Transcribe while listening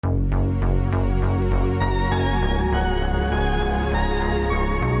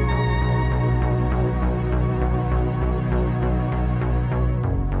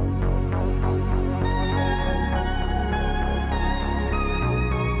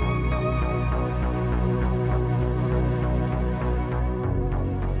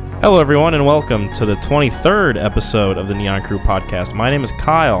Hello, everyone, and welcome to the 23rd episode of the Neon Crew podcast. My name is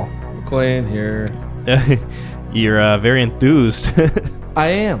Kyle. McLean here. You're very enthused. I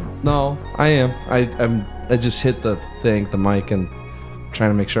am. No, I am. I just hit the mic, and trying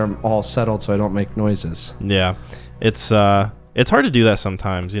to make sure I'm all settled so I don't make noises. Yeah, it's hard to do that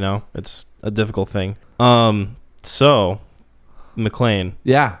sometimes. You know, it's a difficult thing. So, McLean.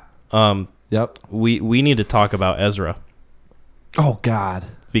 Yeah. Yep. We need to talk about Ezra. Oh God.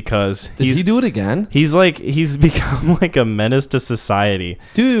 Because did he do it again? He's become like a menace to society.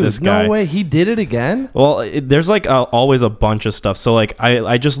 Dude, this guy. No way. He did it again? Well, there's like always a bunch of stuff. So like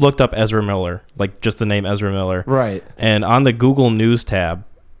I just looked up Ezra Miller, like just the name Ezra Miller. Right. And on the Google News tab,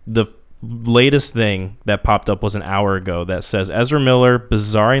 the latest thing that popped up was an hour ago that says Ezra Miller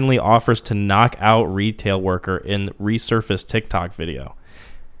bizarrely offers to knock out retail worker in resurfaced TikTok video.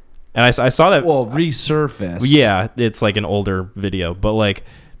 And I saw that. Well, resurface. Yeah, it's like an older video, but like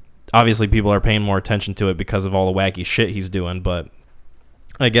obviously people are paying more attention to it because of all the wacky shit he's doing. But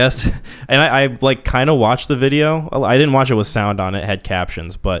I guess, and I like kind of watched the video. I didn't watch it with sound on it, had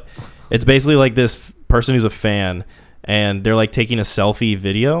captions, but it's basically like this person who's a fan, and they're like taking a selfie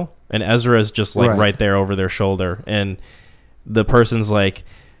video, and Ezra is just like right there over their shoulder, and the person's like,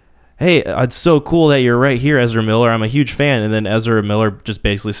 "Hey, it's so cool that you're right here, Ezra Miller. I'm a huge fan." And then Ezra Miller just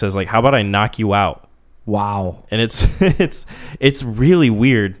basically says, like, "How about I knock you out?" Wow. And it's really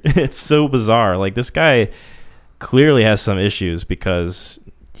weird. It's so bizarre. Like, this guy clearly has some issues because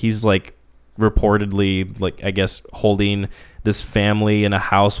he's like reportedly, like, I guess holding this family in a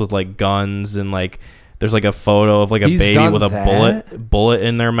house with like guns, and like there's like a photo of like a baby with a bullet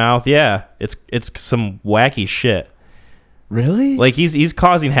in their mouth. Yeah, it's some wacky shit. Really? Like he's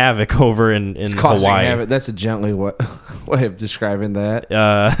causing havoc over in Hawaii. Havoc. That's a gently way of describing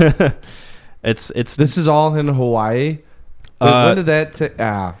that. It's this is all in Hawaii. When did that?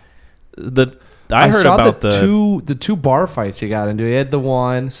 I heard about the two bar fights he got into. He had the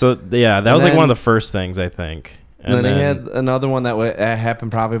one. So yeah, that was like one of the first things, I think. And then he had another one that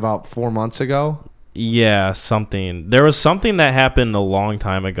happened probably about 4 months ago. Yeah, something. There was something that happened a long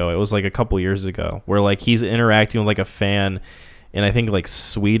time ago. It was like a couple years ago where like he's interacting with like a fan in I think like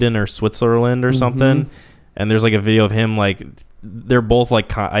Sweden or Switzerland or something. And there's like a video of him like they're both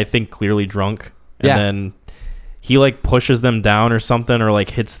like I think clearly drunk. And then he like pushes them down or something or like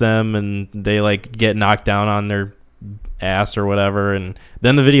hits them and they like get knocked down on their ass or whatever. And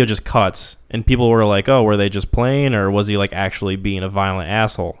then the video just cuts and people were like, "Oh, were they just playing or was he like actually being a violent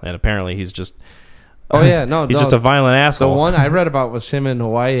asshole?" And apparently he's just Oh yeah, no, he's just a violent asshole. The one I read about was him in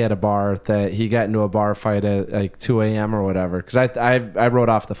Hawaii at a bar that he got into a bar fight at like 2 a.m. or whatever. Because I wrote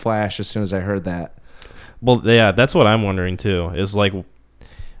off The Flash as soon as I heard that. Well, yeah, that's what I'm wondering too. Is like,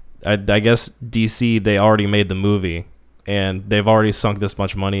 I guess DC they already made the movie and they've already sunk this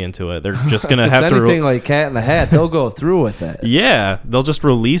much money into it. They're just gonna have to anything like Cat in the Hat. They'll go through with it. Yeah, they'll just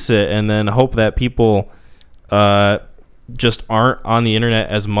release it and then hope that people just aren't on the internet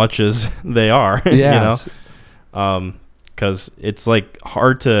as much as they are. Yes. You know, because it's like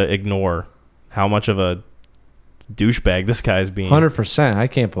hard to ignore how much of a douchebag this guy's being. 100%. I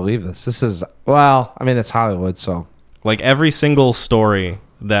can't believe this. This is I mean, it's Hollywood, so like every single story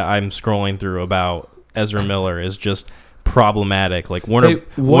that I'm scrolling through about Ezra Miller is just problematic. Like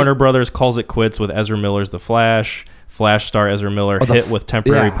Warner Brothers calls it quits with Ezra Miller's The Flash. Flash star Ezra Miller hit with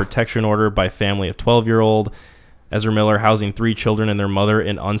temporary protection order by family of 12-year-old. Ezra Miller housing 3 children and their mother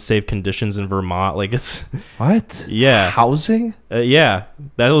in unsafe conditions in Vermont. Like it's what? Yeah, housing. Yeah,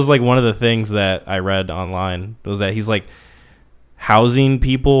 that was like one of the things that I read online was that he's like housing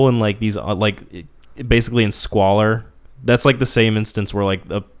people in like these like basically in squalor. That's like the same instance where like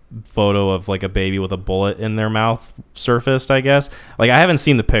a photo of like a baby with a bullet in their mouth surfaced. I guess like I haven't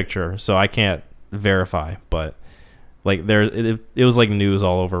seen the picture, so I can't verify, but. Like it was like news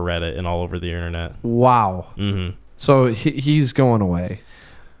all over Reddit and all over the internet. Wow. Mm-hmm. So he's going away.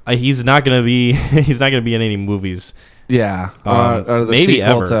 He's not gonna be. He's not gonna be in any movies. Yeah. Or the maybe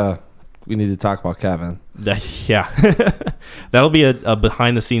ever. We need to talk about Kevin. Yeah. That'll be a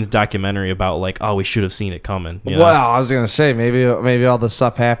behind the scenes documentary about like, oh, we should have seen it coming. You know? Well, I was gonna say maybe all the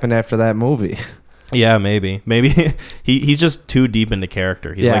stuff happened after that movie. Yeah, maybe he's just too deep into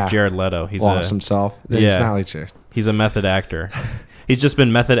character. He's like Jared Leto. He's lost himself. It's not like Jared. He's a method actor. He's just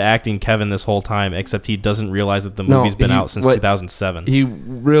been method acting Kevin this whole time, except he doesn't realize that the movie's been out since 2007. He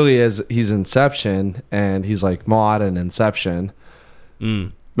really is. He's Inception, and he's like Maud in Inception.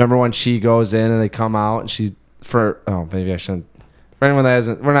 Remember when she goes in and they come out, and maybe I shouldn't. For anyone that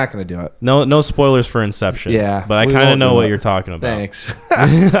hasn't, we're not going to do it. No spoilers for Inception. Yeah, but I kind of know what you're talking about. Thanks.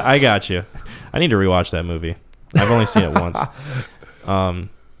 I got you. I need to rewatch that movie. I've only seen it once.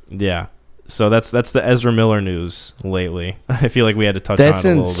 Yeah. So that's the Ezra Miller news lately. I feel like we had to touch on it a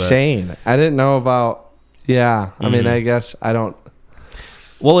little bit. That's insane. I didn't know about. Yeah. I mean, I guess I don't.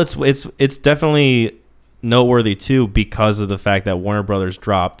 Well, it's definitely noteworthy too because of the fact that Warner Brothers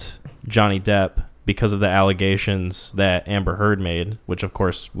dropped Johnny Depp because of the allegations that Amber Heard made, which of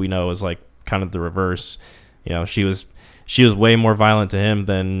course we know is like kind of the reverse. You know, she was way more violent to him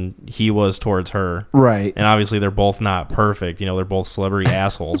than he was towards her. Right. And obviously they're both not perfect. You know, they're both celebrity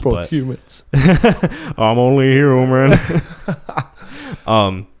assholes. Both humans. I'm only human.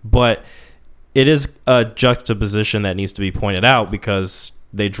 But it is a juxtaposition that needs to be pointed out because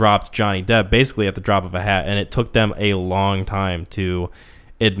they dropped Johnny Depp basically at the drop of a hat, and it took them a long time to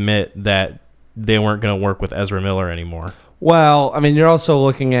admit that they weren't going to work with Ezra Miller anymore. Well, I mean, you're also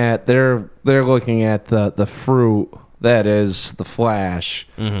looking at they're looking at the fruit that is the Flash.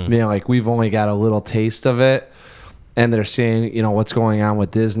 Mm-hmm. You know, like we've only got a little taste of it, and they're seeing, you know, what's going on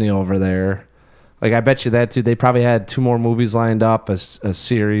with Disney over there. Like, I bet you that, dude, they probably had 2 more movies lined up, a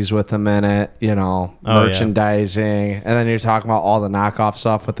series with them in it, you know, merchandising. Yeah. And then you're talking about all the knockoff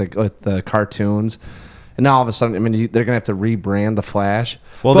stuff with the cartoons. And now all of a sudden, I mean, they're going to have to rebrand the Flash.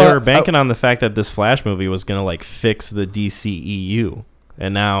 Well, they were banking on the fact that this Flash movie was going to, like, fix the DCEU.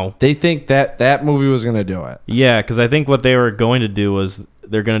 And now they think that movie was going to do it. Yeah, because I think what they were going to do was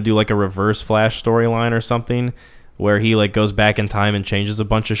they're going to do, like, a reverse Flash storyline or something, where he like goes back in time and changes a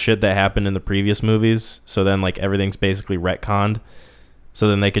bunch of shit that happened in the previous movies. So then like everything's basically retconned. So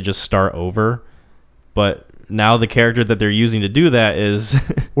then they could just start over. But now the character that they're using to do that is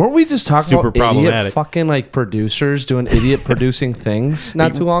weren't we just talking super about idiot fucking like producers doing idiot producing things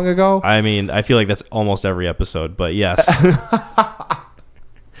not too long ago? I mean, I feel like that's almost every episode, but yes.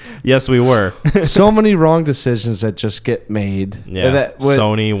 Yes, we were. So many wrong decisions that just get made. Yeah,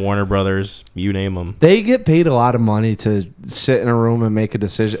 Sony, Warner Brothers, you name them. They get paid a lot of money to sit in a room and make a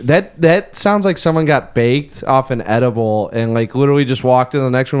decision. That sounds like someone got baked off an edible and like literally just walked in the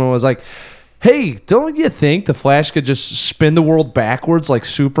next room and was like, hey, don't you think the Flash could just spin the world backwards like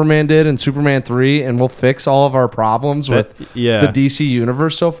Superman did in Superman 3 and we'll fix all of our problems with the DC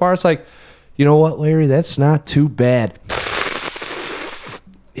universe so far? It's like, you know what, Larry? That's not too bad.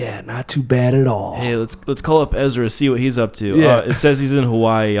 Yeah, not too bad at all. Hey, let's call up Ezra, see what he's up to. Yeah. It says he's in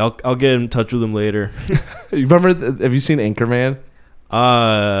Hawaii. I'll get in touch with him later. You remember? Have you seen Anchorman?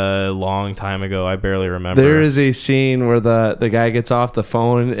 Long time ago. I barely remember. There is a scene where the guy gets off the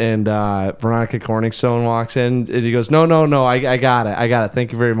phone and Veronica Corningstone walks in and he goes, No, I got it.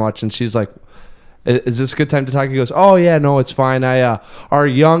 Thank you very much. And she's like, is this a good time to talk? He goes, oh, yeah, no, it's fine. Our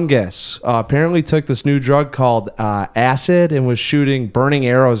youngest apparently took this new drug called acid and was shooting burning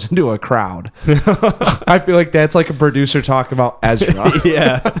arrows into a crowd. I feel like that's like a producer talking about Ezra.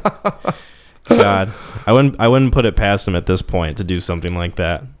 Yeah. God, I wouldn't put it past him at this point to do something like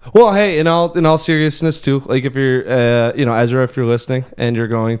that. Well, hey, in all seriousness too, like if you're, Ezra, if you're listening and you're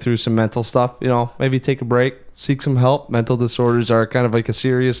going through some mental stuff, maybe take a break, seek some help. Mental disorders are kind of like a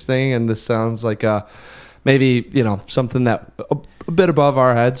serious thing, and this sounds like maybe something that a bit above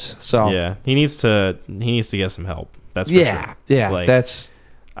our heads. So yeah, he needs to get some help. That's for sure. Yeah, that's.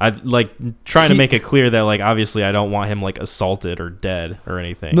 I like trying to make it clear that like obviously I don't want him like assaulted or dead or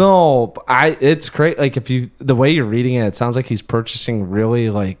anything. No, it's great. Like the way you're reading it sounds like he's purchasing really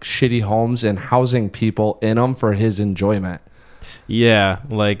like shitty homes and housing people in them for his enjoyment. Yeah,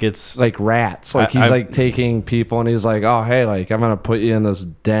 like it's like rats. Like he's like taking people and he's like, oh hey, like I'm gonna put you in this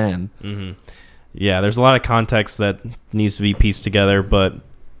den. Mm-hmm. Yeah, there's a lot of context that needs to be pieced together, but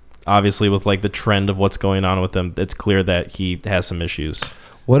obviously with like the trend of what's going on with him, it's clear that he has some issues.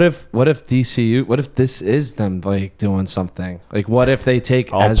 What if DCU? What if this is them like doing something? Like, what if they take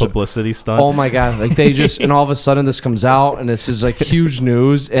it's all publicity stunt? Oh my god! Like they just and all of a sudden this comes out and this is like huge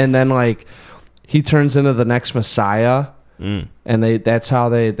news, and then like he turns into the next Messiah, and that's.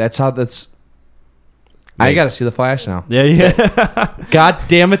 I gotta see the Flash now. Yeah. God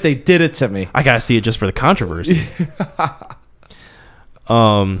damn it! They did it to me. I gotta see it just for the controversy.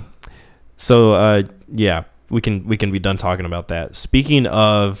 Yeah. We can be done talking about that. Speaking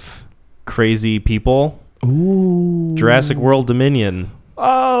of crazy people, Jurassic World Dominion.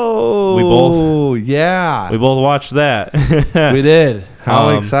 Oh, we both watched that. We did. How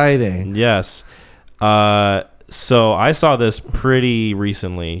exciting! Yes. So I saw this pretty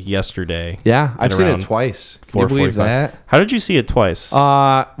recently, yesterday. Yeah, I've seen it twice. Can you believe that? How did you see it twice?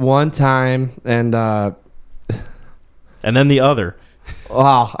 One time and then the other.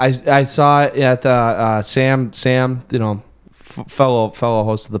 Wow, I saw it at the Sam, fellow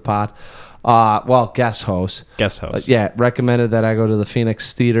host of the pod. Guest host. Guest host. Recommended that I go to the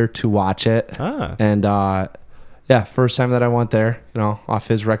Phoenix Theater to watch it. And Yeah, first time that I went there, off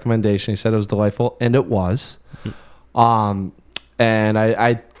his recommendation. He said it was delightful, and it was. And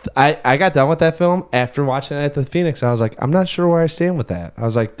I got done with that film after watching it at the Phoenix. I was like, I'm not sure where I stand with that. I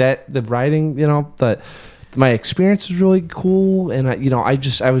was like, the writing, my experience was really cool, and I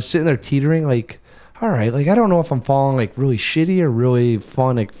was sitting there teetering, like, all right, like I don't know if I'm falling like really shitty or really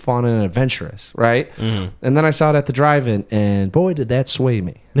fun and adventurous, right? Mm-hmm. And then I saw it at the drive-in, and boy, did that sway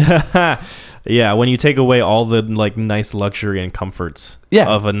me. Yeah, when you take away all the like nice luxury and comforts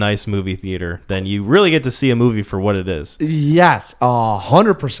of a nice movie theater, then you really get to see a movie for what it is. Yes,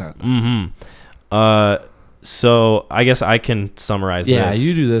 100%. Mm-hmm. So I guess I can summarize this. Yeah,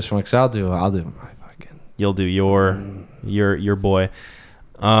 you do this one, because I'll do my fucking. You'll do your boy.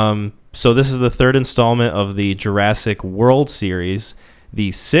 So this is the third installment of the Jurassic World series,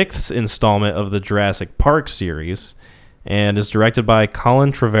 the sixth installment of the Jurassic Park series, and is directed by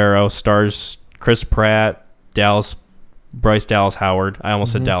Colin Trevorrow, stars Chris Pratt, Bryce Dallas Howard. I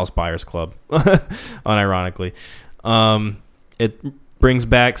almost said Dallas Buyers Club, unironically. It brings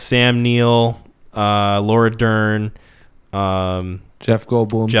back Sam Neill, Laura Dern, Jeff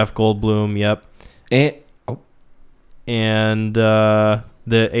Goldblum. Yep. And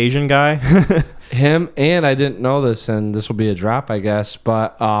the Asian guy. Him, and I didn't know this, and this will be a drop, I guess,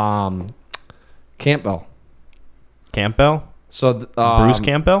 but Campbell. So Bruce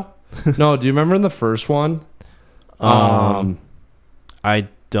Campbell? No, do you remember in the first one? I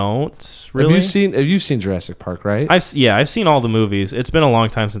don't really. Have you seen Jurassic Park, right? I've seen all the movies. It's been a long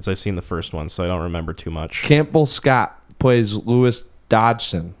time since I've seen the first one, so I don't remember too much. Campbell Scott plays Lewis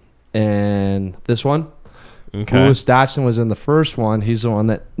Dodgson in this one. Okay. Lewis Dodgson was in the first one. He's the one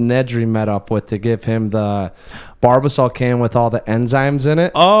that Nedry met up with to give him the Barbasol can with all the enzymes in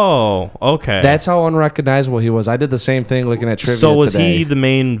it. Oh, okay. That's how unrecognizable he was. I did the same thing looking at trivia So was today. he the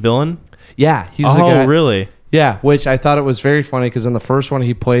main villain? Yeah, he's the guy. Oh, really? Yeah, which I thought it was very funny because in the first one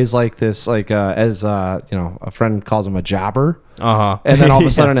he plays like this, as a friend calls him a jobber. And then all of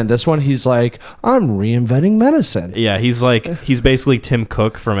a sudden in this one he's like, I'm reinventing medicine. Yeah, he's basically Tim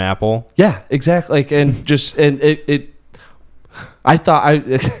Cook from Apple. Yeah, exactly. I thought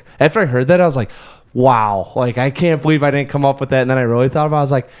after I heard that I was like, wow, like I can't believe I didn't come up with that. And then I really thought about it. I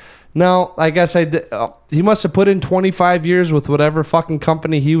was like, no, I guess I did. He must have put in 25 years with whatever fucking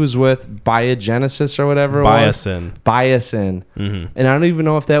company he was with, Biogenesis or whatever. Biosin. Mm-hmm. And I don't even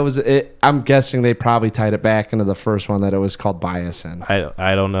know if that was it. I'm guessing they probably tied it back into the first one that it was called Biosin.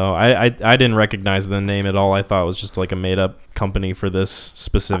 I don't know. I didn't recognize the name at all. I thought it was just like a made up company for this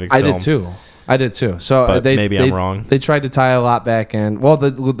specific film. I did too. So I'm wrong. They tried to tie a lot back in. Well,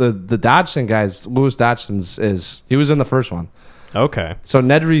 the Dodgson guys, Lewis Dodgson's he was in the first one. Okay. So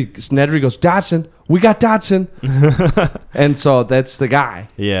Nedry goes, Dodgson, we got Dodgson. And so that's the guy.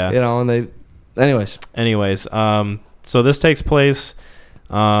 Yeah. And they anyways. So this takes place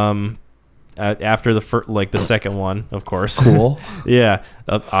after the second one, of course. Cool. Yeah,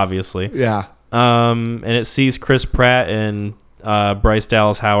 obviously. Yeah. And it sees Chris Pratt and Bryce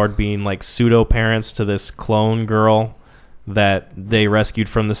Dallas Howard being like pseudo parents to this clone girl that they rescued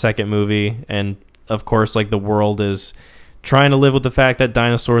from the second movie, and of course like the world is trying to live with the fact that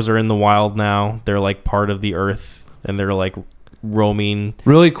dinosaurs are in the wild now. They're like part of the earth, and they're like roaming.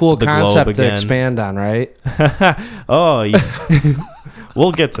 Really cool the concept globe to again. expand on, right? Oh, yeah.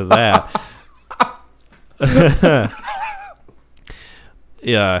 We'll get to that.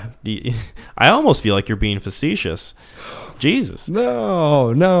 Yeah, I almost feel like you're being facetious. Jesus.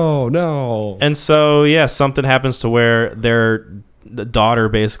 No. And so, yeah, something happens to where the daughter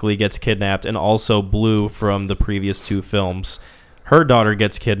basically gets kidnapped, and also Blue from the previous two films. Her daughter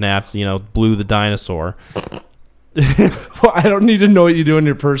gets kidnapped, Blue the dinosaur. Well, I don't need to know what you do in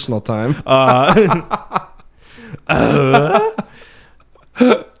your personal time.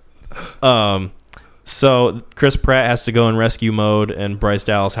 So Chris Pratt has to go in rescue mode, and Bryce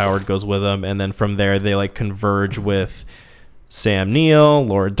Dallas Howard goes with him, and then from there they like converge with Sam Neill,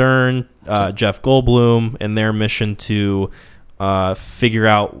 Laura Dern, Jeff Goldblum, in their mission to figure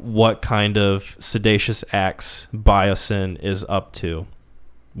out what kind of sedacious acts Biosin is up to,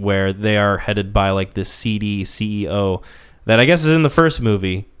 where they are headed by like this seedy CEO that I guess is in the first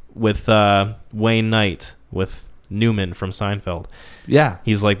movie with Wayne Knight, with Newman from Seinfeld. Yeah.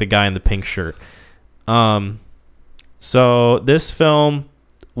 He's like the guy in the pink shirt. So this film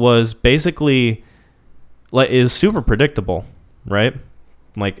was basically like, is super predictable, right?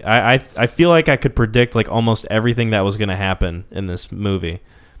 Like I feel like I could predict like almost everything that was going to happen in this movie.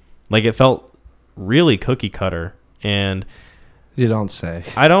 Like it felt really cookie cutter, and you don't say.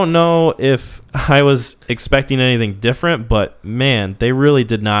 I don't know if I was expecting anything different, but man, they really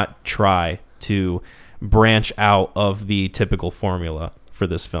did not try to branch out of the typical formula for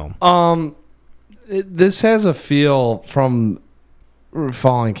this film? This has a feel from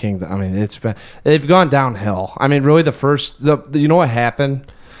Fallen Kingdom. I mean, they've gone downhill. I mean, really, you know what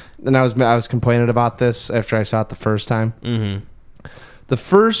happened? And I was complaining about this after I saw it the first time. Mm-hmm. The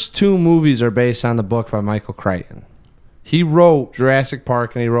first two movies are based on the book by Michael Crichton. He wrote Jurassic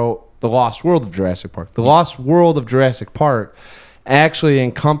Park and he wrote The Lost World of Jurassic Park. The Lost World of Jurassic Park actually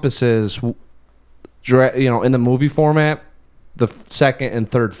encompasses, in the movie format, the second and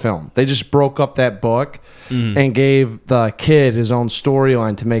third film. They just broke up that book and gave the kid his own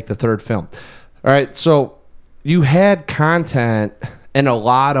storyline to make the third film. All right, so you had content and a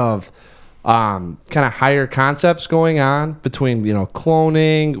lot of kind of higher concepts going on between,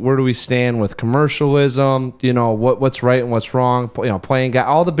 cloning, where do we stand with commercialism, what's right and what's wrong, playing God,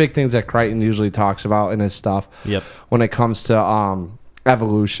 all the big things that Crichton usually talks about in his stuff. Yep. When it comes to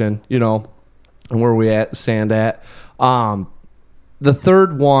evolution, and where we stand at. The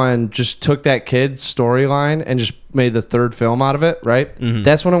third one just took that kid's storyline and just made the third film out of it, right? Mm-hmm.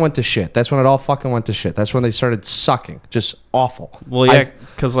 That's when it went to shit. That's when it all fucking went to shit. That's when they started sucking. Just awful. Well, yeah,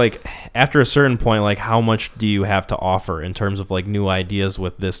 because, after a certain point, how much do you have to offer in terms of, new ideas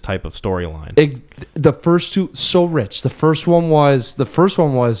with this type of storyline? The first two, so rich. The first one was,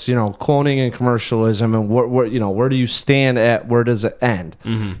 cloning and commercialism and where do you stand at, where does it end?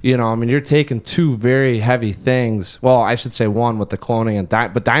 Mm-hmm. You're taking two very heavy things. Well, I should say one with the cloning and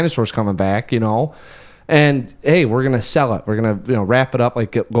but dinosaurs coming back, and hey, we're gonna sell it. We're gonna wrap it up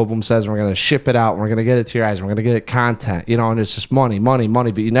like Goldblum says. And we're gonna ship it out. And we're gonna get it to your eyes. And we're gonna get it content, and it's just money.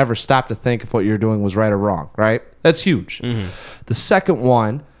 But you never stop to think if what you're doing was right or wrong, right? That's huge. Mm-hmm. The second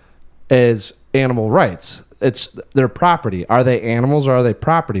one is animal rights. It's their property. Are they animals or are they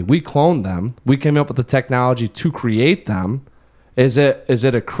property? We cloned them. We came up with the technology to create them. Is it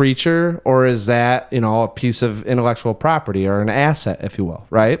a creature or is that, a piece of intellectual property or an asset, if you will,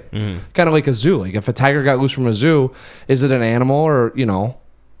 right? Mm-hmm. Kind of like a zoo. Like if a tiger got loose from a zoo, is it an animal or,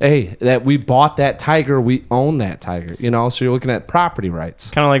 hey, that we bought that tiger, we own that tiger, so you're looking at property rights.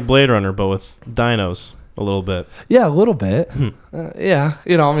 Kind of like Blade Runner, but with dinos a little bit. Yeah, a little bit. Yeah.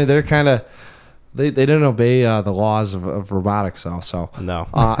 They're kind of, they didn't obey the laws of robotics though, so. No.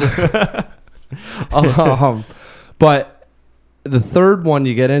 But the third one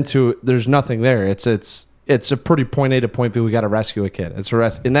you get into, there's nothing there. It's a pretty point A to point B. We got to rescue a kid.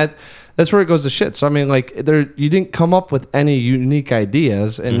 And that's where it goes to shit. So you didn't come up with any unique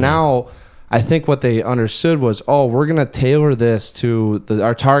ideas, and now I think what they understood was, we're gonna tailor this to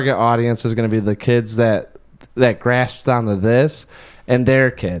our target audience is gonna be the kids that grasped onto this, and their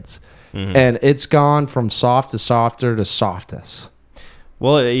kids, and it's gone from soft to softer to softest.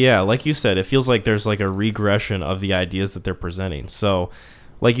 Well, yeah, like you said, it feels like there's a regression of the ideas that they're presenting. So,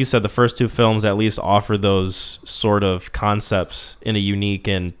 like you said, the first two films at least offer those sort of concepts in a unique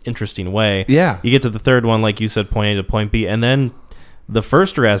and interesting way. Yeah. You get to the third one, like you said, point A to point B, and then the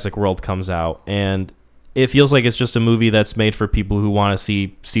first Jurassic World comes out, and it feels like it's just a movie that's made for people who want to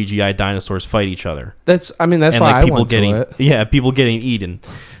see CGI dinosaurs fight each other. That's why I went to it. Yeah, people getting eaten.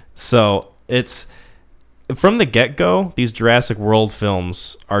 So, it's... From the get-go, these Jurassic World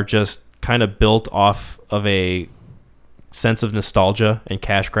films are just kind of built off of a sense of nostalgia and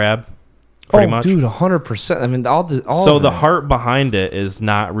cash grab, pretty much. Dude, 100%. I mean, the heart behind it is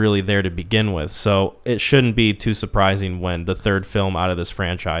not really there to begin with, so it shouldn't be too surprising when the third film out of this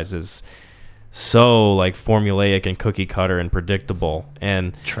franchise is so formulaic and cookie cutter and predictable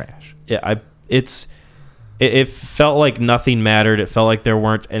and trash. Yeah, it felt like nothing mattered. It felt like there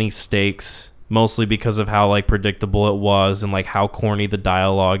weren't any stakes. Mostly because of how predictable it was and how corny the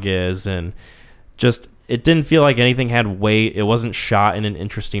dialogue is, and just it didn't feel like anything had weight. It wasn't shot in an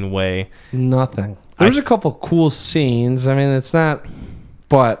interesting way. Nothing. There's a couple cool scenes. I mean, it's not,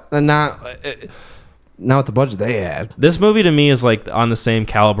 but not with the budget they had. This movie to me is on the same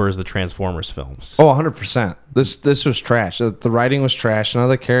caliber as the Transformers films. Oh, 100%. This was trash. The writing was trash. None of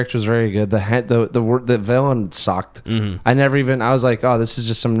the characters were very good. The villain sucked. Mm-hmm. I was like, this is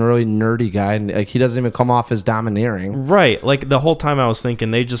just some really nerdy guy, and he doesn't even come off as domineering. Right. The whole time I was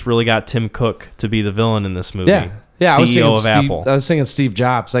thinking they just really got Tim Cook to be the villain in this movie. Yeah. CEO of Apple. I was thinking Steve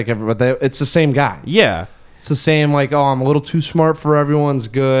Jobs. It's the same guy. Yeah. It's the same. I'm a little too smart for everyone's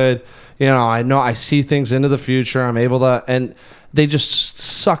good. I know I see things into the future. I'm able to, and they just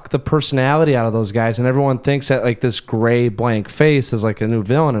suck the personality out of those guys, and everyone thinks that this gray blank face is a new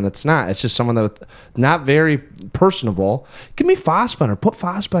villain, and it's not. It's just someone that's not very personable. Give me Fassbender. Put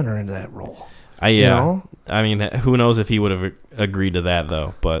Fassbender into that role. I mean, who knows if he would have agreed to that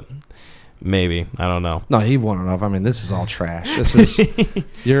though? But Maybe. I don't know. No, he won enough. I mean, this is all trash. This is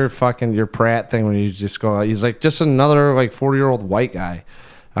your Pratt thing when you just go out. He's like just another like 40-year-old white guy.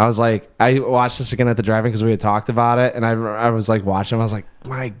 I was like, I watched this again at the drive-in because we had talked about it, and I was like watching him. I was like,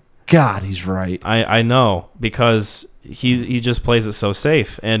 my God, he's right. I know, because he just plays it so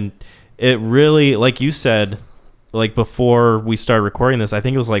safe, and it really, like you said, like before we started recording this, I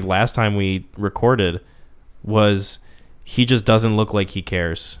think it was like last time we recorded, was he just doesn't look like he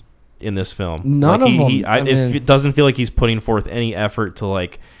cares in this film. None like of them. It doesn't feel like he's putting forth any effort to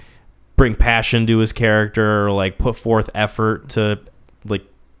like bring passion to his character, or like put forth effort to like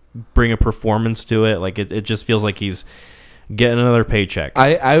bring a performance to it. Like it just feels like he's getting another paycheck.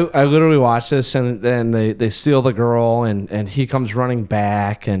 I literally watched this, and then they steal the girl, and he comes running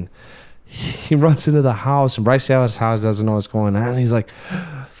back, and he runs into the house, and Bryce Dallas Howard doesn't know what's going on. And he's like,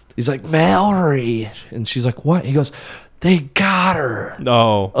 Mallory, and she's like, what? He goes, they got her.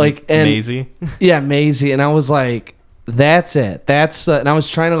 Oh, like, and Maisie. Yeah, Maisie. And I was like, that's it. That's the. And I was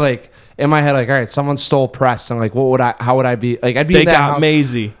trying to like in my head, like, all right, someone stole Preston. Like, what would I? How would I be? Like, I'd be. They in that got house.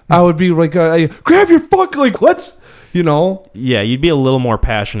 Maisie. I would be like, grab your fuck. Like, let's. You know. Yeah, you'd be a little more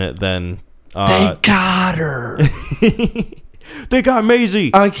passionate than. They got her. They got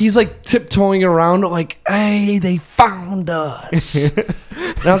Maisie. Like he's like tiptoeing around, like, hey, they found us.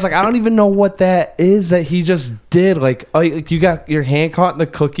 And I was like, I don't even know what that is that he just did. Like you got your hand caught in the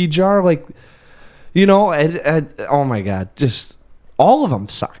cookie jar, like, you know. Oh my God, just all of them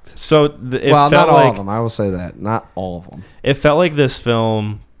sucked. So not all of them. I will say that, not all of them. It felt like this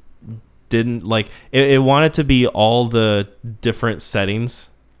film didn't like it wanted to be all the different settings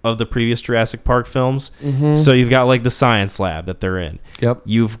of the previous Jurassic Park films. Mm-hmm. So you've got like the science lab that they're in. Yep.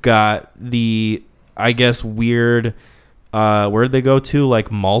 You've got the, I guess, weird, where'd they go to? Like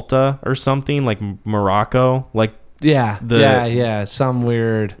Malta or something? Like Morocco? Like yeah. Some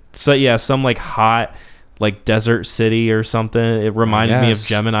weird. So yeah, some like hot, like desert city or something. It reminded me of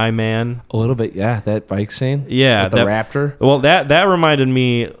Gemini Man. A little bit, yeah. That bike scene. Yeah. With the raptor. Well, that reminded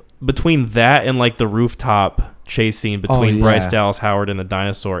me, between that and like the rooftop chase scene between Bryce Dallas Howard and the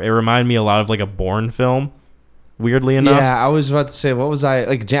dinosaur, it reminded me a lot of like a Bourne film, weirdly enough. Yeah, I was about to say, what was I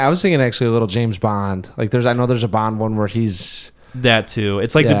like? I was thinking actually a little James Bond. Like I know there's a Bond one where he's that too.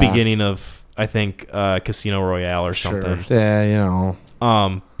 It's like the beginning of, I think, Casino Royale or something. Yeah, you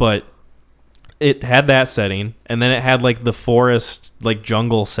know. But it had that setting, and then it had like the forest, like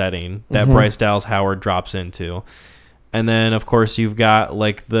jungle setting that Bryce Dallas Howard drops into, and then of course you've got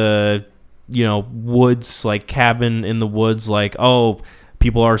like the, you know, woods, like cabin in the woods, like, oh,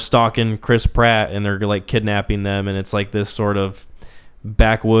 people are stalking Chris Pratt and they're like kidnapping them, and it's like this sort of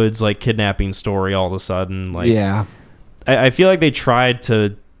backwoods like kidnapping story all of a sudden. Like, yeah, I feel like they tried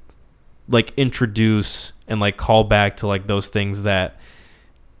to like introduce and like call back to like those things that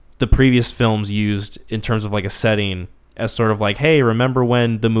the previous films used in terms of like a setting, as sort of like, hey, remember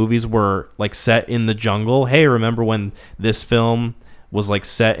when the movies were like set in the jungle? Hey, remember when this film was like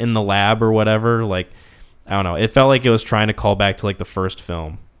set in the lab or whatever? Like, I don't know. It felt like it was trying to call back to like the first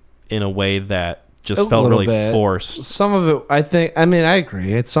film in a way that just felt really forced. Some of it, I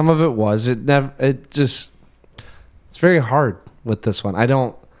agree. Some of it was. It's very hard with this one. I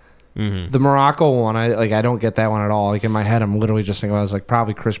don't. The Morocco one, I don't get that one at all. Like in my head, I'm literally just thinking, I was like,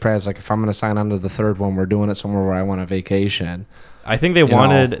 probably Chris Pratt is like, if I'm going to sign on to the third one, we're doing it somewhere where I want a vacation. I think they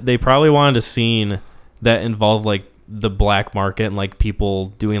probably wanted a scene that involved like the black market and like people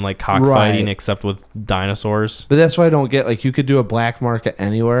doing like cockfighting, except with dinosaurs. But that's why I don't get, like, you could do a black market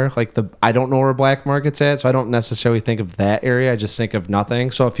anywhere. Like I don't know where black market's at, so I don't necessarily think of that area. I just think of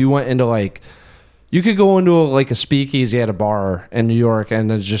nothing. So if you went into like, you could go into a speakeasy at a bar in New York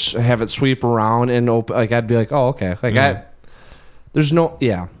and then just have it sweep around and open. Like I'd be like, oh, okay. Like there's no,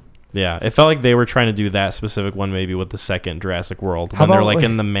 yeah. Yeah, it felt like they were trying to do that specific one maybe with the second Jurassic World, when they're like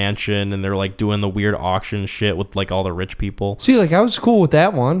in the mansion and they're like doing the weird auction shit with like all the rich people. See, like I was cool with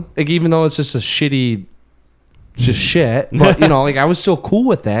that one. Like even though it's just a shitty, just shit, but you know, like I was still cool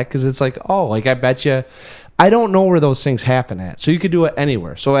with that because it's like, oh, like I bet you. I don't know where those things happen at. So you could do it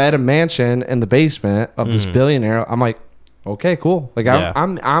anywhere. So at a mansion in the basement of this billionaire, I'm like, okay, cool. Like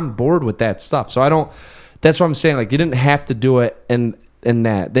I'm bored with that stuff. So I don't, that's what I'm saying. Like you didn't have to do it in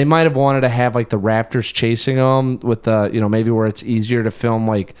that. They might have wanted to have like the raptors chasing them with the, you know, maybe where it's easier to film,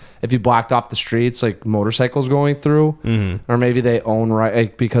 like if you blocked off the streets, like motorcycles going through, or maybe they own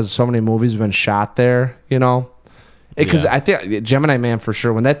like, because so many movies have been shot there, you know. Because I think Gemini Man for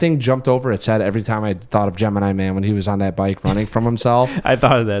sure. When that thing jumped over its head, every time I thought of Gemini Man when he was on that bike running from himself. I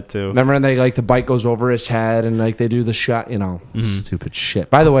thought of that too. Remember when they like the bike goes over his head and like they do the shot, you know, stupid shit.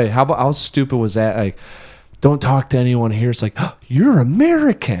 By the way, how stupid was that? Like don't talk to anyone here. It's like, oh, you're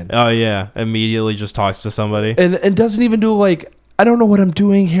American. Oh yeah, immediately just talks to somebody. And doesn't even do like, I don't know what I'm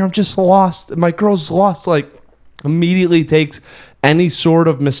doing here. I'm just lost. My girl's lost. Like, immediately takes any sort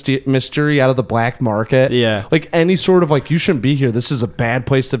of mystery out of the black market. Yeah. Like any sort of like, you shouldn't be here. This is a bad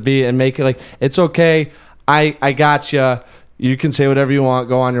place to be, and make it like, it's okay. I got you. You can say whatever you want.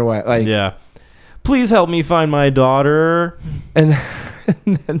 Go on your way. Like, yeah. Please help me find my daughter. And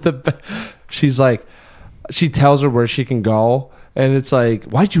then she's like, she tells her where she can go, and it's like,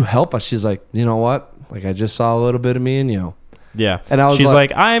 why'd you help us? She's like, you know what? Like, I just saw a little bit of me and you. Yeah. And she's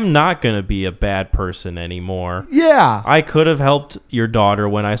like, I'm not going to be a bad person anymore. Yeah. I could have helped your daughter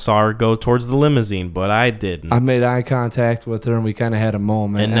when I saw her go towards the limousine, but I didn't. I made eye contact with her, and we kind of had a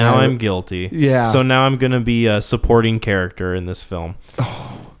moment. And now I'm guilty. Yeah. So now I'm going to be a supporting character in this film.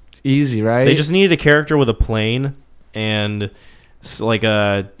 Oh, easy, right? They just needed a character with a plane and like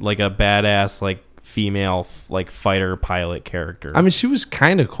a badass like female like fighter pilot character. I mean, she was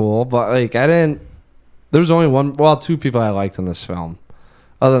kind of cool, but like there was only two people I liked in this film.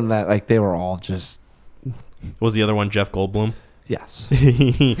 Other than that, like, they were all just... Was the other one Jeff Goldblum? Yes.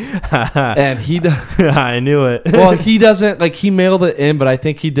 And he... I knew it. Well, he doesn't... Like, he mailed it in, but I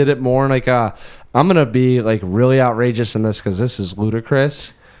think he did it more like, I'm going to be, like, really outrageous in this because this is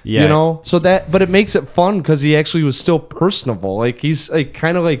ludicrous. Yeah. You know? So that... But it makes it fun because he actually was still personable. Like, he's, like,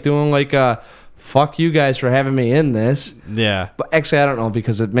 kind of, like, doing, like, fuck you guys for having me in this. Yeah. But actually, I don't know,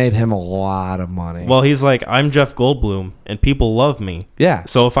 because it made him a lot of money. Well, he's like, I'm Jeff Goldblum, and people love me. Yeah.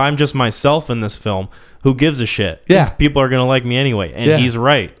 So if I'm just myself in this film, who gives a shit? Yeah. People are going to like me anyway. And he's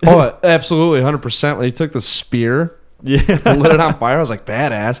right. Oh, absolutely, 100%. When he took the spear and lit it on fire, I was like,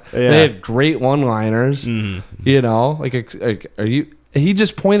 badass. Yeah. They had great one-liners. Mm-hmm. You know? Like, are you... He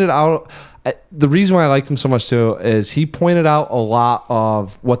just pointed out... The reason why I liked him so much too is he pointed out a lot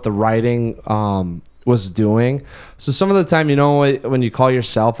of what the writing was doing. So some of the time, you know, when you call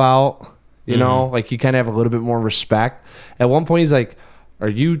yourself out, you know, like, you kind of have a little bit more respect. At one point, he's like, "Are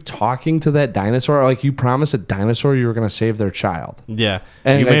you talking to that dinosaur? Or, like, you promised a dinosaur you were going to save their child." Yeah,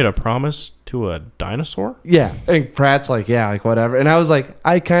 and you made a promise to a dinosaur. Yeah, and Pratt's like, "Yeah, like, whatever." And I was like,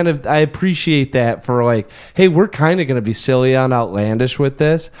 I appreciate that for, like, hey, we're kind of going to be silly and outlandish with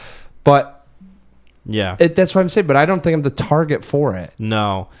this. But yeah, that's what I'm saying. But I don't think I'm the target for it.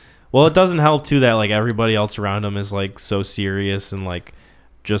 No. Well, it doesn't help too that like everybody else around him is like so serious and like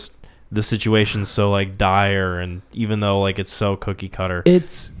just the situation's so like dire, and even though like it's so cookie cutter,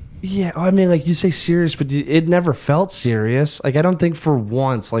 yeah. I mean, like, you say serious, but it never felt serious. Like, I don't think for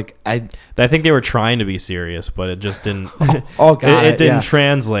once. Like, I think they were trying to be serious, but it just didn't. Oh God, it didn't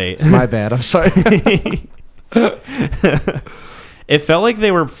translate. It's my bad. I'm sorry. It felt like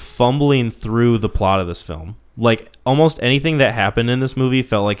they were fumbling through the plot of this film. Like, almost anything that happened in this movie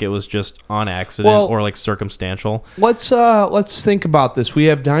felt like it was just on accident or like circumstantial. Let's think about this. We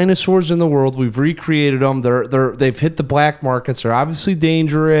have dinosaurs in the world. We've recreated them. They've hit the black markets. They're obviously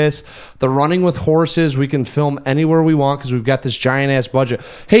dangerous. They're running with horses. We can film anywhere we want because we've got this giant ass budget.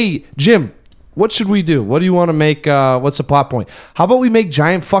 Hey, Jim, what should we do? What do you want to make? What's the plot point? How about we make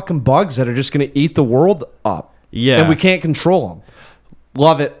giant fucking bugs that are just going to eat the world up? Yeah. And we can't control them.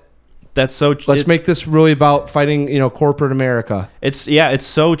 Love it. That's so. Let's make this really about fighting, corporate America. It's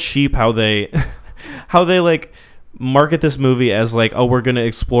so cheap how they like market this movie as like, oh, we're gonna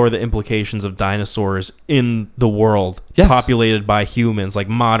explore the implications of dinosaurs in the world populated by humans, like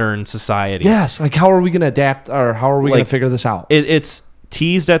modern society. Yes, like how are we gonna adapt, or how are we gonna figure this out? It's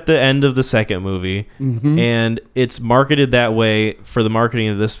teased at the end of the second movie, and it's marketed that way for the marketing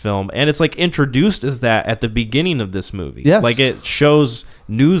of this film, and it's like introduced as that at the beginning of this movie. Yes. Like it shows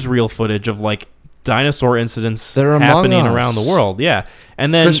newsreel footage of like dinosaur incidents They're happening around the world. Yeah.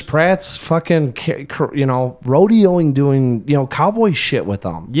 And then Chris Pratt's fucking rodeoing, doing cowboy shit with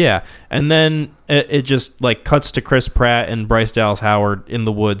them. Yeah. And then it just like cuts to Chris Pratt and Bryce Dallas Howard in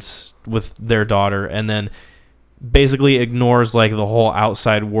the woods with their daughter, and then basically ignores like the whole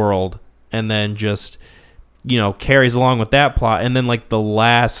outside world, and then just carries along with that plot. And then like the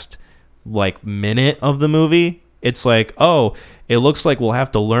last like minute of the movie, it's like, oh, it looks like we'll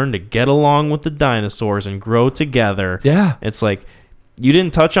have to learn to get along with the dinosaurs and grow together. Yeah. It's like, you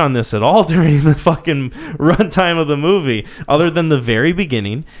didn't touch on this at all during the fucking runtime of the movie, other than the very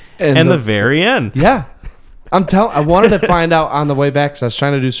beginning and the very end. Yeah. I wanted to find out on the way back, because I was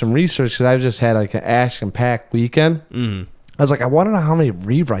trying to do some research, because I just had like an action-packed weekend. I was like, I want to know how many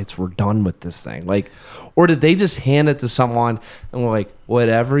rewrites were done with this thing. Like, or did they just hand it to someone and were like,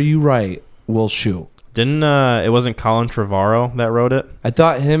 whatever you write, we'll shoot? Didn't it wasn't Colin Trevorrow that wrote it? I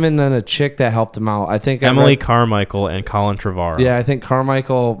thought him and then a chick that helped him out. I think Emily Carmichael and Colin Trevorrow. Yeah, I think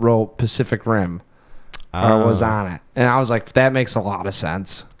Carmichael wrote Pacific Rim. or was on it. And I was like, that makes a lot of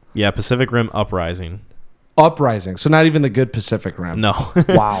sense. Yeah, Pacific Rim Uprising. Uprising. So not even the good Pacific Rim. No.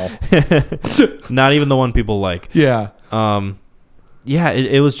 Wow. Not even the one people like. Yeah. Yeah,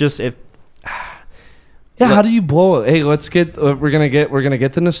 it was just if. Yeah, how do you blow it? Hey, let's get we're gonna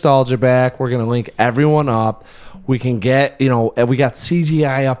get the nostalgia back. We're gonna link everyone up. We can get we got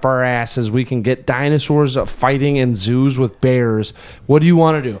CGI up our asses. We can get dinosaurs fighting in zoos with bears. What do you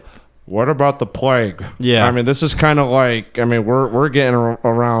want to do? What about the plague? Yeah, I mean, this is kind of like we're getting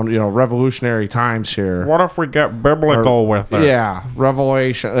around revolutionary times here. What if we get biblical with it? Yeah,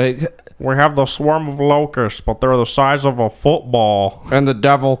 Revelation. We have the swarm of locusts, but they're the size of a football. And the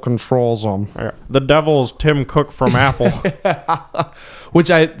devil controls them. Yeah. The devil's Tim Cook from Apple.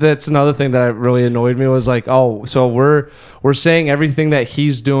 That's another thing that really annoyed me was like, oh, so we're saying everything that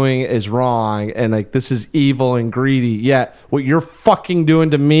he's doing is wrong and like this is evil and greedy. Yet what you're fucking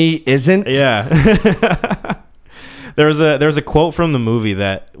doing to me isn't. Yeah. There's a quote from the movie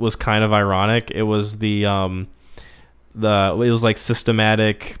that was kind of ironic. It was it was like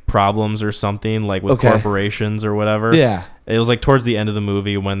systematic problems or something like with corporations or whatever. Yeah. It was like towards the end of the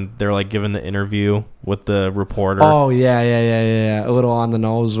movie when they're like giving the interview with the reporter. Oh yeah. A little on the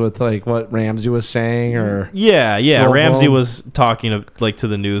nose with like what Ramsey was saying or. Yeah. Ramsey was talking to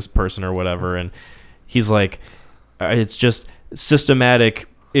the news person or whatever. And he's like, it's just systematic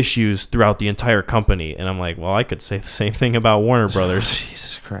issues throughout the entire company. And I'm like, well, I could say the same thing about Warner Brothers.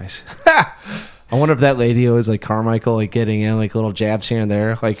 Jesus Christ. I wonder if that lady was like Carmichael, like getting in like little jabs here and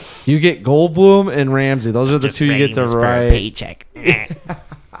there. Like you get Goldblum and Ramsey; those are the two you get to write. Paycheck.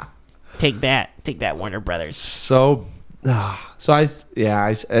 Take that, Warner Brothers. So the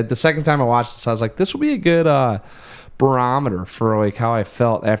second time I watched this, I was like, this will be a good barometer for like how I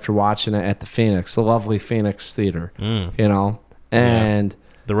felt after watching it at the lovely Phoenix Theater. And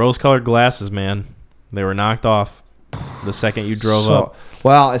the rose-colored glasses, man, they were knocked off the second you drove up.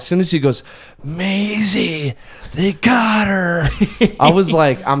 Well, as soon as he goes, Maisie, they got her. I was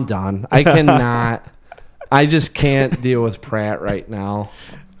like, I'm done. I cannot. I just can't deal with Pratt right now.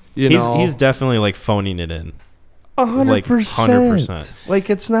 He's definitely like phoning it in. 100%. Like 100%.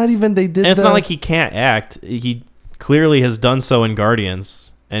 Like it's not even they did. And it's not like he can't act. He clearly has done so in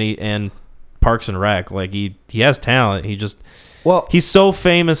Guardians and Parks and Rec. Like he has talent. He's so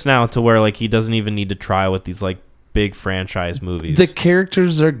famous now to where like he doesn't even need to try with these like big franchise movies. The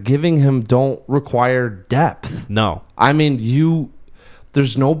characters they're giving him don't require depth. No. I mean,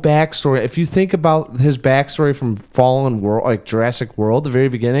 there's no backstory. If you think about his backstory from Fallen World, like Jurassic World, the very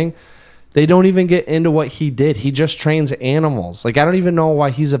beginning, they don't even get into what he did. He just trains animals. Like, I don't even know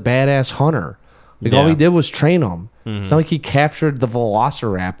why he's a badass hunter. Like, all he did was train them. Mm-hmm. It's not like he captured the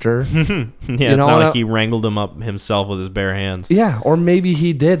velociraptor. It's not like he wrangled him up himself with his bare hands. Yeah, or maybe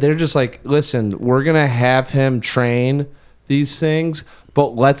he did. They're just like, listen, we're going to have him train these things,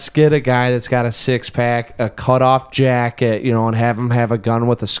 but let's get a guy that's got a six-pack, a cut-off jacket, and have him have a gun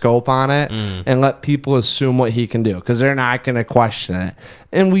with a scope on it and let people assume what he can do because they're not going to question it.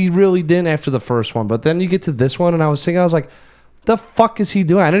 And we really didn't after the first one. But then you get to this one, and I was like, the fuck is he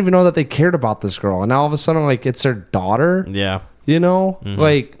doing? I didn't even know that they cared about this girl. And now all of a sudden, like, it's their daughter. Yeah.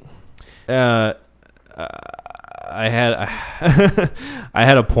 Like... I had I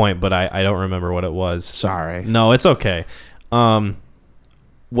had a point, but I don't remember what it was. Sorry. No, it's okay.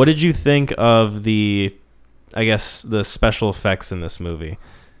 What did you think of the special effects in this movie?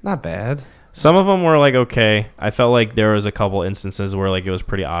 Not bad. Some of them were like okay. I felt like there was a couple instances where like it was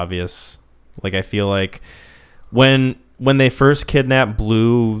pretty obvious. Like I feel like when they first kidnapped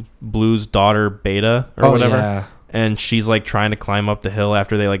Blue's daughter Beta or whatever. Yeah. And she's like trying to climb up the hill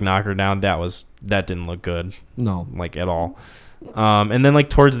after they like knock her down. That didn't look good. No, like at all. And then like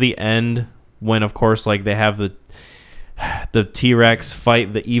towards the end, when of course like they have the T-Rex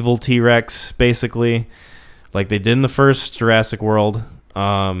fight the evil T-Rex, basically, like they did in the first Jurassic World.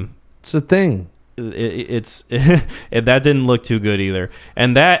 It's a thing. That didn't look too good either,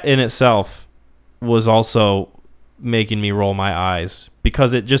 and that in itself was also making me roll my eyes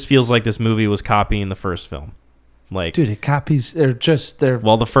because it just feels like this movie was copying the first film. Like, dude, it copies. They're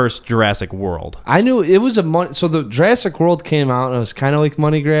the first Jurassic World. I knew it was a money. So the Jurassic World came out and it was kind of like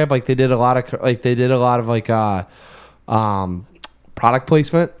money grab. Like they did a lot of product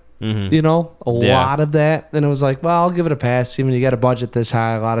placement. Mm-hmm. A lot of that. And it was like, well, I'll give it a pass. Even you got a budget this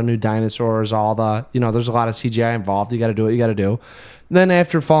high, a lot of new dinosaurs, all the there's a lot of CGI involved. You got to do what you got to do. And then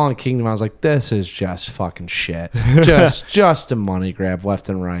after Fallen Kingdom, I was like, this is just fucking shit. just a money grab left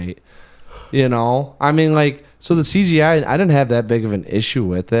and right. I mean, like, so the CGI, I didn't have that big of an issue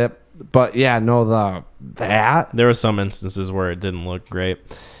with it. But yeah, no, that. There were some instances where it didn't look great.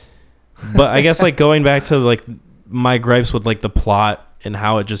 But I guess like going back to like my gripes with like the plot and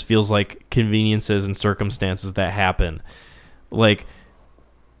how it just feels like conveniences and circumstances that happen. Like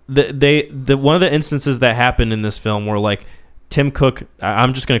the one of the instances that happened in this film were like Tim Cook.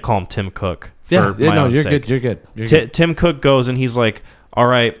 I'm just gonna call him Tim Cook. For my own you're sake. good. You're good. Tim Cook goes and he's like, all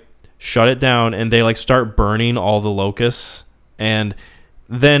right, shut it down, and they like start burning all the locusts, and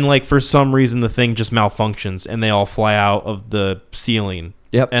then like for some reason the thing just malfunctions and they all fly out of the ceiling.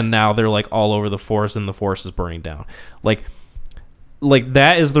 Yep. And now they're like all over the forest and the forest is burning down. Like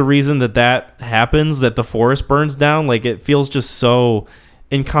that is the reason that happens, that the forest burns down. Like it feels just so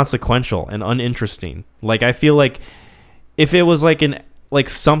inconsequential and uninteresting. Like I feel like if it was like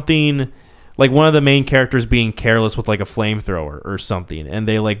something like one of the main characters being careless with like a flamethrower or something, and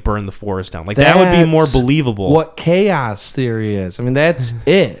they like burn the forest down. Like that would be more believable. What chaos theory is. I mean, that's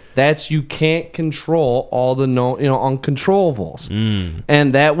it. That's you can't control all the uncontrollables,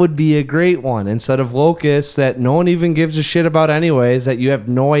 and that would be a great one instead of locusts that no one even gives a shit about anyways. That you have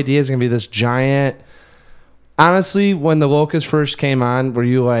no idea is gonna be this giant. Honestly, when the locust first came on, were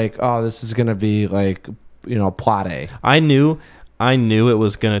you like, oh, this is gonna be like plot A? I knew it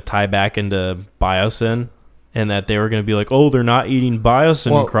was going to tie back into biosyn, and that they were going to be like, oh, they're not eating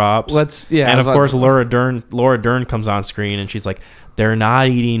biosyn crops. And of course, Laura Dern comes on screen, and she's like, they're not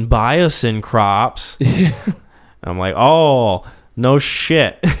eating biosyn crops. I'm like, oh, no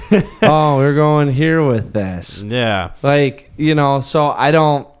shit. Oh, we're going here with this. Yeah. Like, so I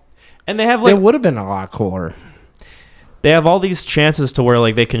don't. And they have like. It would have been a lot cooler. They have all these chances to where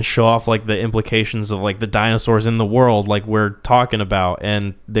like they can show off like the implications of like the dinosaurs in the world like we're talking about,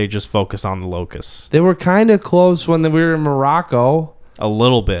 and they just focus on the locusts. They were kind of close when we were in Morocco. A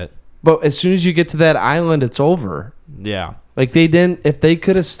little bit. But as soon as you get to that island, it's over. Yeah. Like they didn't, if they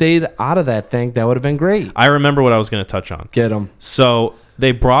could have stayed out of that thing, that would have been great. I remember what I was going to touch on. Get them. So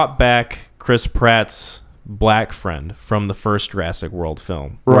they brought back Chris Pratt's black friend from the first Jurassic World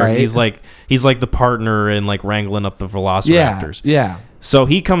film. Right. He's like the partner in like wrangling up the velociraptors. Yeah. So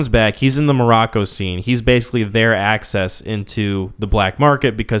he comes back. He's in the Morocco scene. He's basically their access into the black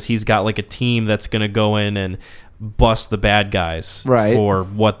market because he's got like a team that's going to go in and bust the bad guys for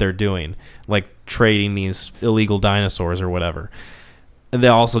what they're doing, like trading these illegal dinosaurs or whatever. And that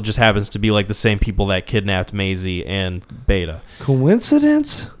also just happens to be like the same people that kidnapped Maisie and Beta.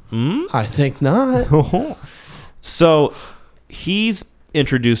 Coincidence? I think not. So he's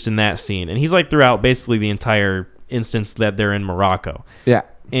introduced in that scene, and he's like throughout basically the entire instance that they're in Morocco. Yeah.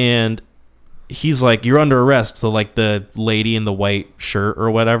 And he's like, you're under arrest. So like the lady in the white shirt or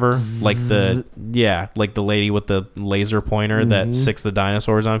whatever, like the lady with the laser pointer that sicks the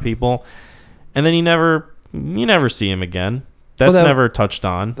dinosaurs on people. And then you never see him again. That's never touched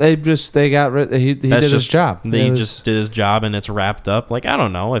on. He did his job. Just did his job, and it's wrapped up. Like, I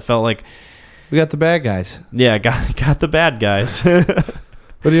don't know. It felt like we got the bad guys. Yeah, got the bad guys.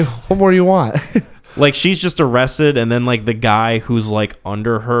 What more do you want? Like, she's just arrested, and then like the guy who's like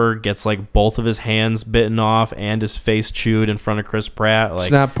under her gets like both of his hands bitten off and his face chewed in front of Chris Pratt. Like,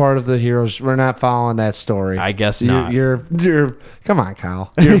 it's not part of the heroes. We're not following that story. I guess not. You're come on,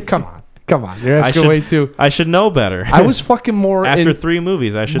 Kyle. Come on. You're asking way too. I should know better. I was fucking more after 3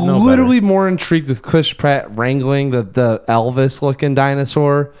 movies. I should know better. Literally more intrigued with Chris Pratt wrangling the Elvis looking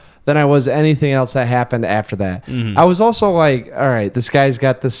dinosaur than I was anything else that happened after that. Mm-hmm. I was also like, all right, this guy's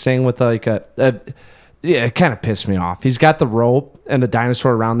got this thing with like it kind of pissed me off. He's got the rope and the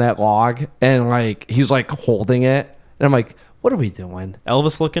dinosaur around that log, and like he's like holding it, and I'm like, what are we doing?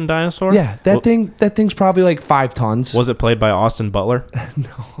 Elvis looking dinosaur? Yeah, that thing's probably like 5 tons. Was it played by Austin Butler?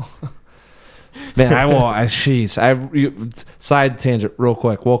 No. Man, side tangent real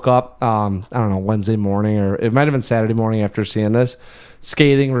quick. Woke up, I don't know, Wednesday morning, or it might have been Saturday morning after seeing this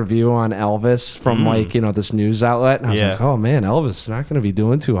scathing review on Elvis from this news outlet. And I was like, oh man, Elvis is not going to be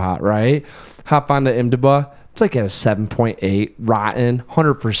doing too hot, right? Hop onto IMDb. It's like at a 7.8, rotten,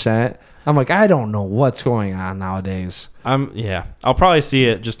 100%. I'm like, I don't know what's going on nowadays. I'll probably see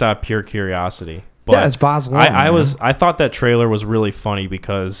it just out of pure curiosity. But yeah, it's Boz Lerman. I thought that trailer was really funny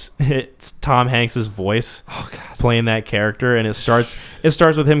because it's Tom Hanks's voice playing that character, and it starts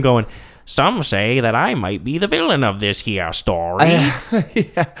with him going, "Some say that I might be the villain of this here story."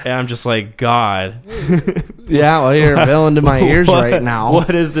 And I'm just like, God. Yeah, well, you're a villain to my ears right now.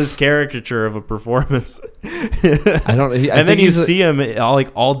 What is this caricature of a performance? I don't. And then you see him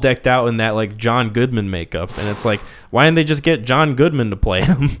all decked out in that like John Goodman makeup, and it's like, why didn't they just get John Goodman to play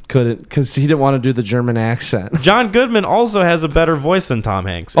him? Couldn't, because he didn't want to do the German accent. John Goodman also has a better voice than Tom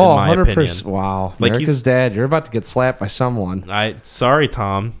Hanks, in my 100%. Opinion. Wow. Like America's Dad, you're about to get slapped by someone. Sorry,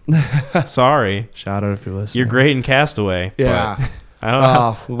 Tom. Sorry. Shout out if you're listening. You're great in Castaway. Yeah. I don't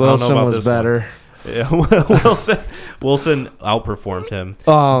know. Wilson about was this one. better. Yeah, Wilson outperformed him.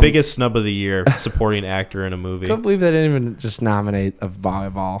 Biggest snub of the year, supporting actor in a movie. Couldn't believe they didn't even just nominate a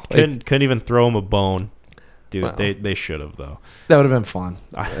volleyball. Couldn't even throw him a bone. Dude, Wow. they should have, though. That would have been fun.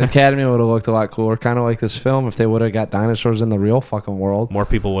 Academy would have looked a lot cooler, kind of like this film if they would have got dinosaurs in the real fucking world. More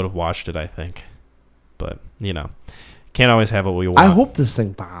people would have watched it, I think. But, can't always have what we want. I hope this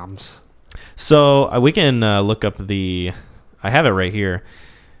thing bombs. So we can look up I have it right here.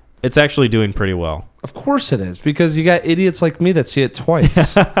 It's actually doing pretty well. Of course it is, because you got idiots like me that see it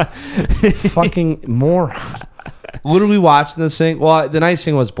twice. Fucking moron. Literally watching this thing. Well, the nice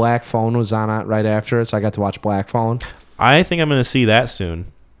thing was Black Phone was on it right after it, so I got to watch Black Phone. I think I'm going to see that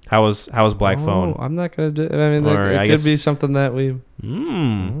soon. How was Black Phone? I'm not going to do... I mean, it could be something that we...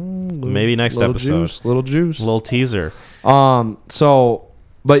 Maybe next episode. Little juice. Little teaser.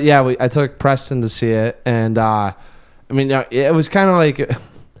 But yeah, I took Preston to see it, and it was kind of like...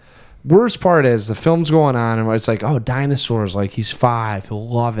 Worst part is the film's going on, and it's like, oh, dinosaurs! Like he's 5, he'll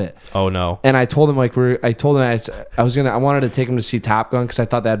love it. Oh no! And I told him I wanted to take him to see Top Gun because I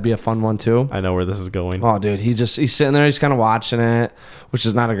thought that'd be a fun one too. I know where this is going. Oh, dude, he's sitting there, he's kind of watching it, which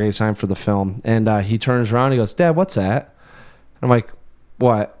is not a great sign for the film. And he turns around, he goes, "Dad, what's that?" I'm like,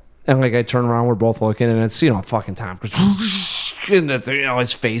 "What?" And like I turn around, we're both looking, and it's fucking Tom Cruise. And it's,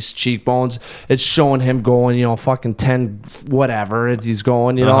 his face, cheekbones, it's showing him going, fucking 10 whatever he's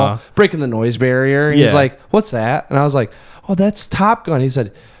going, breaking the noise barrier. And he's like, "What's that?" And I was like, "Oh, that's Top Gun." He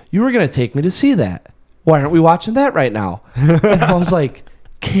said, "You were gonna take me to see that. Why aren't we watching that right now?" And I was like,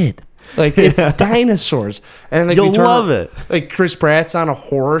 "Kid, like it's dinosaurs." And like you'll love it. Like Chris Pratt's on a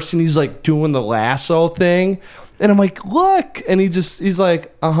horse and he's like doing the lasso thing, and I'm like, "Look!" And he's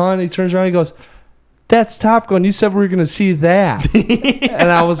like, and he turns around and he goes, "That's Top Gun. You said we were going to see that." And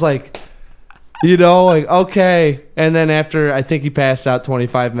I was like, okay. And then after, I think he passed out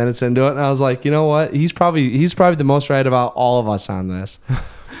 25 minutes into it, and I was like, you know what? He's probably the most right about all of us on this.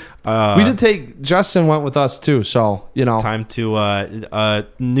 We did take, Justin went with us too, so, Time to,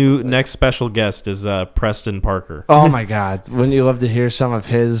 next special guest is Preston Parker. Oh my God. Wouldn't you love to hear some of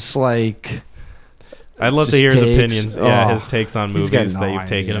his, like... I'd love to hear his opinions. Yeah, his takes on movies that you've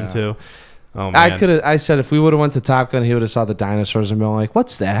taken him to. Oh, man. I said if we would have went to Top Gun, he would have saw the dinosaurs and been like,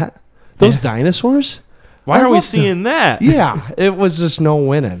 "What's that? Those dinosaurs? Why are we seeing that?" Yeah, it was just no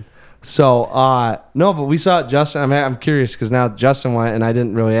winning. So no, but we saw Justin. I'm curious because now Justin went, and I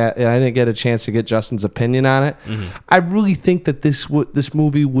didn't get a chance to get Justin's opinion on it. Mm-hmm. I really think that this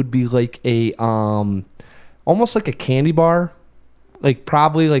movie would be like a almost like a candy bar, like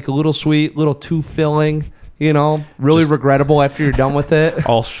probably like a little sweet, little too filling. Really regrettable after you're done with it.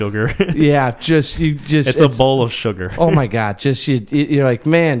 All sugar. Yeah, it's a bowl of sugar. Oh my God, you're like,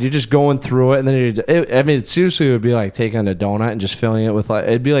 man, you're just going through it, and then it seriously would be like taking a donut and just filling it with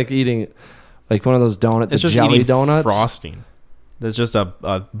it'd be like eating like one of those donuts, it's the just jelly donuts, frosting. There's just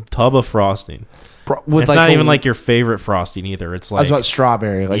a tub of frosting. With it's like not even like your favorite frosting either. It's like I was about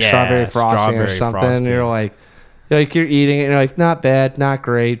strawberry, strawberry frosting or something. Frosting. You're like you're eating it and you're like, not bad, not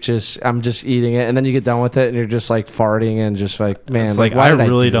great, I'm just eating it, and then you get done with it and you're just like farting and just like, man, it's like why I did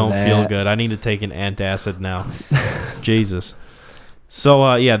really do don't that? feel good. I need to take an antacid now. Jesus.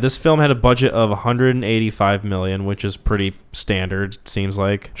 So this film had a budget of $185 million, which is pretty standard, seems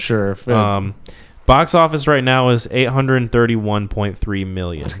like. Sure. Box office right now is $831.3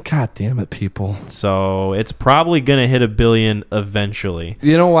 million. God damn it, people. So it's probably gonna hit $1 billion eventually.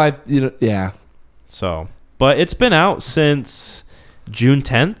 You know why? Yeah. So, but it's been out since June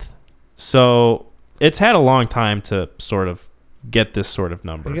 10th, so it's had a long time to sort of get this sort of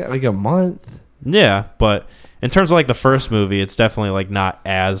number. Like a month. Yeah, but in terms of like the first movie, it's definitely like not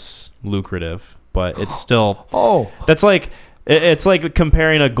as lucrative, but it's still. That's like it's like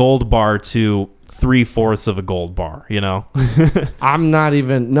comparing a gold bar to 3/4 of a gold bar. I'm not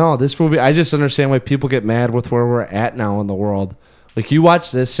even. No, this movie. I just understand why people get mad with where we're at now in the world. Like you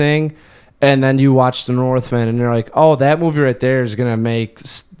watch this thing. And then you watch The Northman, and you're like, "Oh, that movie right there is gonna make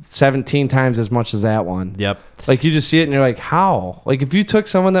 17 times as much as that one." Yep. Like you just see it, and you're like, "How?" Like if you took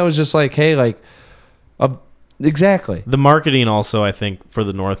someone that was just like, "Hey, like, exactly." The marketing also, I think, for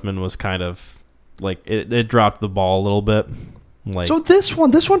The Northman was kind of like it dropped the ball a little bit. Like, so this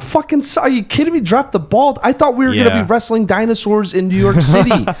one fucking. Are you kidding me? Dropped the ball. I thought we were gonna be wrestling dinosaurs in New York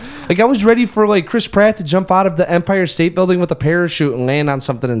City. Like I was ready for like Chris Pratt to jump out of the Empire State Building with a parachute and land on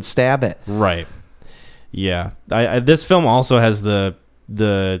something and stab it. Right. Yeah. This film also has the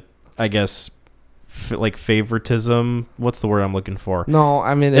I guess like favoritism. What's the word I'm looking for? No,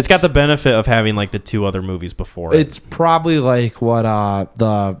 I mean it's got the benefit of having like the two other movies before. It's probably like what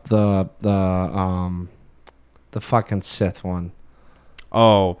the fucking Sith one.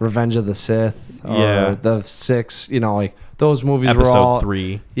 Oh, Revenge of the Sith. Or Yeah. the 6. Like those movies were episode all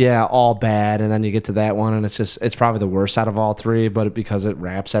 3. Yeah, all bad, and then you get to that one, and it's probably the worst out of all 3, but because it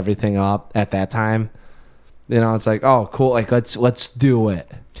wraps everything up at that time, it's like, oh, cool, like let's do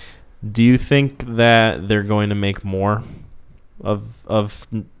it. Do you think that they're going to make more of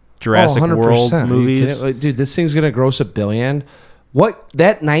Jurassic World movies? Like, dude, this thing's gonna gross $1 billion. What,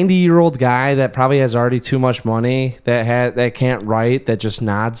 that 90-year-old guy that probably has already too much money that can't write, that just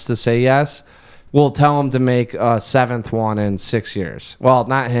nods to say yes, we'll tell him to make a 7th one in 6 years. Well,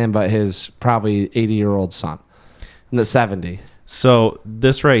 not him, but his probably 80-year-old son. The 70. So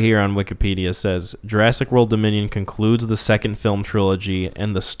this right here on Wikipedia says Jurassic World Dominion concludes the second film trilogy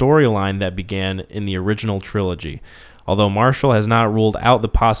and the storyline that began in the original trilogy, although Marshall has not ruled out the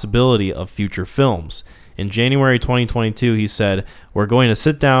possibility of future films. In January 2022, he said, "We're going to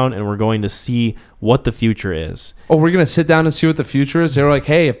sit down and we're going to see what the future is." Oh, we're going to sit down and see what the future is? They were like,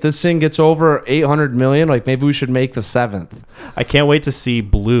 hey, if this thing gets over 800 million, like maybe we should make the 7th. I can't wait to see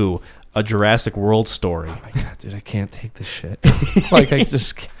Blue, a Jurassic World story. Oh my God, dude, I can't take this shit. Like, I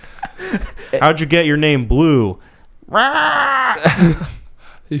just can't. How'd you get your name Blue? Oh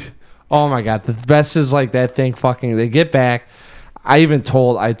my God, the best is like that thing fucking, they get back. I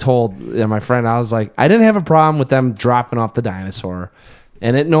told my friend, I was like, I didn't have a problem with them dropping off the dinosaur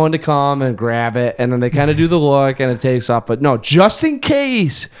and it knowing to come and grab it, and then they kind of do the look and it takes off. But no, just in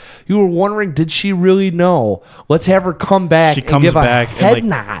case you were wondering, did she really know? Let's have her come back. She comes give back a head and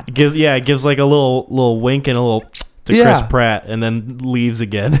nod. It gives like a little wink and a little to Yeah. Chris Pratt, and then leaves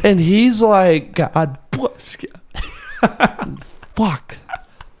again. And he's like, God bless you. Fuck.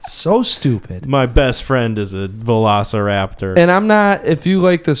 So stupid. My best friend is a velociraptor. And I'm not, if you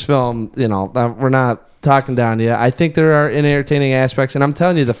like this film, we're not talking down to you. I think there are entertaining aspects. And I'm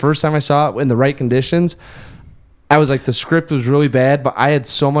telling you, the first time I saw it in the right conditions, I was like, the script was really bad, but I had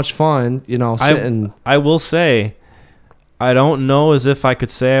so much fun, sitting. I will say, I don't know as if I could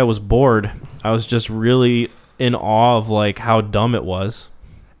say I was bored. I was just really in awe of like how dumb it was.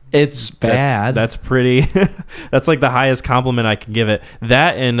 It's bad. That's pretty. That's like the highest compliment I can give it.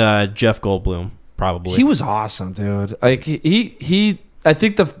 That and Jeff Goldblum probably. He was awesome, dude. Like he. I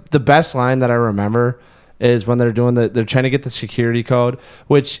think the best line that I remember is when they're they're trying to get the security code,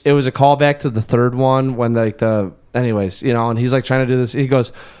 which it was a callback to the third one when anyways, and he's like trying to do this. He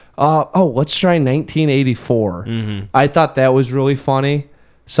goes, let's try 1984. Mm-hmm. I thought that was really funny.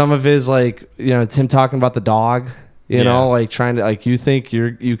 Some of his him talking about the dog. Like trying to, like, you think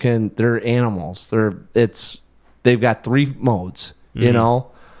they're animals. They've got 3 modes,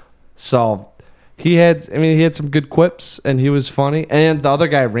 So he had some good quips and he was funny. And the other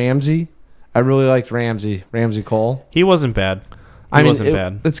guy, Ramsey, I really liked Ramsey Cole. He wasn't bad. He wasn't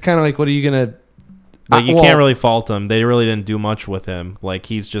bad. It's kind of like, what are you going to, like, you can't really fault him. They really didn't do much with him. Like,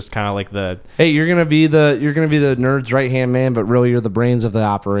 he's just kind of like hey, you're gonna be the nerd's right hand man, but really you're the brains of the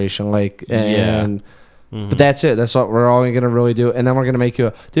operation. Like, and. Yeah. Mm-hmm. But that's it. That's what we're all going to really do. And then we're going to make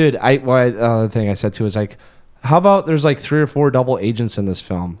you dude. The thing I said too is like, how about there's like 3 or 4 double agents in this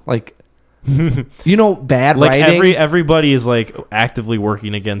film? Like, bad like writing. everybody is like actively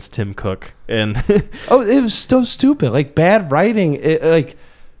working against Tim Cook, and it was so stupid. Like, bad writing. Like,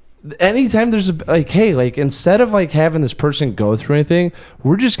 anytime there's instead of like having this person go through anything,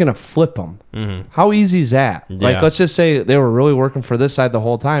 we're just gonna flip them. Mm-hmm. How easy is that? Yeah. Like, let's just say they were really working for this side the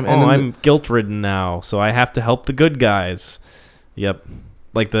whole time. And I'm guilt-ridden now, so I have to help the good guys. Yep,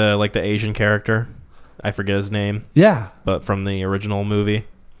 like the Asian character, I forget his name. Yeah, but from the original movie,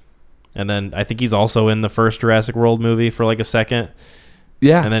 and then I think he's also in the first Jurassic World movie for like a second.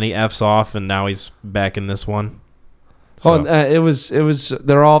 Yeah, and then he F's off, and now he's back in this one. So. It was.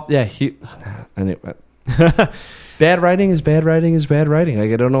 They're all. Yeah. Anyway, bad writing is bad writing is bad writing. Like,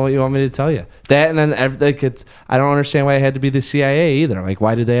 I don't know what you want me to tell you. That, and then I don't understand why it had to be the CIA either. Like,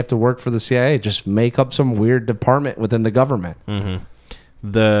 why did they have to work for the CIA? Just make up some weird department within the government. Mm-hmm.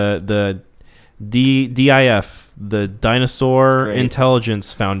 The DIF, the Dinosaur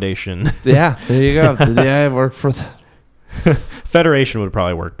Intelligence Foundation. Yeah, there you go. The DIF worked for the Federation would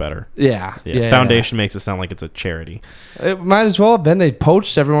probably work better. Yeah. Foundation makes it sound like it's a charity. It might as well have been. They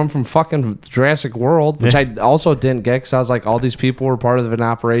poached everyone from fucking Jurassic World, which I also didn't get, because I was like, all these people were part of an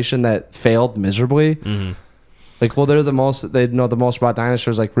operation that failed miserably. Mm-hmm. Like, well, they know the most about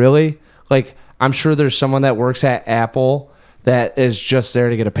dinosaurs. Like, really? Like, I'm sure there's someone that works at Apple that is just there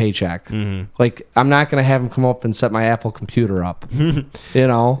to get a paycheck. Mm-hmm. Like, I'm not going to have him come up and set my Apple computer up.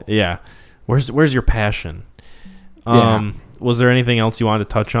 Yeah. Where's your passion? Was there anything else you wanted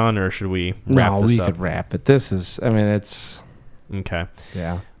to touch on, or should we wrap this up? No, we could wrap it. It's... Okay.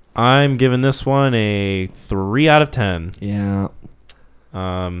 Yeah. I'm giving this one a 3 out of 10. Yeah.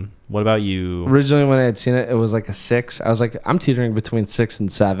 What about you? Originally, when I had seen it, it was like a 6. I was like, I'm teetering between 6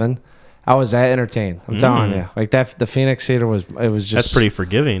 and 7. I was that entertained. I'm telling you, like that. The Phoenix Theater was just That's pretty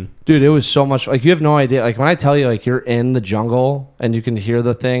forgiving, dude. It was so much. Like, you have no idea. Like, when I tell you, like, you're in the jungle and you can hear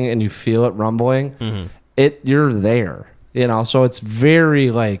the thing and you feel it rumbling, you're there. You know, so it's very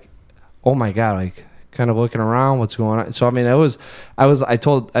like, oh my god, like kind of looking around, what's going on. So I mean, I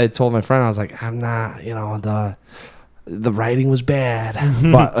told my friend, I was like, I'm not, you know, the writing was bad,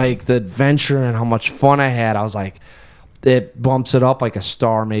 but like the adventure and how much fun I had, I was like, it bumps it up like a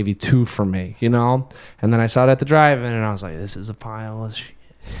star, maybe 2 for me, you know. And then I saw it at the drive-in, and I was like, this is a pile of shit.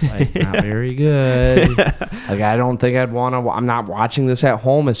 Like, not very good. Like, I don't think I'd want to. I'm not watching this at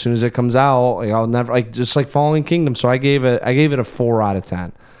home as soon as it comes out. Like, I'll never, like, just like Fallen Kingdom. So I gave it a 4 out of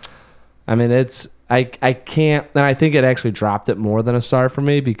 10. I mean, I can't, and I think it actually dropped it more than a star for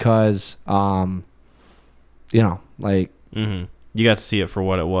me because, you know, like, you got to see it for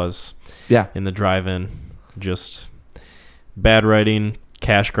what it was. Yeah, in the drive-in, just bad writing,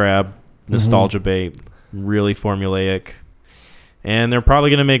 cash grab, nostalgia bait, really formulaic. And they're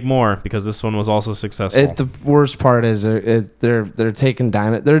probably going to make more because this one was also successful. The worst part is they're taking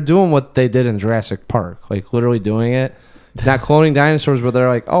they're doing what they did in Jurassic Park, like literally doing it, not cloning dinosaurs, but they're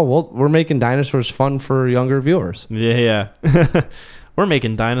like, oh well, we're making dinosaurs fun for younger viewers. Yeah. We're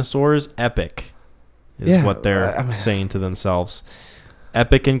making dinosaurs epic, is what they're saying to themselves.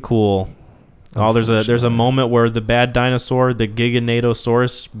 Epic and cool. Oh, there's a moment where the bad dinosaur, the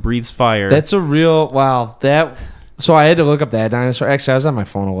Giganatosaurus, breathes fire. That's a real wow. So I had to look up that dinosaur. Actually, I was on my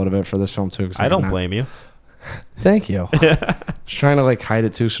phone a little bit for this film too. I don't blame you. Thank you. I was trying to like hide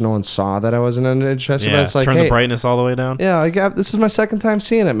it too, so no one saw that I wasn't interested. Yeah, but it's like, turn the brightness all the way down. Yeah, this is my second time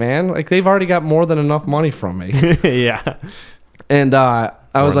seeing it, man. Like, they've already got more than enough money from me. Yeah. And I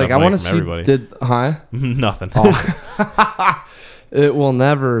was like, I want to see. Nothing. Oh. It will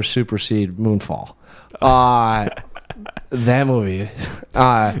never supersede Moonfall. That movie.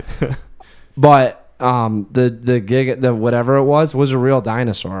 But the whatever it was a real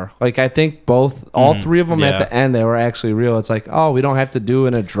dinosaur. Like, I think all 3 of them at the end, they were actually real. It's like, oh, we don't have to do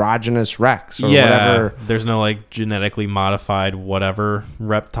an androgynous Rex or whatever. There's no like genetically modified whatever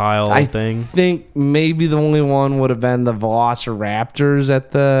reptile thing. I think maybe the only one would have been the Velociraptors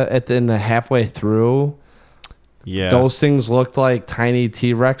in the halfway through. Yeah, those things looked like tiny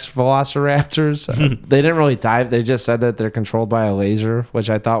T-Rex Velociraptors. They didn't really dive. They just said that they're controlled by a laser,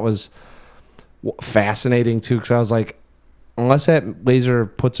 which I thought was fascinating too. Because I was like, unless that laser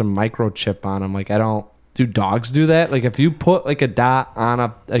puts a microchip on them, like, I don't. Do dogs do that? Like, if you put like a dot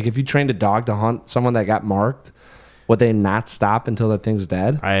on if you trained a dog to hunt someone that got marked, would they not stop until the thing's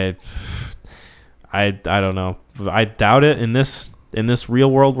dead? I don't know. I doubt it in this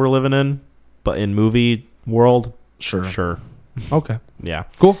real world we're living in, but in movie world, sure. Okay. Yeah.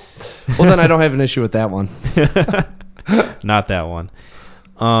 Cool. Well, then I don't have an issue with that one. Not that one.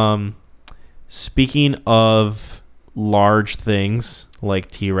 Speaking of large things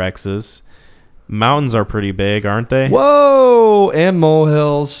like T-Rexes, mountains are pretty big, aren't they? Whoa! And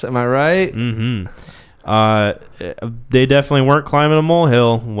molehills. Am I right? Mm-hmm. They definitely weren't climbing a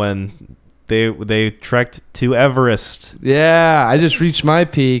molehill when they trekked to Everest. Yeah, I just reached my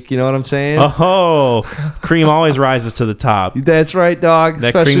peak. You know what I'm saying? Oh, cream always rises to the top. That's right, dog. That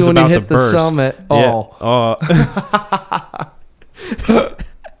especially when you hit the burst. summit. Oh.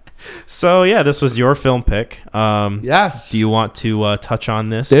 So yeah, this was your film pick. Yes. Do you want to touch on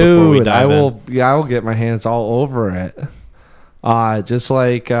this before we dive in? I will get my hands all over it. Just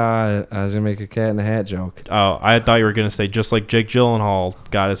like I was gonna make a Cat in the Hat joke. Oh, I thought you were gonna say just like Jake Gyllenhaal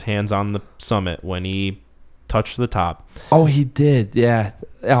got his hands on the summit when he touched the top. Oh, he did. Yeah.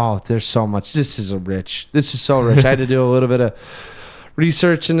 Oh, there's so much. This is so rich. I had to do a little bit of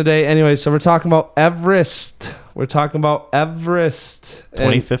research in the day. Anyway, so we're talking about Everest.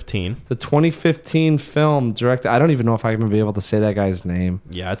 2015. The 2015 film directed. I don't even know if I'm gonna be able to say that guy's name.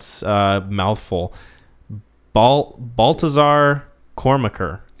 Yeah, it's a mouthful. Baltazar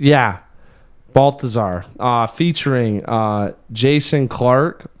Kormaker. Yeah, Baltazar. Featuring Jason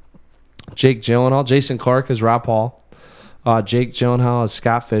Clarke, Jake Gyllenhaal. Jason Clarke is Rob Hall. Jake Gyllenhaal is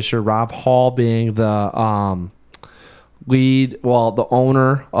Scott Fisher. Rob Hall being the the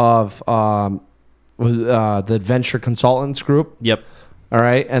owner of the Adventure Consultants Group. Yep. All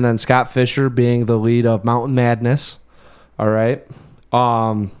right, and then Scott Fisher being the lead of Mountain Madness. All right.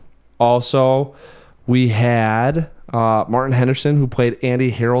 Also, we had Martin Henderson, who played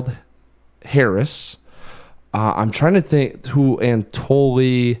Andy Harold Harris. I'm trying to think who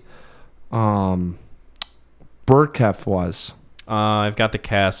Anatoly Burkeff was. I've got the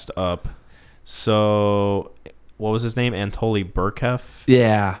cast up. So what was his name? Anatoly Burkev.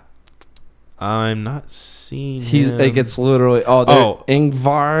 Yeah. I'm not seeing He's him. like it's literally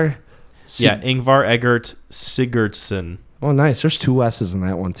Ingvar. Ingvar Eggert Sigurdsson. Oh, nice. There's 2 S's in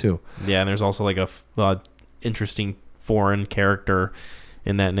that one too. Yeah, and there's also like a interesting foreign character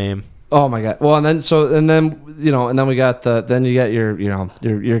in that name. Oh my god. Well, and then we got then you got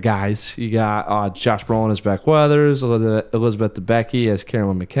your guys. You got Josh Brolin as Beck Weathers, Elizabeth Debicki as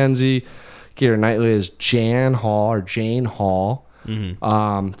Carolyn McKenzie, Keira Knightley as Jane Hall.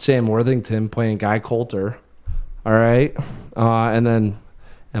 Mm-hmm. Sam Worthington playing Guy Coulter. All right, and then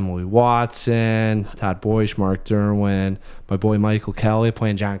Emily Watson, Todd Boyce, Mark Derwin, my boy Michael Kelly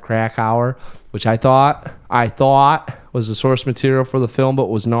playing John Krakauer, which I thought was the source material for the film, but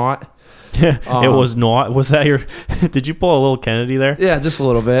was not. It was not. Was that your? Did you pull a little Kennedy there? Yeah, just a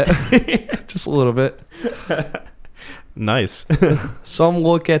little bit. Just a little bit. Nice. Some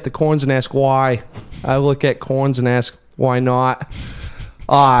look at the corns and ask why. I look at corns and ask why not.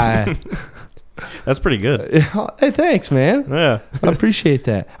 That's pretty good. Hey, thanks, man. Yeah, I appreciate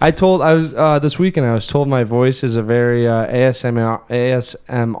that. This weekend I was told my voice is a very ASMR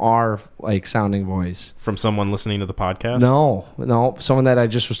like sounding voice from someone listening to the podcast. No, someone that I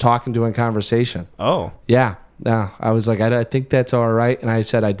just was talking to in conversation. Oh, yeah. I was like, I think that's all right, and I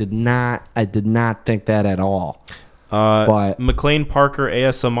said I did not think that at all. But McLean Parker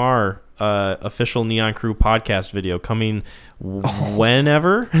ASMR official Neon Crew podcast video coming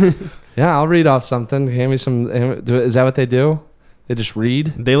whenever. Yeah, I'll read off something. Hand me some. Is that what they do? They just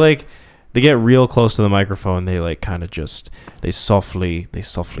read? They get real close to the microphone. They they softly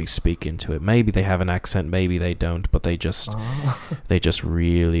speak into it. Maybe they have an accent, maybe they don't, but they just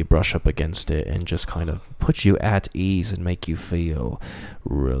really brush up against it and just kind of put you at ease and make you feel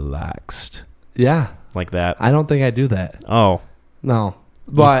relaxed. Yeah, like that. I don't think I do that. Oh no,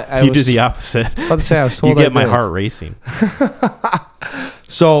 but you do the opposite. Let's say I was told you get my heart racing.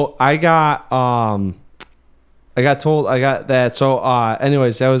 So I got that. So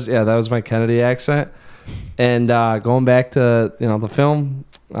anyways, that was my Kennedy accent. And going back to the film,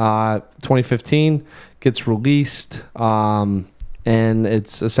 2015 gets released, and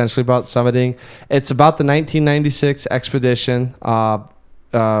it's essentially about summiting. It's about the 1996 expedition,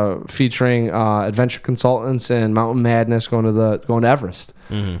 featuring adventure consultants and Mountain Madness going to Everest,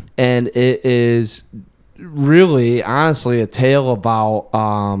 and it is really honestly a tale about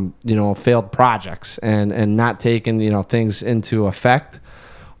failed projects and not taking things into effect,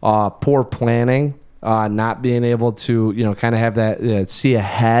 poor planning, not being able to kind of have that see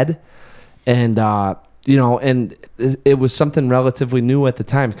ahead, and and it was something relatively new at the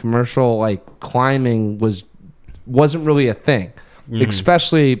time. Commercial climbing wasn't really a thing,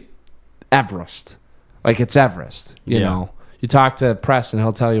 especially Everest. It's Everest, you know. You talk to Preston,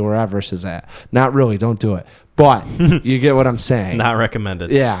 he'll tell you where Everest is at. Not really, don't do it. But you get what I'm saying. Not recommended.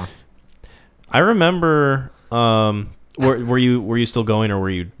 Yeah. I remember. Were you still going, or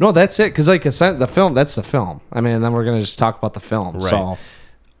were you? No, that's it. Because the film, that's the film. I mean, and then we're gonna just talk about the film. Right. So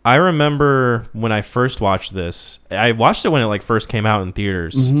I remember when I first watched this. I watched it when it first came out in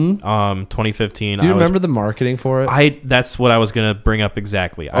theaters. 2015. Do you remember the marketing for it? That's what I was gonna bring up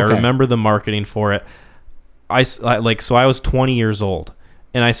exactly. Okay. I remember the marketing for it. So I was 20 years old,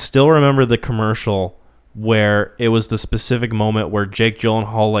 and I still remember the commercial where it was the specific moment where Jake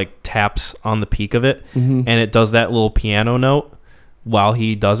Gyllenhaal taps on the peak of it, and it does that little piano note while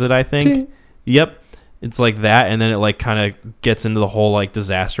he does it, I think. Ching. Yep. It's like that, and then it kind of gets into the whole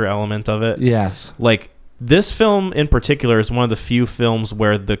disaster element of it. Yes. This film in particular is one of the few films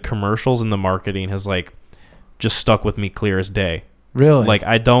where the commercials and the marketing has just stuck with me clear as day. Really?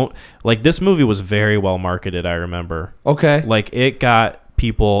 This movie was very well marketed, I remember. Okay. It got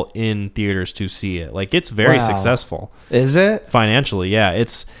people in theaters to see it. It's very successful. Is it? Financially, yeah.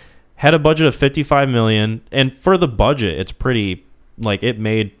 It's had a budget of $55 million, and for the budget, it's pretty it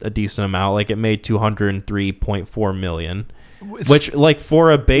made a decent amount. It made $203.4 million. Which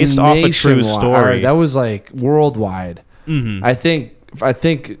for a based off a true story. Right, that was worldwide. Mm-hmm. I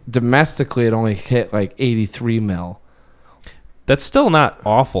think domestically it only hit 83 mil. That's still not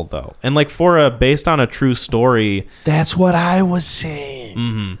awful though, and for a based on a true story. That's what I was saying.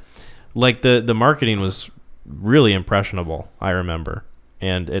 Mm-hmm. The marketing was really impressionable. I remember,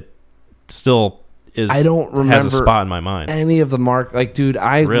 and it still is. I don't remember has a spot in my mind. Any of the dude,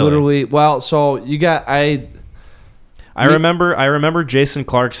 I really? Literally. Well, so you got I remember Jason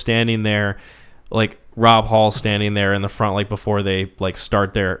Clarke standing there, Rob Hall standing there in the front, before they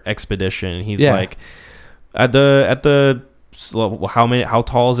start their expedition. And he's at the. How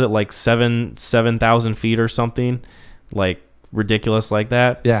tall is it? 7,000 feet or something, ridiculous like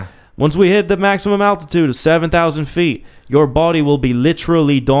that. Yeah. Once we hit the maximum altitude of 7,000 feet, your body will be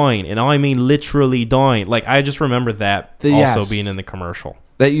literally dying. And I mean literally dying. Like, I just remember that also being in the commercial.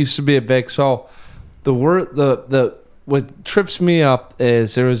 That used to be a big... So, what trips me up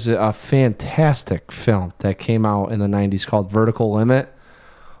is there was a fantastic film that came out in the 90s called Vertical Limit.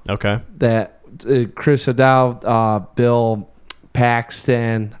 Okay. That Chris O'Dowd, Bill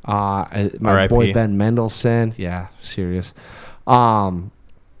Paxton, my boy Ben Mendelsohn. Yeah, serious. And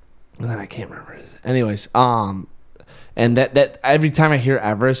then I can't remember it. Anyways, and that every time I hear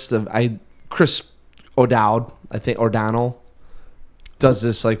Everest, Chris O'Dowd, I think O'Donnell, does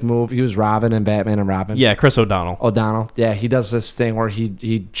this like move. He was Robin in Batman and Robin. Yeah, Chris O'Donnell. Yeah, he does this thing where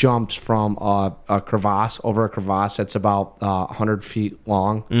he jumps from a crevasse over a crevasse that's about 100 feet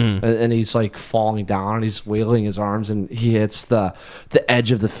long, and he's like falling down, and he's wailing his arms, and he hits the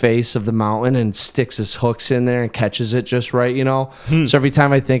edge of the face of the mountain and sticks his hooks in there and catches it just right, you know. So every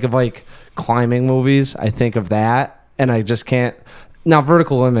time I think of like climbing movies, I think of that, and I just can't. Now,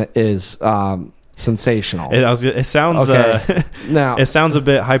 Vertical Limit is sensational. It sounds okay. No, it sounds a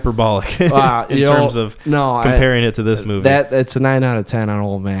bit hyperbolic in terms of comparing it to this movie. That it's a 9 out of 10 on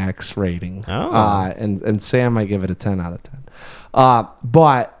Old Max rating. And Sam might give it a 10 out of 10.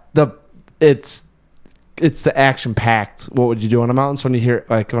 But it's the action packed. What would you do on a mountain? So when you hear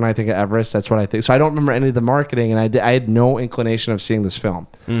when I think of Everest, that's what I think. So I don't remember any of the marketing, and I had no inclination of seeing this film.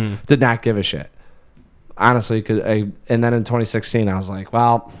 Did not give a shit. Honestly, and then in 2016, I was like,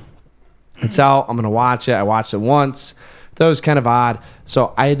 well, it's out. I'm going to watch it. I watched it once. That was kind of odd.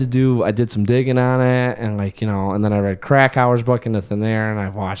 So I did some digging on it, and and then I read Krakauer's book and nothing there, and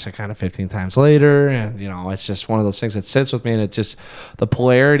I've watched it kind of 15 times later, and it's just one of those things that sits with me, and it's just the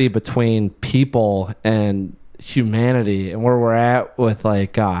polarity between people and humanity and where we're at with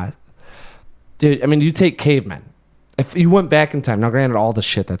dude, I mean, you take cavemen. If you went back in time, now granted all the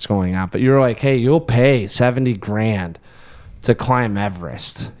shit that's going on, but you're like, hey, you'll pay $70,000 to climb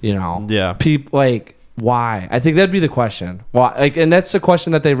Everest, Yeah. People why? I think that'd be the question. Why? And that's the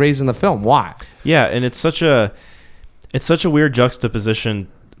question that they raise in the film. Why? Yeah, and it's such a weird juxtaposition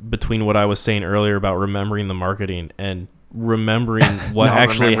between what I was saying earlier about remembering the marketing and remembering what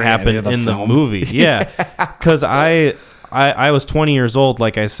actually happened in the movie. Yeah, because I was 20 years old,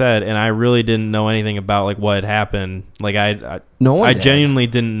 like I said, and I really didn't know anything about what had happened. I genuinely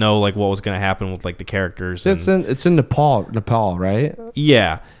didn't know what was going to happen with the characters. It's in Nepal, right?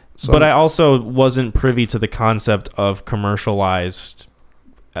 Yeah, but I also wasn't privy to the concept of commercialized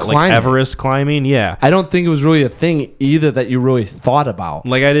Everest climbing. Yeah, I don't think it was really a thing either that you really thought about.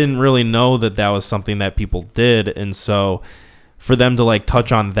 I didn't really know that was something that people did, and so for them to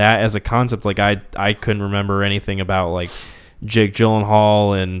touch on that as a concept, I couldn't remember anything about Jake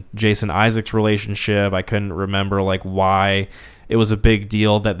Gyllenhaal and Jason Isaacs' relationship. I couldn't remember why it was a big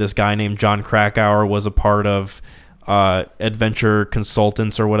deal that this guy named John Krakauer was a part of Adventure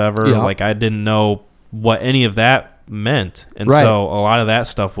Consultants or whatever. Yeah. I didn't know what any of that meant, and so a lot of that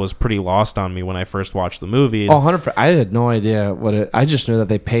stuff was pretty lost on me when I first watched the movie. 100%. I had no idea I just knew that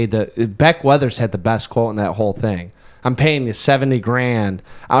they paid Beck Weathers had the best quote in that whole thing. I'm paying you $70,000.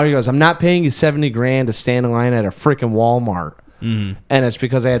 He goes, I'm not paying you $70,000 to stand in line at a freaking Walmart. And it's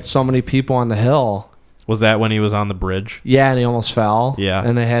because I had so many people on the hill. Was that when he was on the bridge? Yeah, and he almost fell. Yeah.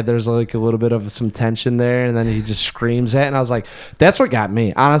 And there's a little bit of some tension there, and then he just screams it, and I was like, that's what got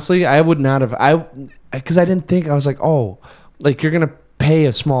me. Honestly, I would not have, because I didn't think, I was like, oh, you're going to pay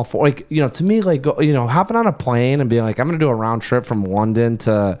a small, to me, hopping on a plane and being I'm going to do a round trip from London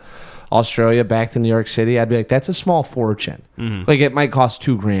to Australia back to New York City, I'd be like, that's a small fortune. It might cost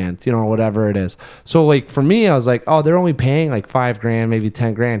 $2,000, or whatever it is. So for me, I was like, oh, they're only paying $5,000, maybe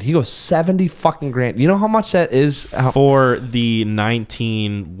 $10,000. He goes $70,000. You know how much that is for the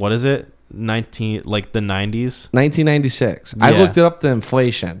 19? What is it? 19 the 90s? 1996. Yeah. I looked it up, the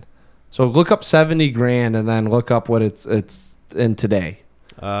inflation. So look up $70,000 and then look up what it's in today.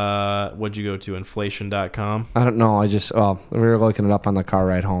 What'd you go to? Inflation.com? I don't know. We were looking it up on the car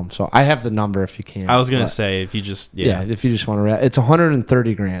ride home. So I have the number if you can. I was going to say, if you just, if you just want to, it's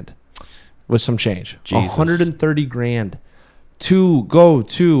 $130,000 with some change. Jesus. $130,000 to go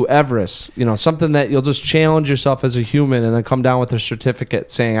to Everest. Something that you'll just challenge yourself as a human and then come down with a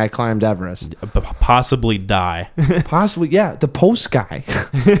certificate saying I climbed Everest. Possibly die. Possibly, yeah. The post guy,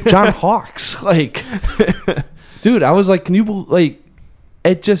 John Hawkes. Dude, I was like, can you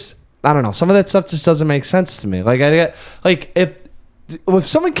it just, I don't know. Some of that stuff just doesn't make sense to me. If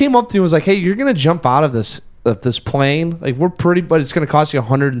someone came up to you and was like, hey, you're going to jump out of this plane, we're pretty, but it's going to cost you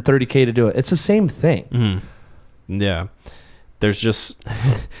 $130,000 to do it. It's the same thing. Yeah. There's just,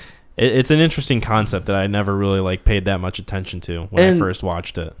 it's an interesting concept that I never really like paid that much attention to when I first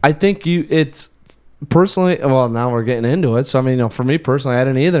watched it. I think it's personally, well, now we're getting into it. So, I mean, for me personally, I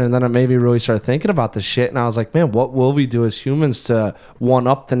didn't either. And then it made me really start thinking about this shit. And I was like, man, what will we do as humans to one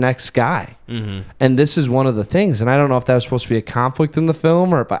up the next guy? Mm-hmm. And this is one of the things. And I don't know if that was supposed to be a conflict in the film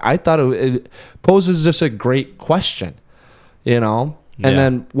but I thought it poses just a great question, you know? And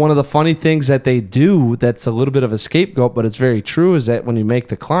then one of the funny things that they do that's a little bit of a scapegoat, but it's very true, is that when you make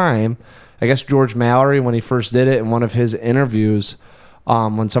the climb, I guess George Mallory, when he first did it in one of his interviews,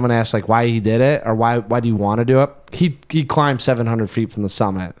 when someone asked like why he did it or why do you want to do it, he climbed 700 feet from the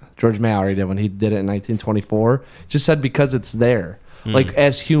summit. George Mallory did when he did it in 1924. Just said because it's there. Like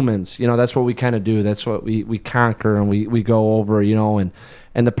as humans, you know, that's what we kind of do. That's what we conquer and we go over, you know, and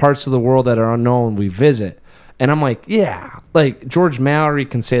the parts of the world that are unknown we visit. And I'm like, yeah, like George Mallory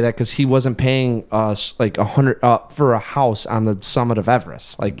can say that because he wasn't paying us like $100 for a house on the summit of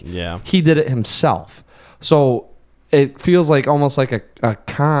Everest. Like, he did it himself. So it feels like almost like a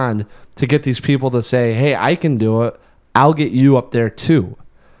con to get these people to say, hey, I can do it. I'll get you up there too,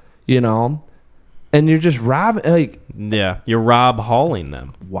 you know? And you're just you're Rob Halling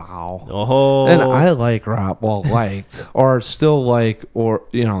them. Wow. Oh. And I like liked or still like, or,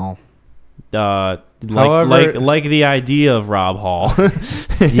 you know. Like the idea of Rob Hall.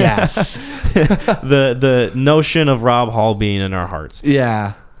 Yes. the notion of Rob Hall being in our hearts.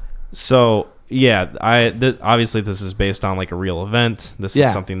 Yeah. So obviously this is based on like a real event. This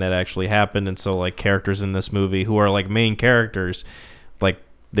is something that actually happened, and so like characters in this movie who are like main characters, like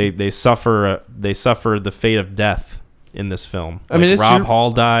they suffer the fate of death in this film. Like, I mean, Rob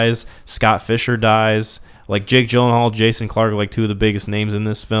Hall dies, Scott Fisher dies, like Jake Gyllenhaal, Jason Clarke are like two of the biggest names in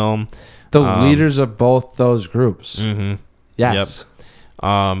this film. The leaders of both those groups. Mm-hmm. Yes.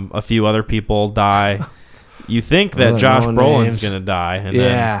 Yep. A few other people die. You think that Josh Brolin's going to die, and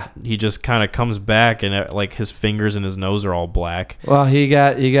then he just kind of comes back, and like his fingers and his nose are all black. Well, he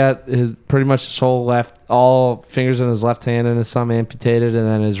got his pretty much his whole all fingers in his left hand and his thumb amputated, and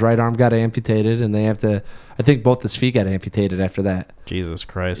then his right arm got amputated, and they have to, I think both his feet got amputated after that. Jesus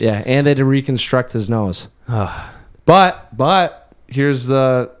Christ. Yeah, and they had to reconstruct his nose. But here's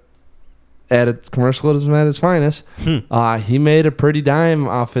the added commercialism at its finest. He made a pretty dime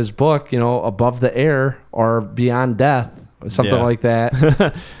off his book, you know, Above the Air or Beyond Death, something like that.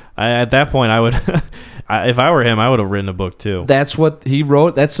 At that point, I would, if I were him, I would have written a book too. That's what he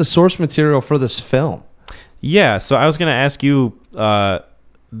wrote. That's the source material for this film. Yeah, so I was going to ask you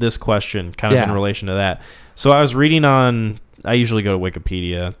this question kind of in relation to that. So I was reading I usually go to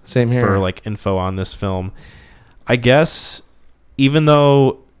Wikipedia Same here. for like info on this film. I guess even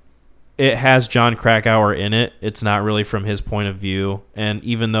though it has John Krakauer in it, it's not really from his point of view. And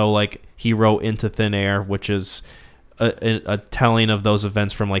even though like he wrote Into Thin Air, which is a telling of those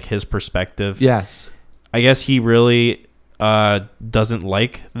events from like his perspective. Yes. I guess he really doesn't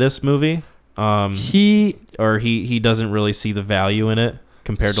like this movie. He doesn't really see the value in it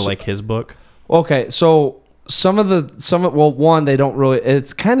compared to like his book. Okay, so one, they don't really,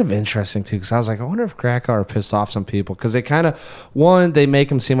 it's kind of interesting too, because I was like, I wonder if Krakauer pissed off some people, because they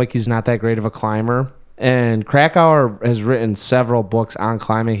make him seem like he's not that great of a climber. And Krakauer has written several books on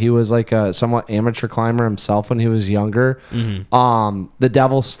climbing. He was like a somewhat amateur climber himself when he was younger. Mm-hmm. The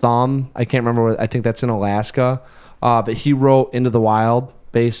Devil's Thumb, I can't remember I think that's in Alaska. But he wrote Into the Wild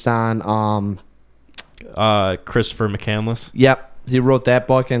based on Christopher McCandless. Yep. He wrote that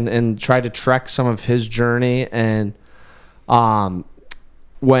book and tried to trek some of his journey and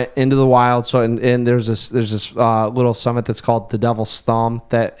went into the wild. So and there's this little summit that's called the Devil's Thumb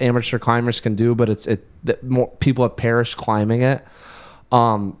that amateur climbers can do, but that more people have perished climbing it.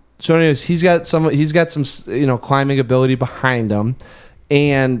 So anyways, he's got some climbing ability behind him,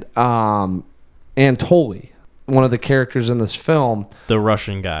 and Tolley, one of the characters in this film, the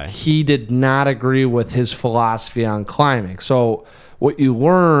Russian guy, he did not agree with his philosophy on climbing. So what you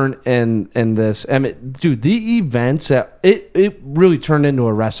learn in this, I mean, dude, the events that it really turned into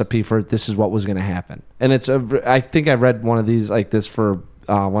a recipe for this is what was going to happen. And I think I read one of these like this for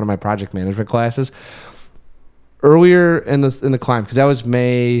one of my project management classes earlier in the climb, because that was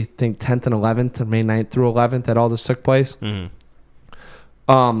May, I think 10th and 11th, or May 9th through 11th that all this took place. Mm-hmm.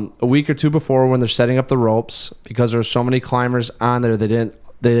 A week or two before, when they're setting up the ropes, because there's so many climbers on there, they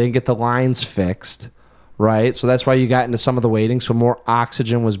didn't get the lines fixed, right? So that's why you got into some of the waiting. So more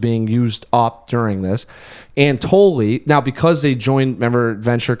oxygen was being used up during this. And Tolley, now because they joined, remember,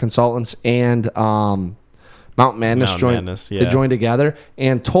 Venture Consultants and Mount Madness they joined together.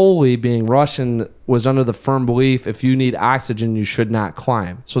 And Tully, being Russian, was under the firm belief if you need oxygen, you should not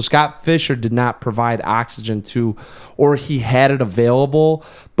climb. So Scott Fisher did not provide oxygen to, or he had it available,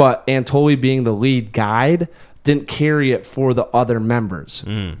 but Anatoly, being the lead guide, didn't carry it for the other members.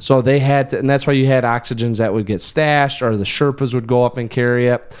 So they had to, and that's why you had oxygens that would get stashed, or the Sherpas would go up and carry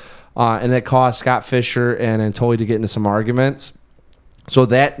it. And it caused Scott Fisher and Anatoly to get into some arguments. So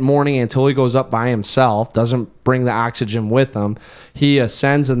that morning, Anatoly goes up by himself, doesn't bring the oxygen with him. He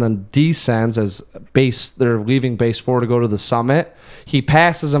ascends and then descends as they're leaving base 4 to go to the summit. He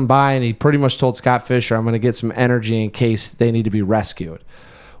passes him by, and he pretty much told Scott Fisher, I'm going to get some energy in case they need to be rescued.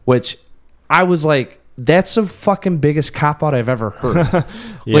 Which I was like, that's the fucking biggest cop-out I've ever heard.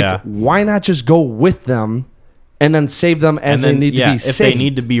 Like, why not just go with them and then save them as they need to be saved? If they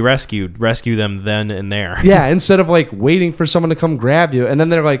need to be rescued, rescue them then and there. Yeah, instead of like waiting for someone to come grab you. And then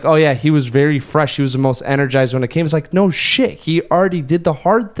they're like, oh yeah, he was very fresh. He was the most energized when it came. It's like, no shit. He already did the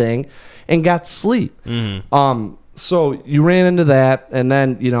hard thing and got sleep. So you ran into that. And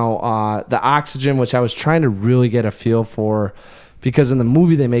then, the oxygen, which I was trying to really get a feel for, because in the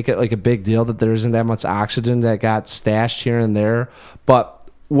movie they make it like a big deal that there isn't that much oxygen that got stashed here and there. But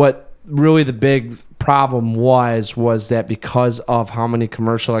what really the big problem was that because of how many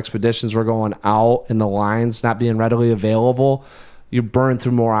commercial expeditions were going out and the lines not being readily available, you burned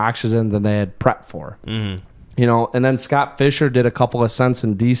through more oxygen than they had prepped for. And then Scott Fisher did a couple of ascents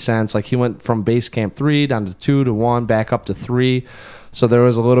and descents. Like he went from base camp 3 down to 2 to 1, back up to 3. So there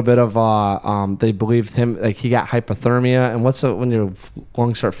was a little bit of they believed him, like he got hypothermia. And what's when your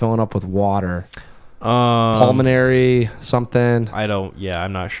lungs start filling up with water? Pulmonary something.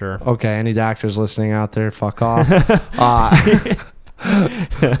 I'm not sure. Okay, any doctors listening out there, fuck off.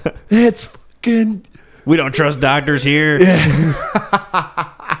 It's fucking... We don't trust doctors here.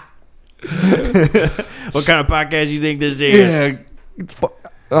 What kind of podcast you think this is?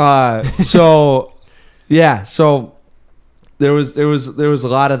 So there was a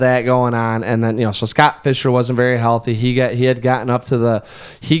lot of that going on, and then so Scott Fisher wasn't very healthy. He got up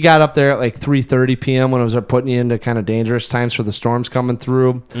there at like 3:30 p.m. when it was putting you into kind of dangerous times for the storms coming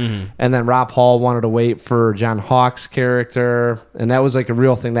through. And then Rob Hall wanted to wait for John Hawke's character, and that was like a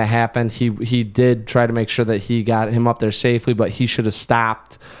real thing that happened. He did try to make sure that he got him up there safely, but he should have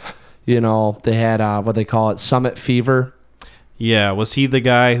stopped. They had what they call it, summit fever. Yeah, was he the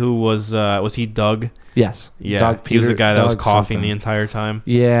guy who was he Doug? Yes. Yeah, Doug he was the guy that was Doug coughing something. the entire time.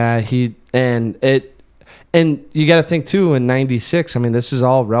 Yeah, and you got to think too, in '96. I mean, this is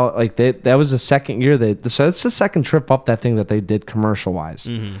all like that was the second year so that's the second trip up that thing that they did commercial wise,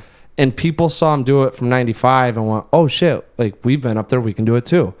 and people saw him do it from '95 and went, oh shit, like we've been up there, we can do it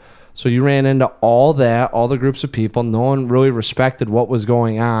too. So you ran into all the groups of people. No one really respected what was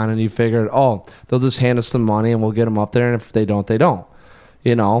going on, and you figured, oh, they'll just hand us some money and we'll get them up there, and if they don't, they don't.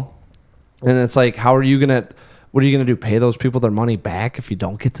 And it's like, what are you gonna do? Pay those people their money back if you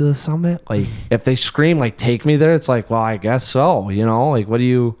don't get to the summit? Like, if they scream like, take me there, it's like, well, I guess so. Like, what do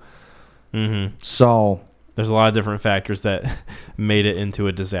you? So there's a lot of different factors that made it into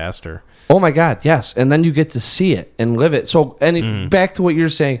a disaster. Oh my God, yes. And then you get to see it and live it. So, back to what you're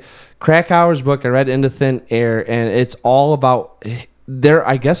saying, Krakauer's book, I read Into Thin Air, and it's all about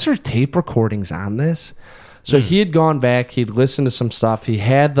I guess there are tape recordings on this. So he had gone back, he'd listened to some stuff, he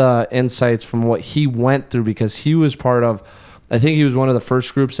had the insights from what he went through, because he was part of, I think he was one of the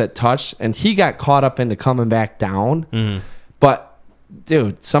first groups that touched, and he got caught up into coming back down. But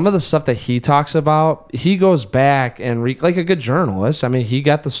dude, some of the stuff that he talks about, he goes back and like a good journalist. I mean, he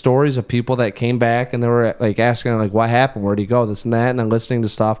got the stories of people that came back and they were like asking like, what happened? Where'd he go? This and that. And then listening to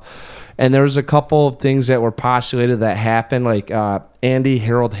stuff. And there was a couple of things that were postulated that happened. Like Andy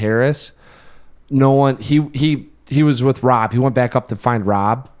Harold Harris. He was with Rob. He went back up to find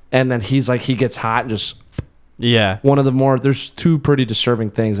Rob. And then he's like, he gets hot and just... Yeah. There's two pretty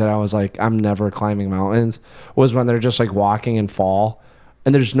disturbing things that I was like, I'm never climbing mountains, was when they're just like walking and fall,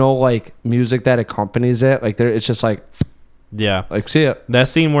 and there's no like music that accompanies it. Like it's just like, yeah, like see it. That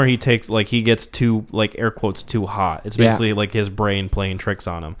scene where he gets too, like air quotes, too hot. It's basically like his brain playing tricks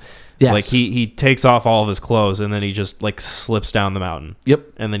on him. Yes. Like he takes off all of his clothes and then he just like slips down the mountain. Yep.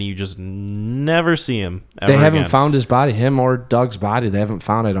 And then you just never see him ever They haven't again. found his body, him or Doug's body. They haven't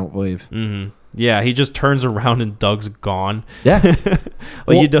found, I don't believe. Yeah, he just turns around and Doug's gone. Yeah.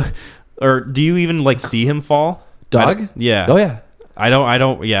 Do you even like see him fall? Doug? Yeah. Oh yeah. I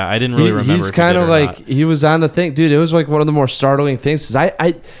don't. Yeah, I didn't really remember. He's kind of like not. He was on the thing, dude. It was like one of the more startling things. Cause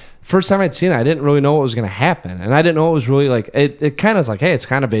I first time I'd seen it, I didn't really know what was gonna happen, and I didn't know it was really like it. Kind of was like, hey, it's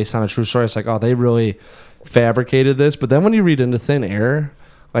kind of based on a true story. It's like, oh, they really fabricated this. But then when you read Into Thin Air,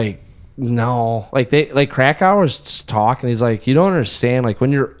 like no, like Krakauer's talking. He's like, you don't understand. Like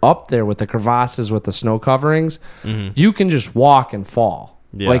when you're up there with the crevasses with the snow coverings, you can just walk and fall.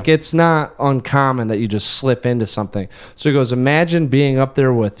 Yeah. Like it's not uncommon that you just slip into something. So he goes, imagine being up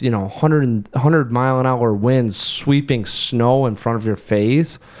there with 100 mile an hour winds sweeping snow in front of your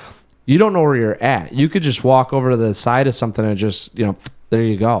face. You don't know where you're at. You could just walk over to the side of something and just there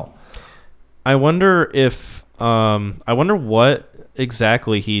you go. I wonder what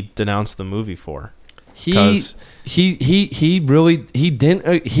exactly he denounced the movie for. He blames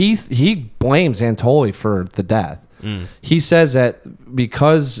Antoli for the death. He says that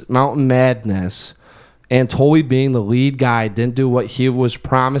because Mountain Madness, Antoli being the lead guy didn't do what he was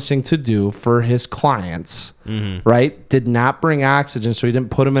promising to do for his clients, right? Did not bring oxygen, so he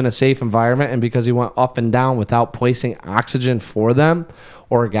didn't put them in a safe environment, and because he went up and down without placing oxygen for them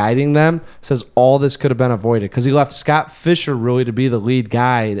or guiding them, says all this could have been avoided because he left Scott Fisher really to be the lead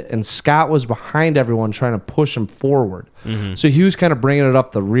guide, and Scott was behind everyone trying to push him forward. So he was kind of bringing it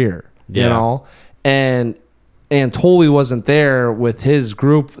up the rear, and Antoli wasn't there with his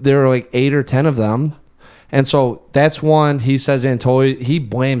group. There were like 8 or 10 of them. And so that's one. He says he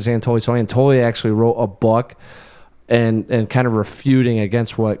blames Antoli. So Antoli actually wrote a book and kind of refuting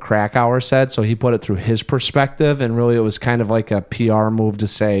against what Krakauer said. So he put it through his perspective, and really it was kind of like a PR move to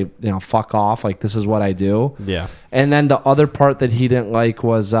say, fuck off, like this is what I do. Yeah. And then the other part that he didn't like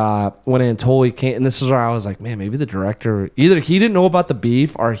was when Antoli came, and this is where I was like, man, maybe the director, either he didn't know about the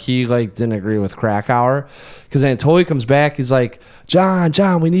beef or he didn't agree with Krakauer, because Antoli comes back, he's like,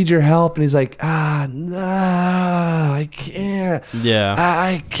 John, we need your help, and he's like, no, I can't. Yeah.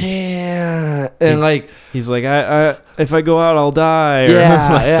 I can't. And he's like, I if I go out, I'll die,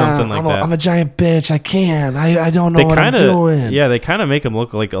 or something like that. I'm a giant bitch. I can't. I don't know what I'm doing. Yeah, they kind of make him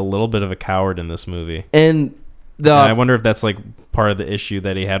look like a little bit of a coward in this movie. And I wonder if that's like part of the issue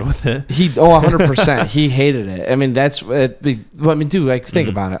that he had with it. 100%. He hated it. I mean, that's dude, think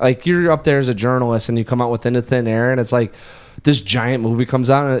about it. Like, you're up there as a journalist and you come out with Into Thin Air, and it's like this giant movie comes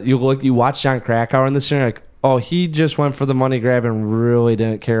out, and you watch John Krakauer in this, and you're like, oh, he just went for the money grab and really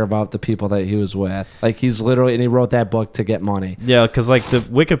didn't care about the people that he was with. Like, he's literally, and he wrote that book to get money. Yeah, because the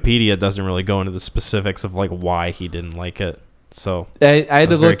Wikipedia doesn't really go into the specifics of why he didn't like it. So I had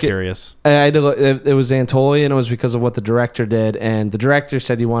to look. Curious. I had to look. It was Antoli, and it was because of what the director did. And the director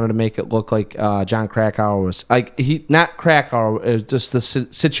said he wanted to make it look like John Krakauer was not Krakauer. It was just the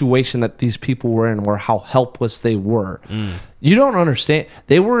situation that these people were in, where how helpless they were. You don't understand.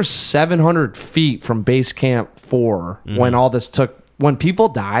 They were 700 feet from base camp 4 when all this took. When people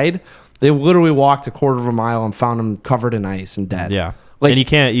died, they literally walked a quarter of a mile and found them covered in ice and dead. Yeah. And you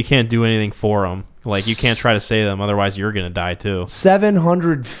can't do anything for them. Like, you can't try to save them, otherwise you're gonna die too.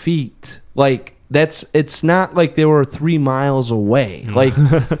 700 feet. It's not like they were 3 miles away.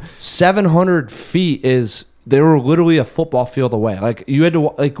 700 feet they were literally a football field away. Like, you had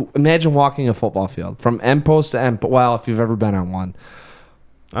to imagine walking a football field from end post to end. Well, if you've ever been on one,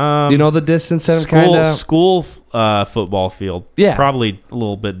 the distance that school football field. Yeah, probably a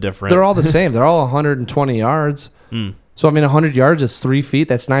little bit different. They're all the same. They're all 120 yards. So, 100 yards is 3 feet.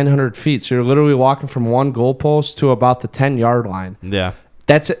 That's 900 feet. So, you're literally walking from one goalpost to about the 10-yard line. Yeah.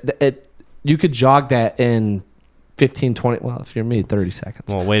 That's it. You could jog that in 15, 20. Well, if you're me, 30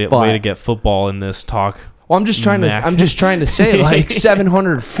 seconds. Well, way to get football in this talk. Well, I'm just trying to say,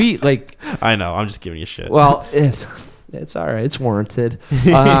 700 feet. I know. I'm just giving you shit. Well, it's all right. It's warranted.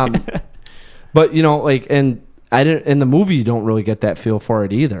 But, and I didn't, in the movie, you don't really get that feel for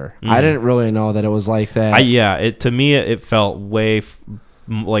it either. I didn't really know that it was like that. To me, it felt way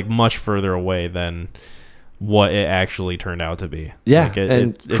much further away than what it actually turned out to be. Yeah,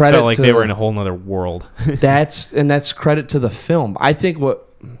 it felt like they were in a whole nother world. that's credit to the film. I think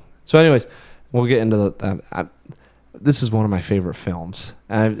so anyways, we'll get into this is one of my favorite films.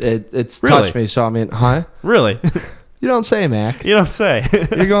 It's really? Touched me. So, huh? Really? You don't say, Mac. You don't say.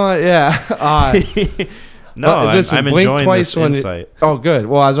 You're going, yeah. No, I'm enjoying this insight. Oh, good.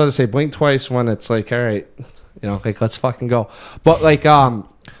 Well, I was about to say, blink twice when it's like, all right, let's fucking go. But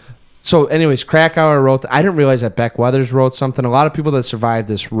so anyways, Krakauer wrote. I didn't realize that Beck Weathers wrote something. A lot of people that survived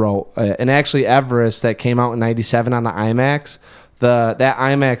this wrote, and actually Everest that came out in '97 on the IMAX. That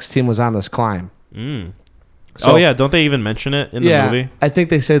IMAX team was on this climb. So, don't they even mention it in the movie? I think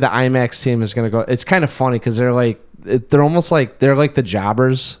they say the IMAX team is going to go. It's kind of funny because they're almost like they're like the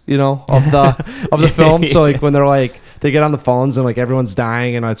jobbers, of the film. So when they're they get on the phones and everyone's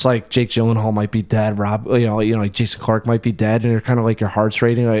dying, and it's like Jake Gyllenhaal might be dead, Rob, Jason Clarke might be dead, and you're kind of your heart's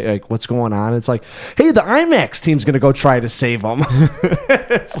racing, like what's going on? It's like, hey, the IMAX team's going to go try to save them.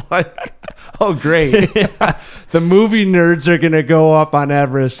 It's like, Oh, great. The movie nerds are going to go up on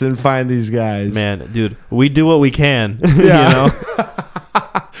Everest and find these guys. Man, dude, we do what we can. Yeah. You know?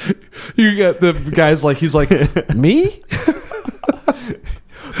 You got the guy's like, he's like, me?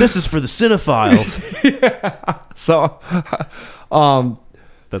 This is for the cinephiles. Yeah. So,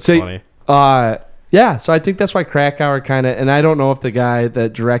 That's funny. Yeah, so I think that's why Krakauer kind of, and I don't know if the guy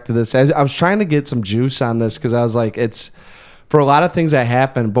that directed this, I was trying to get some juice on this because I was like, it's for a lot of things that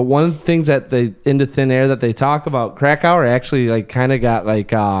happen, but one of the things that they into thin air that they talk about, Krakauer actually like kind of got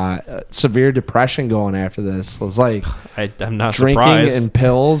like severe depression going after this. It was like I'm not drinking surprised. and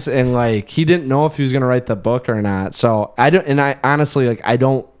pills, and like he didn't know if he was going to write the book or not. So I honestly like I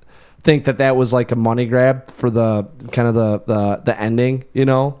don't think that was like a money grab for the kind of the ending, you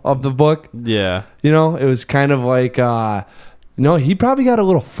know, of the book. Yeah. You know, it was kind of like, he probably got a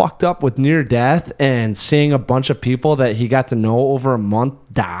little fucked up with near death and seeing a bunch of people that he got to know over a month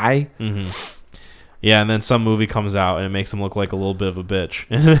die. Mm-hmm. Yeah, and then some movie comes out and it makes him look like a little bit of a bitch.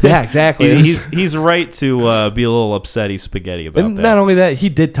 Yeah, exactly. He's right to be a little upsetty spaghetti about and that. not only that, he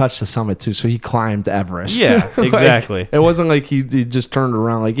did touch the summit too, so he climbed Everest. Yeah, exactly. It wasn't like he just turned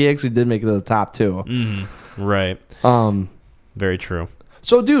around. Like he actually did make it to the top too. Mm-hmm. Right. Very true.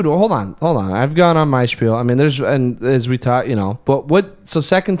 So, dude, hold on. I've gone on my spiel. I mean, and as we talk, you know, but so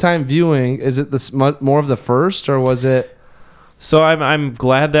second time viewing, is it this more of the first, or was it? So I'm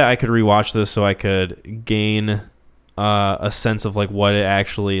glad that I could rewatch this so I could gain a sense of like what it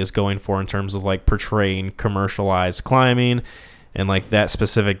actually is going for in terms of like portraying commercialized climbing and like that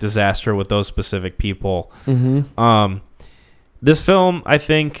specific disaster with those specific people. Mm-hmm. This film, I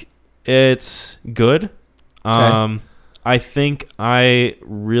think it's good. Okay. I think I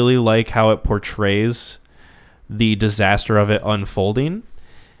really like how it portrays the disaster of it unfolding.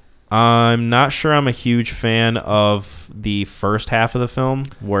 I'm not sure I'm a huge fan of the first half of the film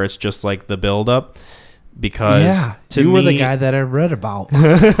where it's just like the build up because you were the guy that I read about.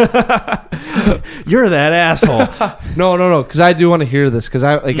 You're that asshole. No, because I do want to hear this because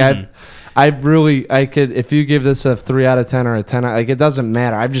I really could, if you give this a 3 out of 10 or a 10, like it doesn't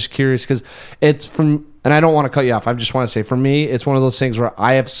matter. I'm just curious because it's from, and I don't want to cut you off. I just want to say, for me, it's one of those things where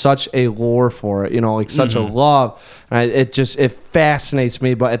I have such a lore for it, you know, like such a love, and it fascinates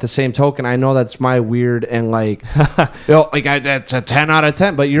me. But at the same token, I know that's my weird and like, it's a 10 out of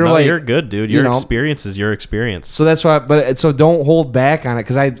 10. But you're good, dude. Your experience is your experience. So that's why. So don't hold back on it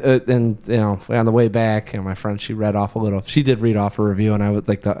because on the way back, my friend she read off a little. She did read off a review, and I would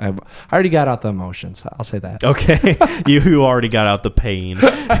like I already got out the emotions. I'll say that. Okay, you already got out the pain.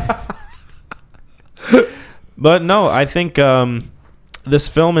 But no, I think this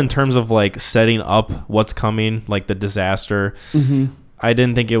film, in terms of like setting up what's coming, like the disaster, I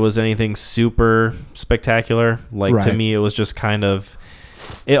didn't think it was anything super spectacular. Like to me, it was just kind of,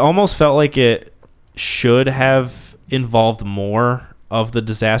 it almost felt like it should have involved more of the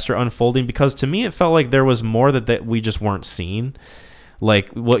disaster unfolding, because to me it felt like there was more that we just weren't seeing. Like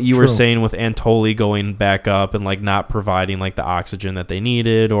what you were saying with Anatoly going back up and like not providing like the oxygen that they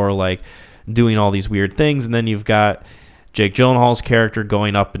needed, or like doing all these weird things, and then you've got Jake Gyllenhaal's character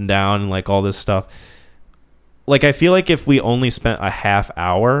going up and down and like all this stuff. Like I feel like if we only spent a half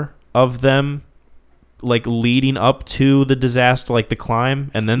hour of them like leading up to the disaster, like the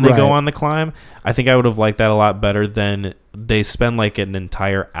climb, and then they go on the climb, I think I would have liked that a lot better than they spend like an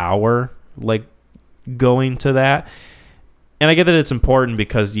entire hour like going to that. And I get that it's important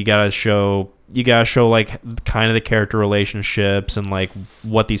because you gotta show like kind of the character relationships and like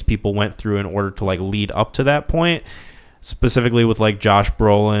what these people went through in order to like lead up to that point. Specifically with like Josh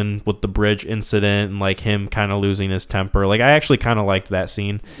Brolin with the bridge incident and like him kind of losing his temper. Like I actually kind of liked that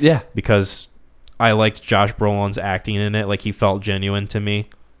scene. Yeah. Because I liked Josh Brolin's acting in it. Like he felt genuine to me.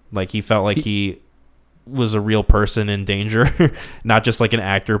 Like he felt like he was a real person in danger, not just like an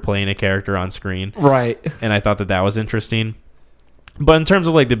actor playing a character on screen. Right. And I thought that was interesting. But in terms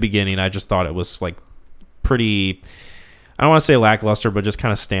of like the beginning, I just thought it was like pretty, I don't want to say lackluster, but just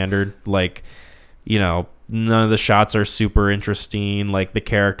kind of standard. Like, you know, none of the shots are super interesting. Like the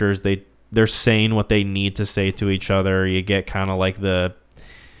characters, they're saying what they need to say to each other. You get kind of like I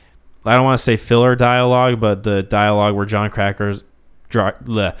don't want to say filler dialogue, but the dialogue where John Krakauer's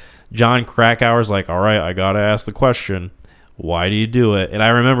like, all right, I got to ask the question. Why do you do it? And I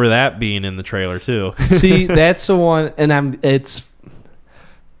remember that being in the trailer too. See, that's the one, and I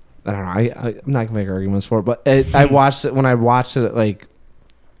don't know. I'm not gonna make arguments for it, but I watched it when I watched it like,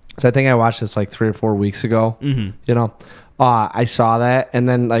 so I think I watched this like 3 or 4 weeks ago. Mm-hmm. You know, I saw that, and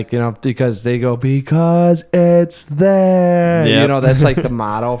then like because they go because it's there. Yep. That's like the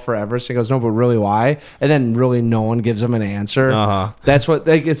motto for Everest. He goes, no, but really why? And then really no one gives him an answer. That's what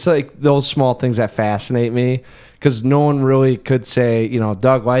it's like. Those small things that fascinate me because no one really could say,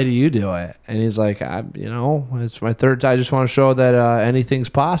 Doug, why do you do it? And he's like, it's my third time. I just want to show that anything's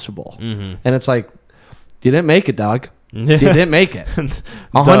possible. And it's like, you didn't make it, Doug. You didn't make it.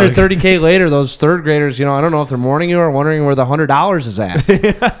 130K later, those third graders, I don't know if they're mourning you or wondering where the $100 is at.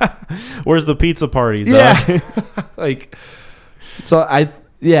 Where's the pizza party, Doug?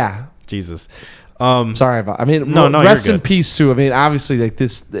 Yeah. Jesus. Sorry about. No, rest you're in good. peace too. Obviously, like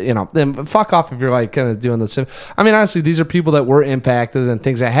this, then fuck off if you're like kind of doing this. Honestly, these are people that were impacted and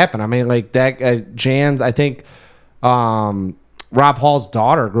things that happen. Like that Jan's. I think Rob Hall's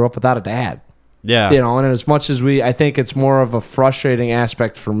daughter grew up without a dad. Yeah. And as much as I think it's more of a frustrating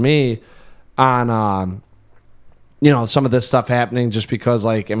aspect for me on, some of this stuff happening just because,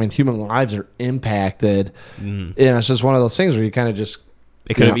 human lives are impacted. It's just one of those things where you kind of just.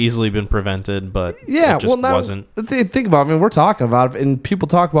 It could have easily been prevented, but it just wasn't. Think about it. We're talking about it, and people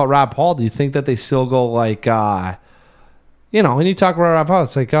talk about Rob Hall. Do you think that they still go like, when you talk about Rob Hall,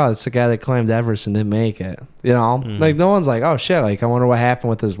 it's like, oh, it's the guy that climbed Everest and didn't make it. Like no one's like, oh shit, like I wonder what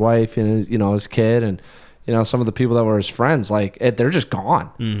happened with his wife and his kid and some of the people that were his friends. Like they're just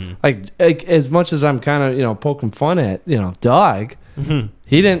gone. Like as much as I'm kind of poking fun at Doug,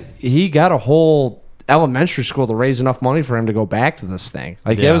 he got a whole elementary school to raise enough money for him to go back to this thing.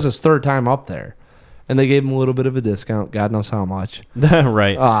 Like it was his third time up there. And they gave him a little bit of a discount. God knows how much.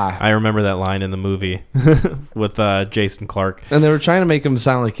 Right. I remember that line in the movie with Jason Clarke. And they were trying to make him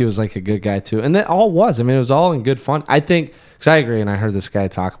sound like he was like a good guy too. And that all was. It was all in good fun. I think, because I agree, and I heard this guy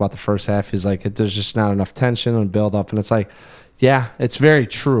talk about the first half. He's like, there's just not enough tension and build up. And it's like, yeah, it's very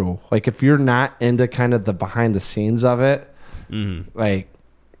true. Like if you're not into kind of the behind the scenes of it, like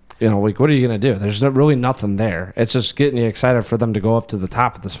what are you going to do? There's really nothing there. It's just getting you excited for them to go up to the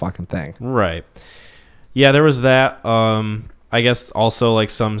top of this fucking thing. Right. Yeah, there was that. I guess also like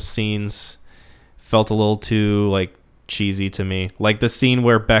some scenes felt a little too like cheesy to me. Like the scene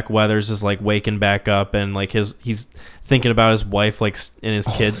where Beck Weathers is like waking back up and like he's thinking about his wife like and his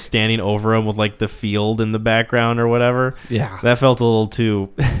kids standing over him with like the field in the background or whatever. Yeah. That felt a little too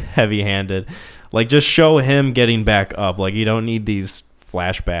heavy-handed. Like just show him getting back up. Like you don't need these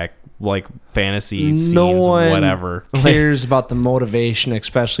flashback like fantasy scenes, whatever. Cares about the motivation,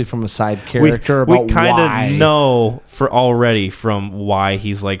 especially from a side character. We kind of know already from why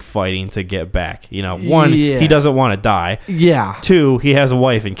he's like fighting to get back. One, he doesn't want to die. Yeah. Two, he has a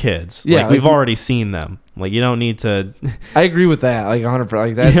wife and kids. Yeah, we've already seen them. Like you don't need to. I agree with that. Like 100%.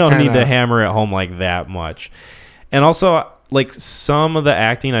 Like that's you don't need to hammer it home like that much. And also, like some of the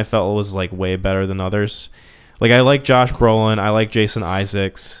acting I felt was like way better than others. Like I like Josh Brolin. I like Jason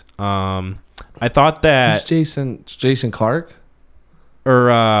Isaacs. I thought that Jason Clarke,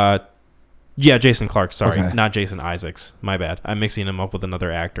 Jason Clarke. Sorry, okay. Not Jason Isaacs. My bad. I'm mixing him up with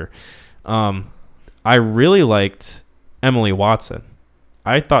another actor. I really liked Emily Watson.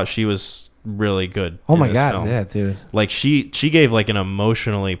 I thought she was really good. Oh my this god, film. yeah, dude. Like she gave like an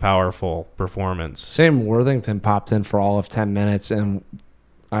emotionally powerful Sam Worthington popped in for all of 10 minutes, and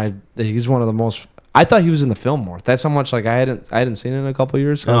he's one of the most. I thought he was in the film more. That's how much like I hadn't seen it in a couple of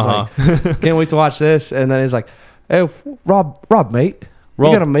years. So I was like, can't wait to watch this. And then he's like, hey, Rob, mate, you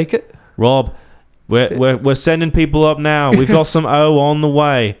gonna make it? Rob, we're sending people up now. We've got some O on the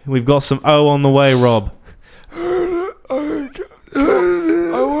way. Rob. I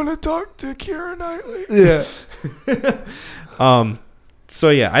want to talk to Keira Knightley. Yeah. So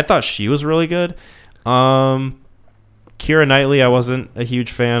yeah, I thought she was really good. Keira Knightley, I wasn't a huge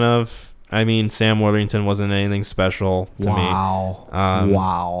fan of. Sam Worthington wasn't anything special to me.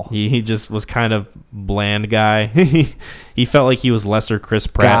 Wow. He just was kind of bland guy. He felt like he was lesser Chris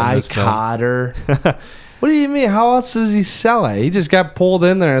Pratt in this film. Cotter. What do you mean? How else does he sell it? He just got pulled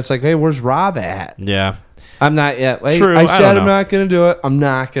in there. It's like, hey, where's Rob at? Yeah. I'm not yet. Wait, True. I said I'm not going to do it. I'm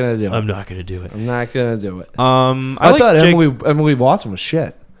not going to do it. I'm not going to do it. I'm not going to do it. I thought Emily Watson was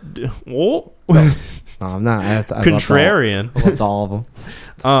shit. Oh. No, I'm not. Contrarian. I loved all of them.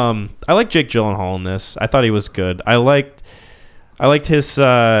 I like Jake Gyllenhaal in this. I thought he was good. I liked his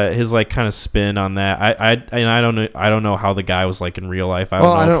like kind of spin on that. I don't know how the guy was like in real life. I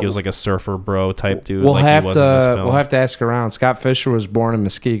don't know if he was like a surfer bro type dude. We'll like have he was in this film. We'll have to ask around. Scott Fisher was born in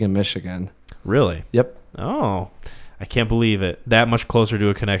Muskegon, Michigan. Really? Yep. Oh, I can't believe it. That much closer to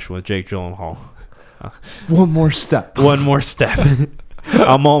a connection with Jake Gyllenhaal. One more step.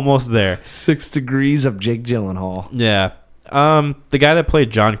 I'm almost there. 6 degrees of Jake Gyllenhaal. Yeah. The guy that played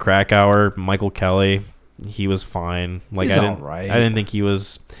John Krakauer, Michael Kelly, he was fine. Like He's I didn't, all right. I didn't think he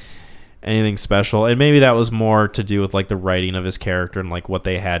was anything special, and maybe that was more to do with like the writing of his character and like what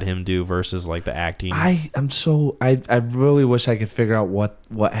they had him do versus like the acting. I really wish I could figure out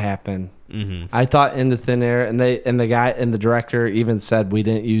what happened. I thought Into Thin Air, and the guy and the director even said we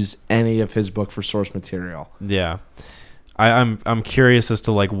didn't use any of his book for source material. Yeah, I'm curious as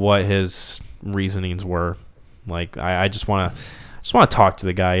to like what his reasonings were. Like I just want to talk to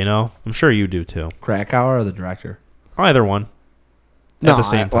the guy. You know, I'm sure you do too. Krakauer or the director? Either one. At the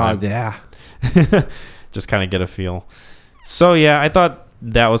same time. Well, yeah. Just kind of get a feel. So yeah, I thought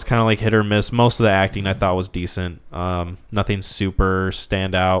that was kind of like hit or miss. Most of the acting I thought was decent. Nothing super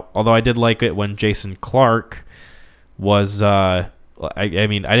stand out. Although I did like it when Jason Clarke was. I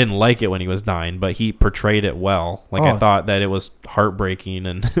mean, I didn't like it when he was dying, but he portrayed it well. Like I thought that it was heartbreaking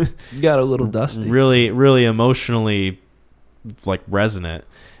and You got a little dusty. really, really emotionally like resonant.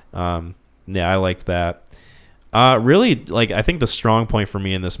 Yeah, I liked that. Really, like I think the strong point for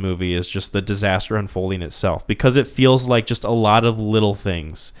me in this movie is just the disaster unfolding itself, because it feels like just a lot of little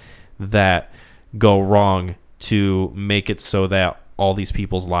things that go wrong to make it so that all these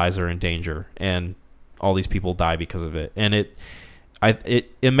people's lives are in danger and all these people die because of it. And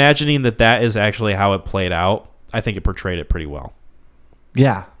imagining that is actually how it played out, I think it portrayed it pretty well.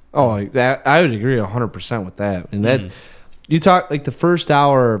 Yeah. Oh, that I would agree 100% with that. And that you talk like the first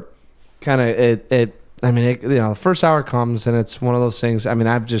hour, kind of it. I mean, the first hour comes and it's one of those things. I mean,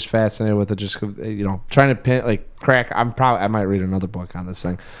 I'm just fascinated with it. Just trying to pin like crack. I might read another book on this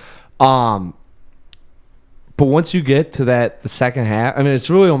thing. But once you get to the second half, I mean, it's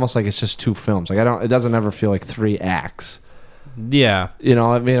really almost like it's just two films. Like it doesn't ever feel like three acts. Yeah.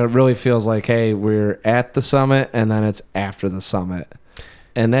 I mean, it really feels like, hey, we're at the summit and then it's after the summit.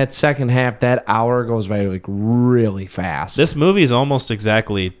 And that second half, that hour goes by like really fast. This movie is almost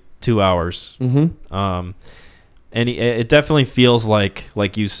exactly 2 hours. And it definitely feels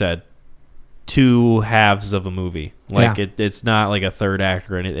like you said, two halves of a movie. Like it's not like a third act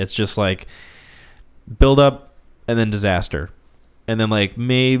or anything. It's just like build up and then disaster, and then like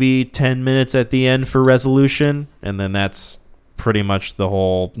maybe 10 minutes at the end for resolution, and then that's pretty much the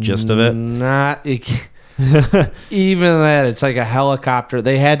whole gist of it. Not even that. It's like a helicopter.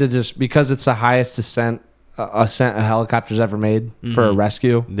 They had to just, because it's the highest ascent a helicopter's ever made for a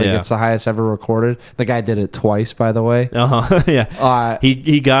rescue. Like it's the highest ever recorded. The guy did it twice, by the way. Yeah.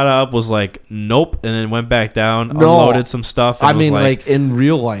 He got up, was like, nope, and then went back down, unloaded some stuff. And I mean, like in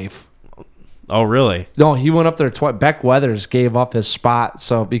real life. Oh, really? No, he went up there twice. Beck Weathers gave up his spot.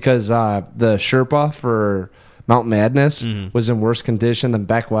 So because the Sherpa for Mountain Madness was in worse condition than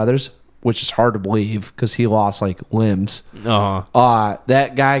Beck Weathers, which is hard to believe because he lost like limbs.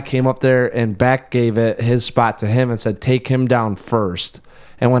 That guy came up there and Beck gave his spot to him and said, take him down first.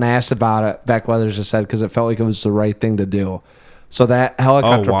 And when asked about it, Beck Weathers just said, because it felt like it was the right thing to do. So that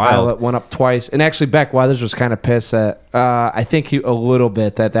helicopter pilot went up twice. And actually, Beck Weathers was kind of pissed that, I think a little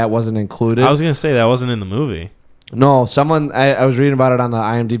bit that wasn't included. I was going to say that wasn't in the movie. No, I was reading about it on the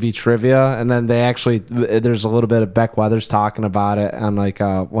IMDb trivia, and then there's a little bit of Beck Weathers talking about it on like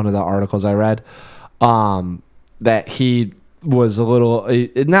one of the articles I read, that he was a little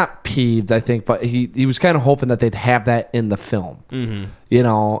not peeved, I think, but he was kind of hoping that they'd have that in the film,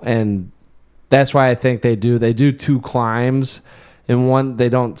 and that's why I think they do two climbs, and one they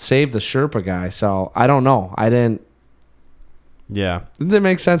don't save the Sherpa guy, so I don't know, I didn't. Yeah, that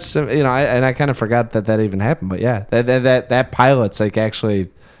makes sense. I kind of forgot that even happened. But yeah, that pilot's like actually.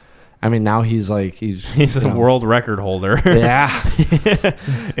 I mean, now he's a world record holder. Yeah,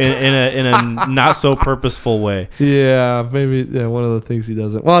 in a not so purposeful way. Yeah, maybe one of the things he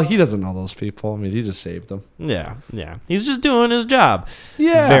doesn't. Well, he doesn't know those people. I mean, he just saved them. Yeah. He's just doing his job.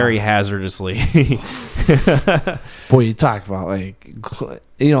 Yeah, very hazardously. Boy, you talk about like,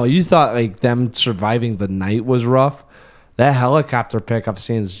 you thought like them surviving the night was rough. That helicopter pickup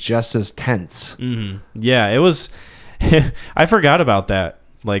scene is just as tense. Yeah, it was. I forgot about that.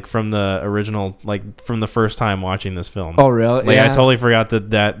 Like from the original, like from the first time watching this film. Oh, really? Like I totally forgot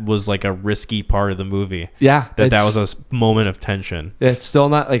that was like a risky part of the movie. Yeah, that was a moment of tension. It's still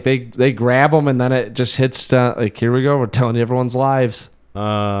not like they grab them and then it just hits like, here we go, we're telling you everyone's lives.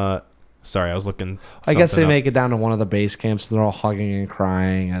 Sorry, I was looking. I guess they make it down to one of the base camps and they're all hugging and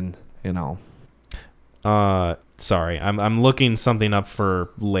crying and Sorry, I'm looking something up for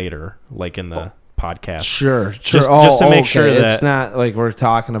later, like in the podcast. Sure. Just to make sure that it's not like we're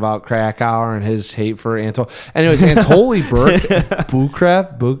talking about Krakauer and his hate for Anatoly. Anyways, Anatoly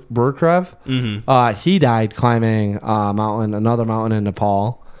Burkrev, he died climbing another mountain in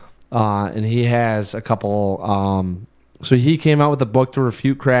Nepal, and he has a couple So he came out with a book to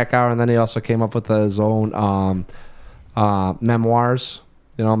refute Krakauer, and then he also came up with his own memoirs.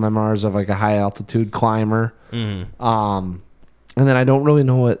 Memoirs of like a high altitude climber. And then I don't really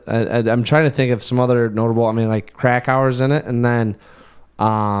know what I'm trying to think of some other notable. I mean, like Krakauer's in it, and then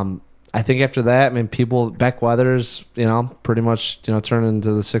I think after that, I mean, Beck Weathers, pretty much turned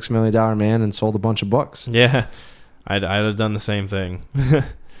into the $6 million man and sold a bunch of books. Yeah, I'd have done the same thing.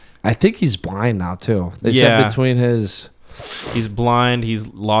 I think he's blind now too. They said between he's blind. He's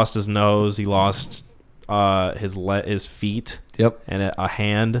lost his nose. He lost his feet. Yep. And a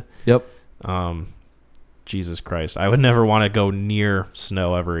hand. Yep. Jesus Christ. I would never want to go near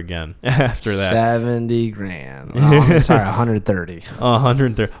snow ever again after that. $70,000. Oh, sorry, 130.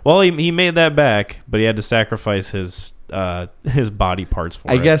 130. Well, he made that back, but he had to sacrifice his body parts for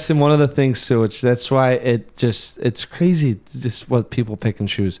it. I guess in one of the things too, which that's why it's crazy just what people pick and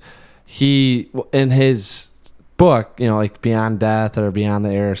choose. He, in his book, like Beyond Death or Beyond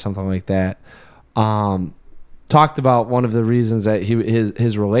the Air or something like that, talked about one of the reasons that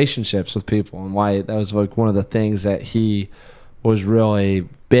his relationships with people and why that was like one of the things that he was really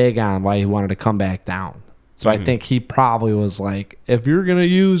big on, why he wanted to come back down. So I think he probably was like, if you're going to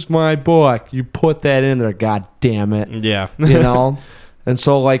use my book, you put that in there, God damn it. Yeah. And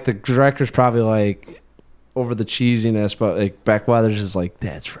so like the director's probably like over the cheesiness, but like Beck Weathers is like,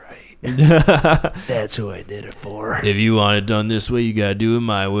 that's right. That's who I did it for. If you want it done this way, you got to do it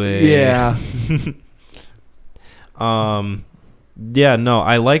my way. Yeah. Yeah, no,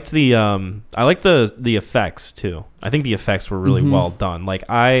 I liked the effects too. I think the effects were really well done. Like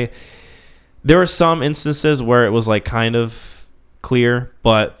there were some instances where it was like kind of clear,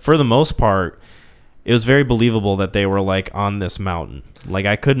 but for the most part, it was very believable that they were like on this mountain. Like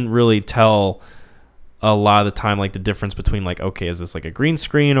I couldn't really tell a lot of the time like the difference between like, okay, is this like a green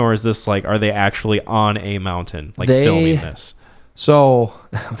screen or is this like, are they actually on a mountain like filming this? So,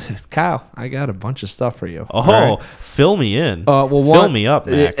 Kyle, I got a bunch of stuff for you. Oh, right. Fill me in. Fill me up,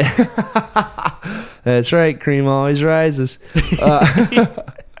 Mac. That's right. Cream always rises.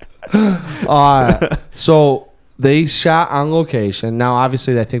 So they shot on location. Now,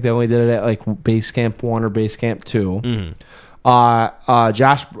 obviously, I think they only did it at like Base Camp 1 or Base Camp 2.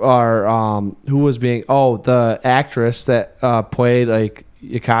 Josh, who was being, the actress that played like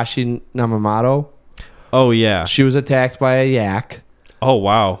Yakashi Namamoto. Oh, yeah. She was attacked by a yak. Oh,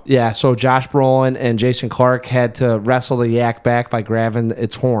 wow. Yeah, so Josh Brolin and Jason Clarke had to wrestle the yak back by grabbing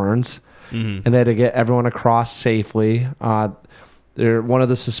its horns, and they had to get everyone across safely. They're one of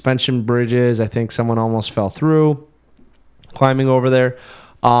the suspension bridges, I think someone almost fell through, climbing over there.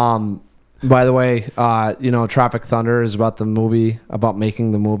 By the way, Tropic Thunder is about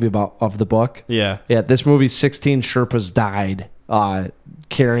making the movie of the book. Yeah. Yeah, this movie, 16 Sherpas died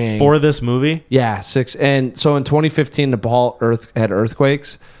carrying for this movie. Yeah, 6. And so in 2015, Nepal had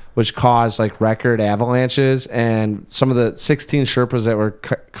earthquakes, which caused like record avalanches, and some of the 16 Sherpas that were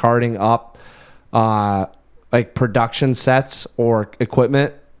carting up like production sets or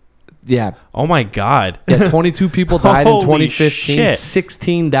equipment. Yeah. Oh my God. Yeah, 22 people died in 2015. Shit.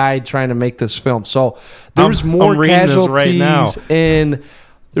 16 died trying to make this film. So there's I'm more reading this casualties right now.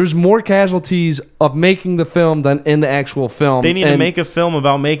 There's more casualties of making the film than in the actual film. They need to make a film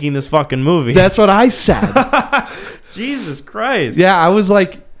about making this fucking movie. That's what I said. Jesus Christ. Yeah, I was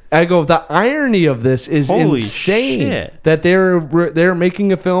like, the irony of this is Holy insane. shit. That they're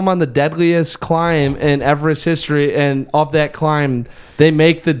making a film on the deadliest climb in Everest history, and of that climb, they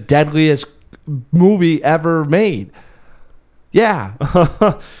make the deadliest movie ever made. Yeah.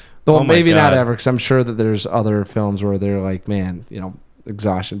 Well, maybe not ever, because I'm sure that there's other films where they're like, man,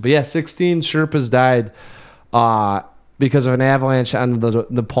 exhaustion. But yeah, 16 Sherpas died because of an avalanche on the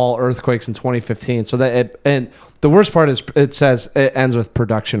Nepal earthquakes in 2015. So and the worst part is it says it ends with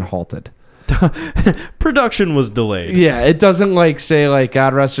production halted. Production was delayed. Yeah, it doesn't like say like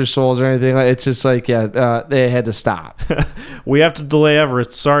God rest their souls or anything. It's just like they had to stop. We have to delay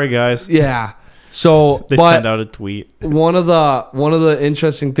Everest. Sorry, guys. Yeah. So they send out a tweet. One of the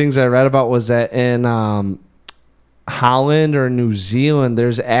interesting things I read about was that in Holland or New Zealand,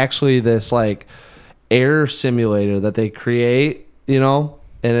 there's actually this like air simulator that they create, and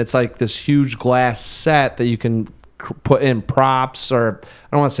it's like this huge glass set that you can put in props, or I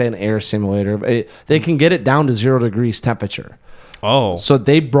don't want to say an air simulator, but they can get it down to 0 degrees temperature. Oh, so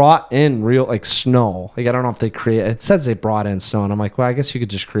they brought in real like snow. Like I don't know if they create. It says they brought in snow, and I'm like, well, I guess you could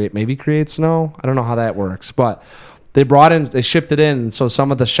just create snow. I don't know how that works, but they shipped it in. And so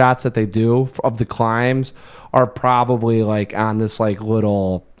some of the shots that they do of the climbs are probably like on this like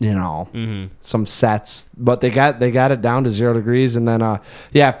little, some sets, but they got it down to 0 degrees. And then,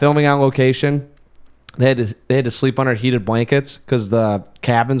 filming on location. They had to sleep under heated blankets because the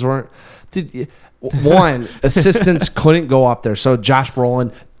cabins weren't. Dude, one, assistants couldn't go up there, so Josh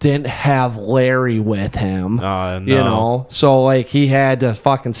Brolin didn't have Larry with him. No. You know, so like he had to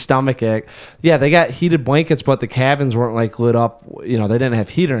fucking stomach it. Yeah, they got heated blankets, but the cabins weren't like lit up. You know, they didn't have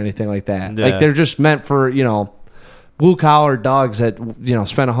heat or anything like that. Yeah. Like they're just meant for, you know, blue collar dogs that, you know,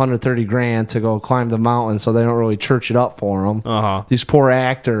 spent $130,000 to go climb the mountain, so they don't really church it up for them. These poor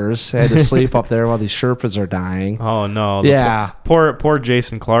actors had to sleep up there while these Sherpas are dying. Oh no! Yeah, poor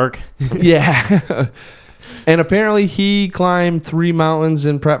Jason Clark. Yeah. And apparently he climbed 3 mountains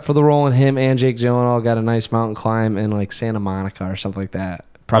in prep for the role, and him and Jake Gyllenhaal got a nice mountain climb in like Santa Monica or something like that,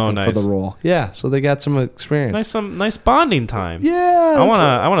 prepping for the role. Yeah, so they got some experience. Some nice bonding time. Yeah,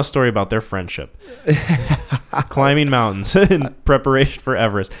 I want a story about their friendship. Climbing mountains in preparation for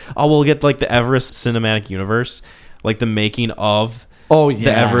Everest. Oh, we'll get like the Everest cinematic universe, like the making of the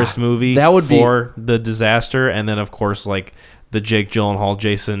Everest movie. That would for the disaster, and then of course like the Jake Gyllenhaal,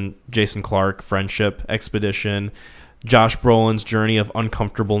 Jason Clark friendship expedition, Josh Brolin's journey of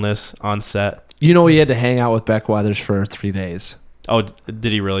uncomfortableness on set. You know, he had to hang out with Beck Weathers for 3 days. Oh,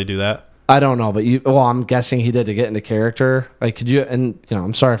 did he really do that? I don't know, but I'm guessing he did to get into character. Like, could you? And you know,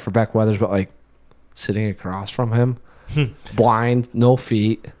 I'm sorry for Beck Weathers, but like sitting across from him, blind, no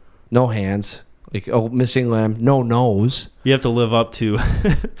feet, no hands, like missing limb, no nose. You have to live up to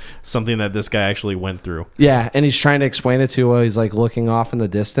something that this guy actually went through. Yeah, and he's trying to explain it to while he's like looking off in the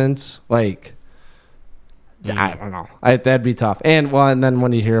distance. Like, I don't know. That'd be tough. And then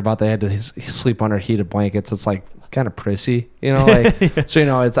when you hear about they had to sleep under heated blankets, it's like kind of prissy, you know. Like, so you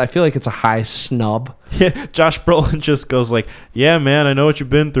know, I feel like it's a high snub. Yeah, Josh Brolin just goes like, "Yeah, man, I know what you've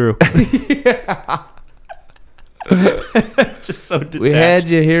been through." Yeah. Just so detached. We had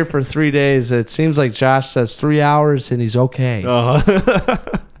you here for 3 days. It seems like Josh says 3 hours and he's okay.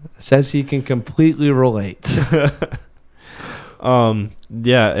 Says he can completely relate.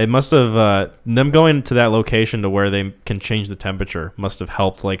 Yeah, it must have them going to that location to where they can change the temperature must have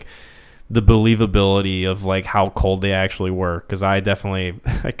helped like the believability of like how cold they actually were, because I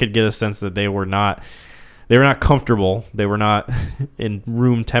could get a sense that they were not comfortable. They were not in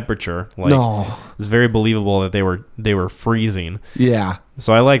room temperature. Like, no, it's very believable that they were freezing. Yeah.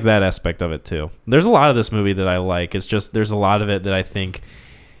 So I like that aspect of it too. There's a lot of this movie that I like. It's just there's a lot of it that I think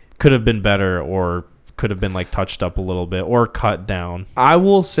could have been better or could have been like touched up a little bit or cut down. I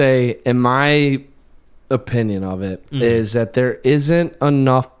will say, in my opinion of it, is that there isn't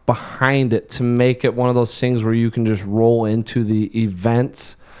enough behind it to make it one of those things where you can just roll into the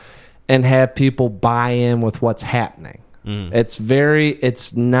events and have people buy in with what's happening.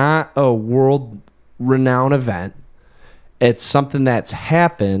 It's not a world renowned event. It's something that's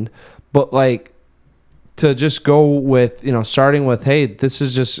happened, but like to just go with, you know, starting with, hey, this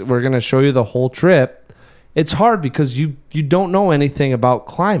is just, we're going to show you the whole trip. It's hard because you don't know anything about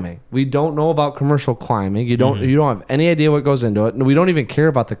climbing. We don't know about commercial climbing. You don't have any idea what goes into it. And we don't even care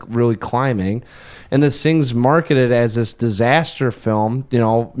about the really climbing. And this thing's marketed as this disaster film, you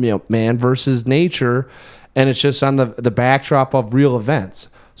know, man versus nature, and it's just on the backdrop of real events.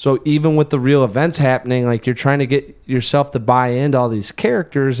 So even with the real events happening, like you're trying to get yourself to buy into all these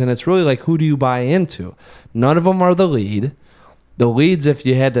characters, and it's really like, who do you buy into? None of them are the lead. The leads, if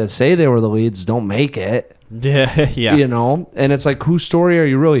you had to say they were the leads, don't make it. Yeah. You know, and it's like, whose story are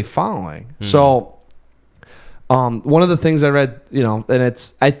you really following? So, one of the things I read, you know,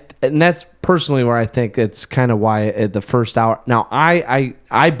 and that's personally where I think it's kind of why at the first hour. Now,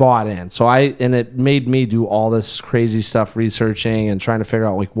 I bought in, and it made me do all this crazy stuff, researching and trying to figure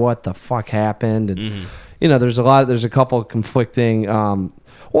out like what the fuck happened, and you know, there's a couple of conflicting.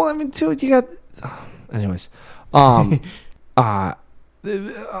 Well, I mean, too, you got, anyways, the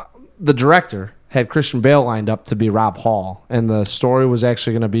director had Christian Bale lined up to be Rob Hall, and the story was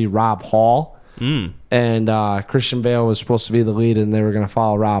actually going to be Rob Hall. And Christian Bale was supposed to be the lead, and they were going to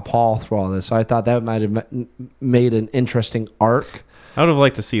follow Rob Hall through all this. So I thought that might have made an interesting arc. I would have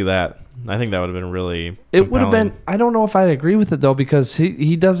liked to see that. I think that would have been really It would have been. I don't know if I'd agree with it though, because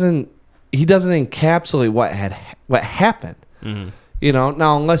he doesn't encapsulate what happened. You know,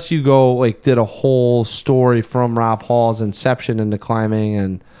 now unless you go like did a whole story from Rob Hall's inception into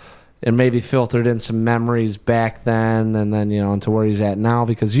climbing and maybe filtered in some memories back then and then, you know, into where he's at now,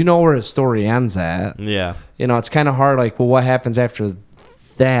 because you know where his story ends at. Yeah. You know, it's kind of hard, like, well, what happens after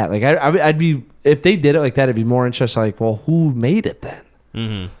that? Like, I'd be, if they did it like that, I'd be more interested, like, well, who made it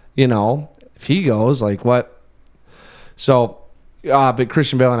then? You know, if he goes, like, what? So, but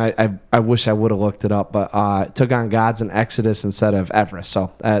Christian Bale, and I wish I would have looked it up, but took on Gods and Exodus instead of Everest.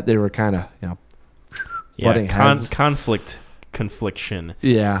 So they were kind of, you know, butting heads. Conflict confliction.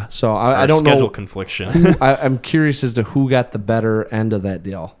 Yeah. So I don't schedule know. confliction. I'm curious as to who got the better end of that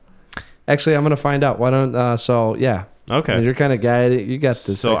deal. Actually, I'm gonna find out. Why don't? So yeah. Okay. I mean, you're kind of guided. You got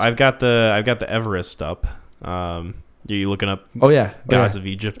this. So I've got the Everest up. Are you looking up? Oh yeah. Gods of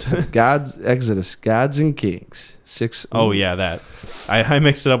Egypt. Gods Exodus. Gods and Kings. 6. Oh yeah, that. I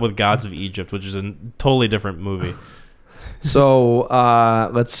mixed it up with Gods of Egypt, which is a totally different movie. So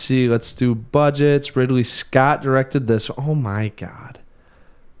let's see. Let's do budgets. Ridley Scott directed this. Oh my God.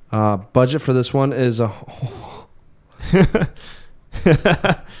 Budget for this one is a.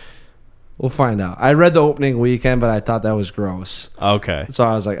 We'll find out. I read the opening weekend, but I thought that was gross. Okay. So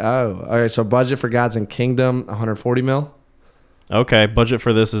I was like, oh, all right. So budget for Gods and Kingdom, 140 mil. Okay. Budget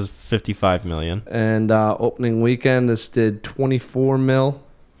for this is 55 million. And opening weekend, this did 24 mil.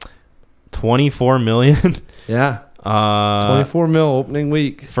 24 million. Yeah. 24 mil opening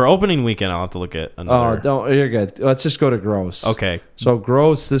week. For opening weekend, I'll have to look at another. Oh, don't. You're good. Let's just go to gross. Okay. So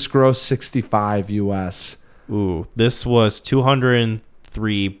gross. This gross 65 US. Ooh, this was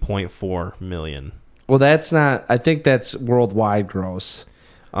 203.4 million. Well, that's not. I think that's worldwide gross.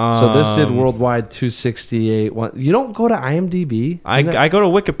 So this did worldwide 268. You don't go to IMDb? I go to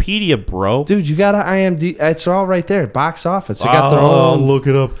Wikipedia, bro. Dude, you got to IMDb. It's all right there. Box office. They got their own. I'll look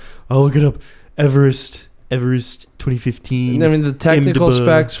it up. Everest 2015. I mean, the technical IMDb.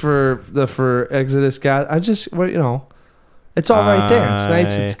 specs for Exodus got. It's all right there. It's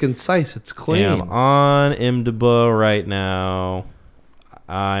nice. It's concise. It's clean. I'm on IMDb right now.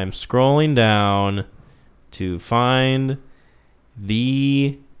 I'm scrolling down to find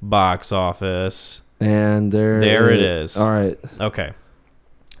the box office. And there it is. All right. Okay.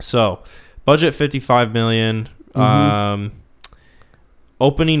 So, budget 55 million. Mm-hmm.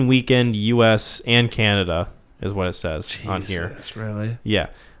 Opening weekend US and Canada is what it says on here. Jesus, really? Yeah.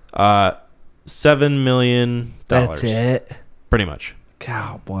 $7 million. That's it? Pretty much.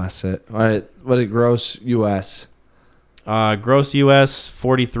 God bless it. All right. What did gross US? Gross US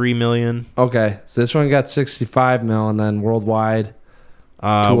 43 million. Okay. So this one got 65 mil, and then worldwide.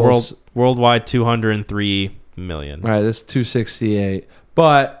 Worldwide 203 million. All right. This is 268.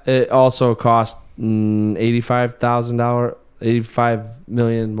 But it also cost $85,000, $85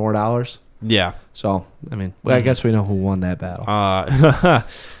 million more dollars. Yeah. So, I mean, I guess we know who won that battle.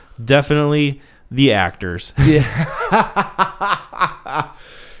 Definitely the actors. Yeah.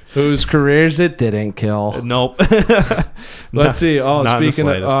 Whose careers it didn't kill. Nope. Let's see. Oh, not speaking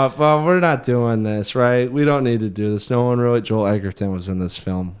of, well, we're not doing this, right? We don't need to do this. No one really. Joel Edgerton was in this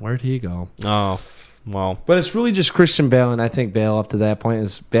film. Where'd he go? Oh, well. But it's really just Christian Bale, and I think Bale up to that point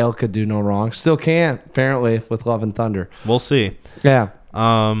is Bale could do no wrong. Still can, apparently, with Love and Thunder. We'll see. Yeah.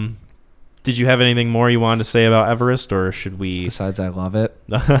 Did you have anything more you wanted to say about Everest, or should we? Besides, I love it.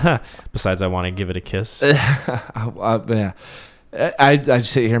 Besides, I want to give it a kiss. Yeah. I'd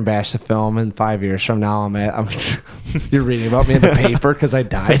sit here and bash the film, and 5 years from now, you're reading about me in the paper because I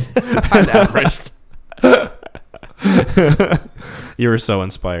died on Everest. You were so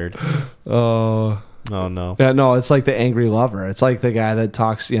inspired. Oh no. Yeah, no, it's like the angry lover. It's like the guy that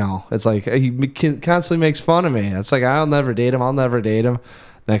talks, it's like he constantly makes fun of me. It's like, I'll never date him.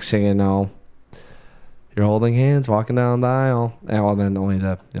 Next thing you know, you're holding hands, walking down the aisle. And well, then only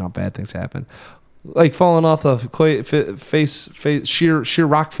bad things happen. Like falling off the face, sheer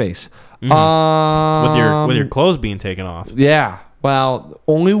rock face. Mm-hmm. With your clothes being taken off. Yeah. Well,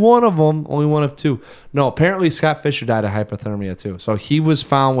 only one of them. Only one of two. No, apparently Scott Fisher died of hypothermia too. So he was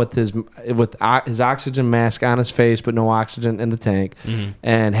found with his oxygen mask on his face, but no oxygen in the tank,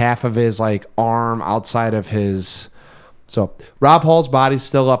 and half of his arm outside of his. So Rob Hall's body's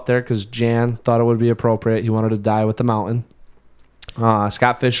still up there because Jan thought it would be appropriate. He wanted to die with the mountain.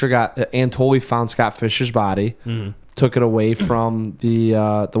 Scott Fisher Antoli found Scott Fisher's body, took it away from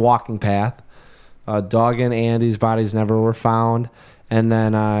the walking path. Doug and Andy's bodies never were found, and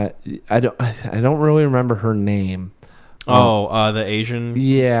then I don't really remember her name. The Asian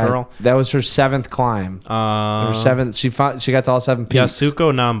girl. That was her seventh climb. Her seventh. She got to all 7 peaks.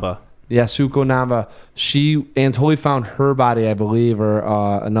 Yasuko Namba. Antoli found her body, I believe, or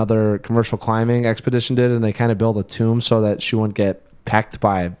another commercial climbing expedition did, and they kind of built a tomb so that she wouldn't get pecked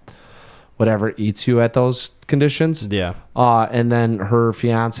by whatever eats you at those conditions. Yeah. And then her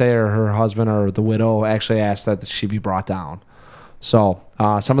fiance or her husband or the widow actually asked that she be brought down. So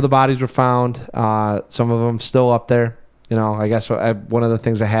some of the bodies were found. Some of them still up there. I guess one of the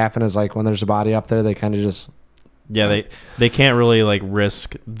things that happen is when there's a body up there, they kind of just. Yeah, they can't really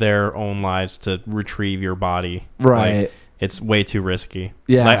risk their own lives to retrieve your body. Right. It's way too risky.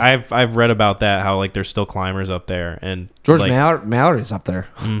 Yeah. Like I've read about that, how like there's still climbers up there, and George like, Mallory's up there.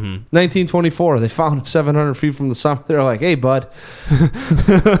 1924, they found 700 feet from the summit. They're like, hey, bud.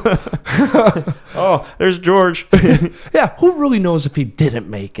 oh, there's George. Yeah, who really knows if he didn't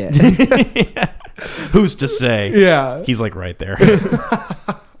make it? Who's to say? Yeah. He's like right there.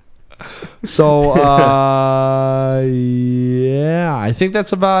 So, yeah, I think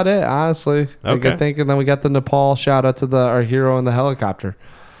that's about it, honestly. Like, Okay. I think, and then we got the Nepal shout out to our hero in the helicopter.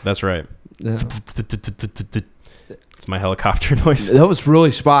 That's right. Yeah. It's my helicopter noise. That was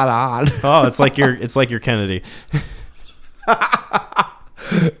really spot on. Oh, it's like your Kennedy.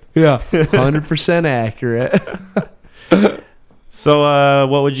 Yeah, 100% accurate. So,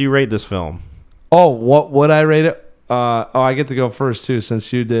 what would you rate this film? Oh, what would I rate it? I get to go first too,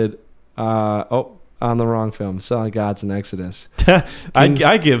 since you did. On the wrong film. Selling Gods and Exodus.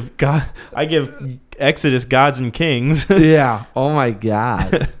 I give Exodus Gods and Kings. Yeah. Oh my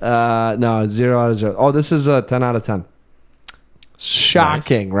God. No, 0 out of 0. Oh, this is a 10 out of 10.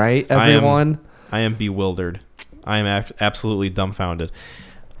 Shocking, Nice. right? Everyone. I am bewildered. I am absolutely dumbfounded.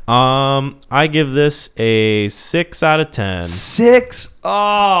 I give this a 6 out of 10. 6.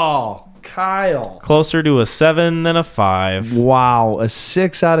 Oh, Kyle. Closer to a 7 than a 5. Wow, a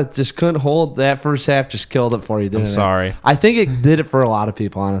 6 out of just couldn't hold that first half. Just killed it for you. Didn't I'm it? sorry. I think it did it for a lot of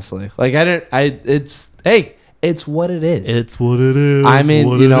people. Honestly, like it's what it is. It's what it is. I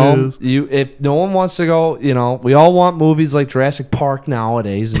mean, if no one wants to go, we all want movies like Jurassic Park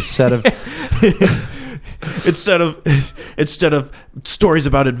nowadays instead of instead of stories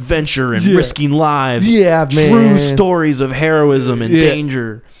about adventure and risking lives. Yeah, man. True stories of heroism and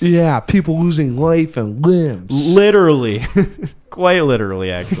danger. Yeah, people losing life and limbs. Literally. Quite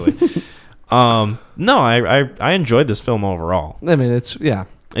literally, actually. No, I enjoyed this film overall. I mean, it's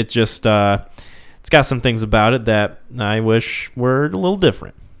just it's got some things about it that I wish were a little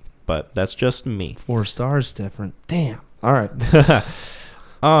different, but that's just me. 4 stars different. Damn. All right.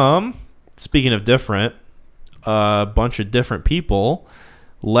 Speaking of different, a bunch of different people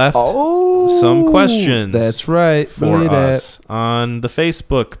left some questions. That's right. For us on the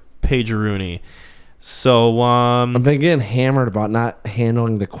Facebook page, Rooney. So I've been getting hammered about not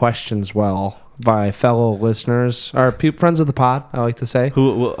handling the questions well by fellow listeners or friends of the pod. I like to say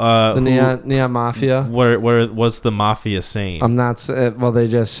the Neon Mafia. What's the Mafia saying? I'm not. Well, they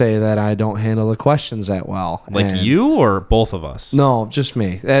just say that I don't handle the questions that well. Like you or both of us? No, just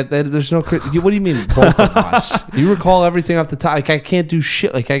me. There's no. What do you mean both of us? You recall everything off the top. Like I can't do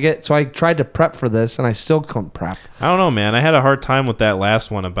shit. Like so I tried to prep for this and I still couldn't prep. I don't know, man. I had a hard time with that last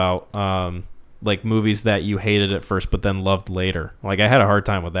one about like movies that you hated at first but then loved later. Like I had a hard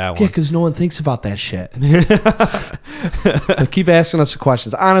time with that one. Yeah, because no one thinks about that shit. Keep asking us the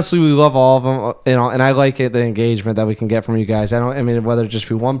questions. Honestly, we love all of them, and I like it, the engagement that we can get from you guys. I mean, whether it just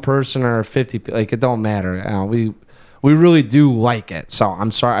be one person or 50, like it don't matter. We really do like it. So I'm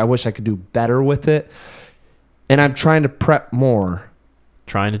sorry. I wish I could do better with it, and I'm trying to prep more.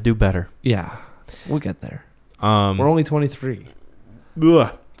 Trying to do better. Yeah, we'll get there. We're only 23.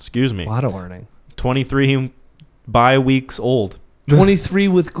 Excuse me. A lot of learning. 23 weeks old. 23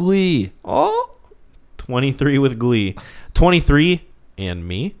 with glee. Oh, 23 with glee. 23 and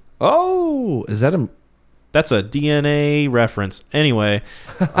me. Oh, is that a... That's a DNA reference. Anyway,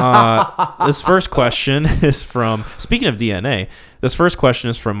 this first question is from... Speaking of DNA, this first question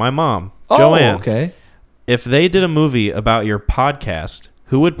is from my mom, Joanne. Okay. If they did a movie about your podcast,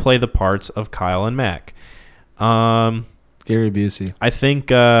 who would play the parts of Kyle and Mac? Gary Busey. I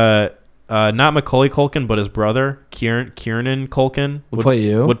think... not Macaulay Culkin, but his brother, Kieran Culkin, would play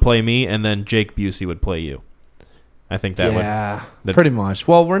you. Would play me, and then Jake Busey would play you. I think that would. Pretty much.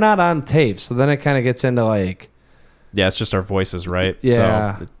 Well, we're not on tape, so then it kind of gets into like. Yeah, it's just our voices, right?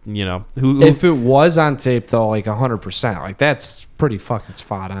 Yeah. So, who if it was on tape, though, like 100%, like that's pretty fucking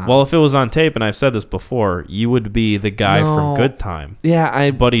spot on. Well, if it was on tape, and I've said this before, you would be the guy from Good Time.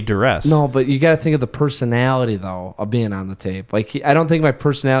 Yeah, Buddy Duress. No, but you got to think of the personality, though, of being on the tape. Like, I don't think my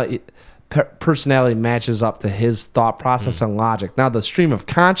personality matches up to his thought process and logic. Now, the stream of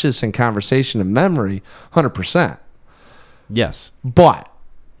conscious and conversation and memory, 100%. Yes. But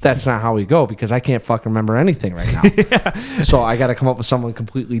that's not how we go because I can't fucking remember anything right now. So I got to come up with someone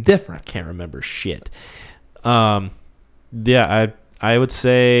completely different. Can't remember shit. Yeah, I would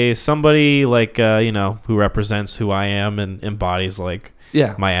say somebody like, who represents who I am and embodies like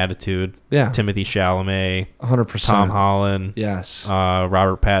my attitude. Yeah. Timothy Chalamet. 100%. Tom Holland. Yes.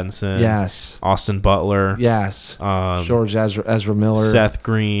 Robert Pattinson. Yes. Austin Butler. Yes. George Ezra Miller. Seth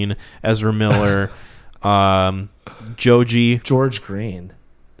Green. Ezra Miller. Joji. George Green.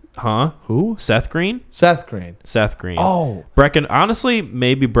 Huh? Who? Seth Green? Seth Green. Seth Green. Oh. Honestly,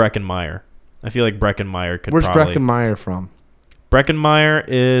 maybe Breckenmeyer. I feel like Breckenmeyer could Where's probably... Breckenmeyer from? Breckenmeyer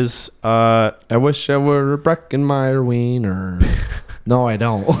is... I wish I were a Breckenmeyer wiener. No, I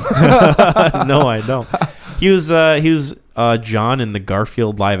don't. No, I don't. He was John in the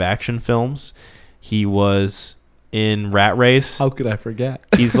Garfield live action films. He was in Rat Race. How could I forget?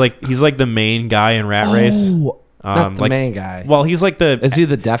 He's like the main guy in Rat Race. Not the main guy. Well, he's like the... Is he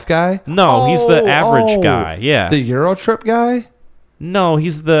the deaf guy? No, he's the average guy. Yeah. The Euro Trip guy? No,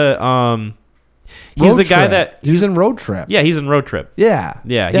 he's the he's the guy that he's in Road Trip. Yeah, he's in Road Trip. Yeah.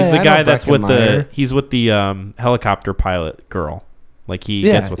 Yeah, he's the I guy know that's with Breckenmeyer. he's with the helicopter pilot girl. Like he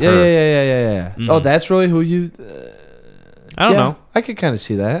Yeah, gets with her. Yeah. Mhm. Oh, that's really who you... I don't know. I could kind of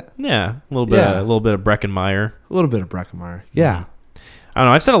see that. Yeah, a little bit of Breckenmeyer. A little bit of Breckenmeyer. Yeah. I don't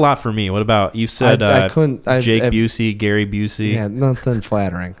know. I've said a lot for me. What about you? Said I couldn't... Jake Busey, Gary Busey. Yeah, nothing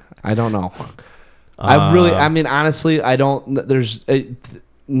flattering. I don't know. I mean, honestly, I don't... There's...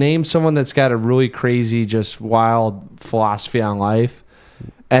 name someone that's got a really crazy, just wild philosophy on life,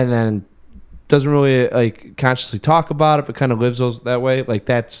 and then doesn't really like consciously talk about it, but kind of lives that way. Like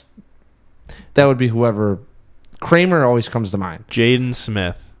that would be whoever. Kramer always comes to mind. Jaden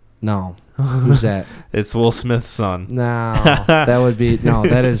Smith. No, who's that? It's Will Smith's son. No, that would be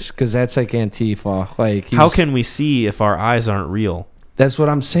that is because that's like Antifa. Like, how can we see if our eyes aren't real? That's what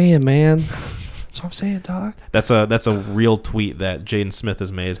I'm saying, man. That's what I'm saying, dog. That's a real tweet that Jaden Smith has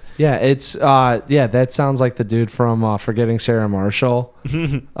made. Yeah, it's that sounds like the dude from Forgetting Sarah Marshall.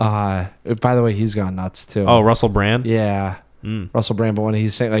 By the way, he's gone nuts too. Oh, Russell Brand? Yeah. Russell Brand, but when he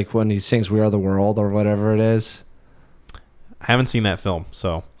sings We Are the World or whatever it is. I haven't seen that film,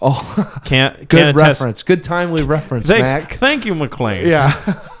 so can't good reference. Good timely reference, Thanks. Mac. Thank you, McLean. Yeah.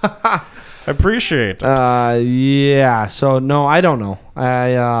 I appreciate it. Yeah. So no, I don't know.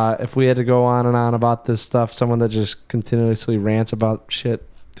 If we had to go on and on about this stuff, someone that just continuously rants about shit,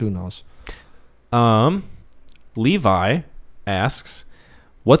 who knows? Levi asks,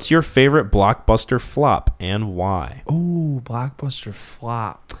 "What's your favorite blockbuster flop and why?" Ooh, blockbuster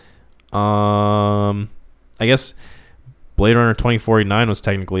flop. I guess Blade Runner 2049 was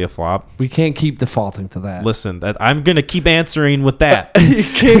technically a flop. We can't keep defaulting to that. Listen, I'm gonna keep answering with that. You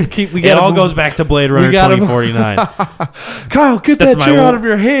can't keep. It all goes back to Blade Runner 2049. Kyle, get that chair out of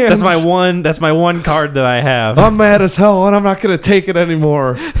your hands. That's my one card that I have. I'm mad as hell, and I'm not gonna take it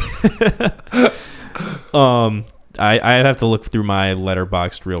anymore. I'd have to look through my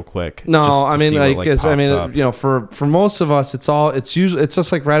Letterboxd real quick. No, just I mean, see what, I mean, pops up. you know, for most of us, it's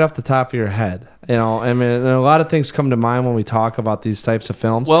just like right off the top of your head. You know, I mean, and a lot of things come to mind when we talk about these types of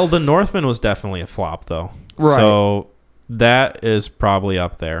films. Well, The Northman was definitely a flop, though. Right. So that is probably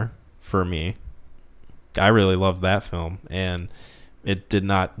up there for me. I really loved that film, and it did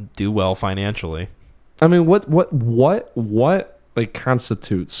not do well financially. I mean, what like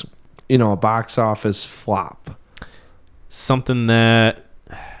constitutes, you know, a box office flop? Something that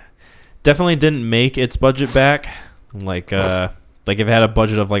definitely didn't make its budget back. Like if it had a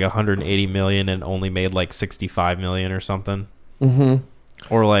budget of like 180 million and only made like 65 million or something. Mm-hmm.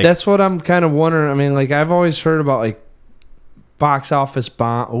 Or like that's what I'm kind of wondering. I mean, like I've always heard about like box office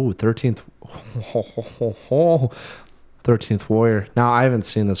bomb. Oh, 13th 13th Warrior. Now I haven't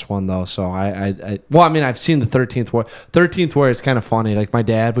seen this one though, so well, I mean, I've seen the 13th Warrior. 13th Warrior is kind of funny. Like my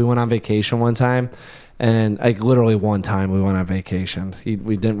dad, we went on vacation one time, and like literally one time we went on vacation.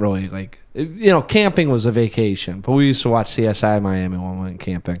 We didn't really like, you know, camping was a vacation, but we used to watch CSI Miami when we went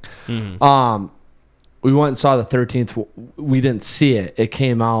camping. Mm-hmm. We went and saw the 13th. We didn't see it. It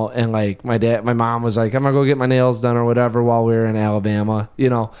came out, and like my mom was like, "I'm gonna go get my nails done or whatever," while we were in Alabama, you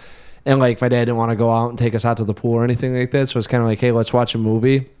know. And like my dad didn't want to go out and take us out to the pool or anything like that, so it's kind of like, "Hey, let's watch a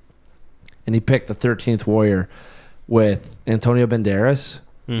movie." And he picked the 13th Warrior with Antonio Banderas.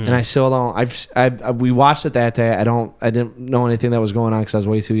 Mm-hmm. And I still don't. We watched it that day. I didn't know anything that was going on because I was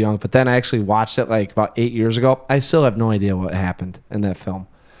way too young. But then I actually watched it like about 8 years ago. I still have no idea what happened in that film.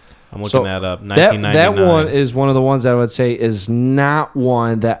 I'm looking that up. 1999. That one is one of the ones I would say is not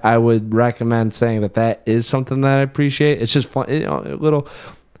one that I would recommend saying that is something that I appreciate. It's just fun, you know, a little.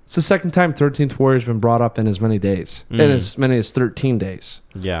 It's the second time 13th Warrior has been brought up in as many days, in as many as 13 days.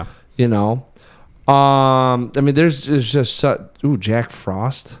 Yeah, you know. I mean, there's just Jack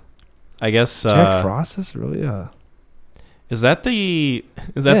Frost. I guess Jack Frost is really Is that the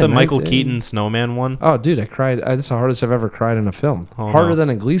Michael Keaton Snowman one? Oh, dude, I cried. That's the hardest I've ever cried in a film. Harder than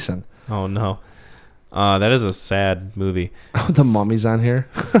in Gleason. Oh no, that is a sad movie. The Mummy's on here.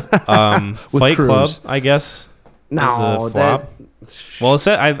 Fight Club, I guess. No, is a flop. Well, it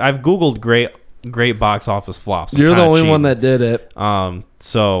said I've googled great great box office flops. I'm You're the kinda only one cheating. that did it.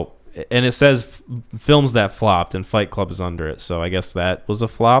 So, and it says films that flopped, and Fight Club is under it. So I guess that was a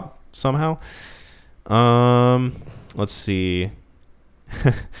flop somehow. Let's see.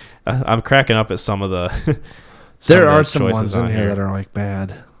 I'm cracking up at some of the. There are some ones in here that are like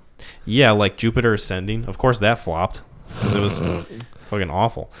bad. Yeah, like Jupiter Ascending. Of course, that flopped because it was fucking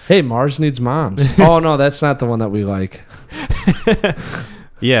awful. Hey, Mars Needs Moms. Oh no, that's not the one that we like.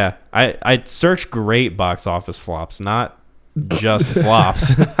 Yeah, I searched great box office flops, not just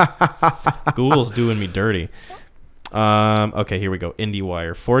flops. Google's doing me dirty. Okay, here we go.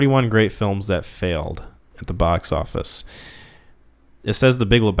 IndieWire. 41 great films that failed at the box office. It says The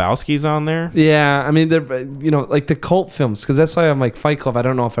Big Lebowski's on there. Yeah, I mean, they're like the cult films, because that's why I'm like Fight Club. I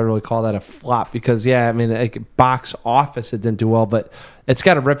don't know if I really call that a flop because I mean, like box office it didn't do well, but it's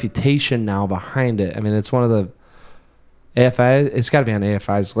got a reputation now behind it. I mean, it's one of the AFI. It's got to be on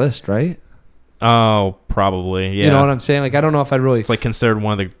AFI's list, right? Oh, probably. Yeah. You know what I'm saying? Like, I don't know if I really. It's like considered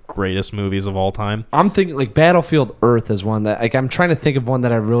one of the greatest movies of all time. I'm thinking like Battlefield Earth is one that like I'm trying to think of one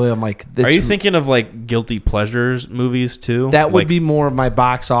that I really am like. Are you thinking of like guilty pleasures movies too? That would like, be more of my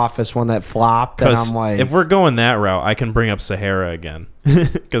box office one that flopped. And I'm like, if we're going that route, I can bring up Sahara again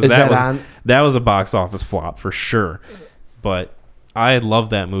because that was a box office flop for sure. But I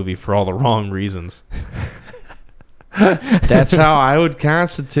love that movie for all the wrong reasons. that's how I would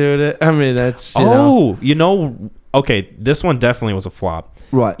constitute it. I mean, that's okay. This one definitely was a flop.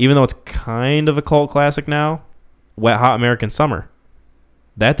 What? Even though it's kind of a cult classic now, Wet Hot American Summer.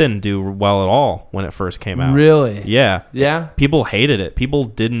 That didn't do well at all when it first came out. Really? Yeah. Yeah. People hated it. People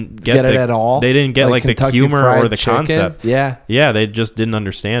didn't get it at all. They didn't get like the Kentucky humor Fried or the Chicken? concept. Yeah. Yeah, they just didn't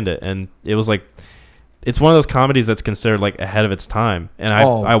understand it, and it was like, it's one of those comedies that's considered like ahead of its time. And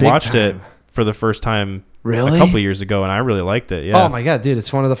I watched it for the first time really a couple years ago, and I really liked it. Yeah. Oh my god, dude!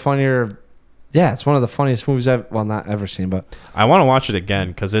 It's one of the funnier. Yeah, it's one of the funniest movies I've not ever seen, but I want to watch it again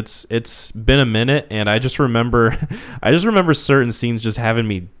because it's been a minute, and I just remember certain scenes just having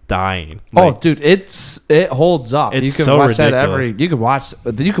me dying. Like, dude, it holds up. It's you can so watch ridiculous.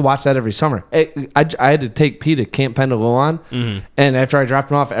 You can watch that every summer. I had to take Pete to Camp Pendleton, and after I dropped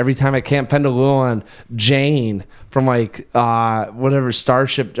him off, every time at Camp Pendleton, Jane from like whatever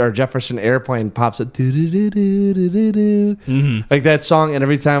Starship or Jefferson Airplane pops up, like that song, and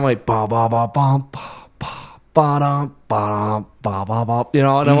every time like ba ba ba bum ba ba dum ba ba ba ba, and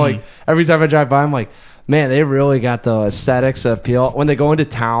I'm like, every time I drive by, I'm like, man, they really got the aesthetics appeal when they go into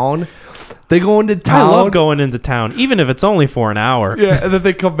town. I love going into town, even if it's only for an hour. Yeah, and then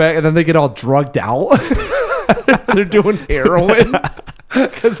they come back, and then they get all drugged out. They're doing heroin.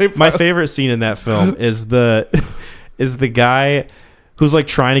 My favorite scene in that film is the guy who's like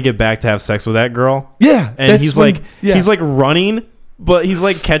trying to get back to have sex with that girl. Yeah, and he's like running, but he's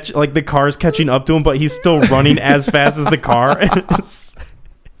like the car's catching up to him, but he's still running as fast as the car.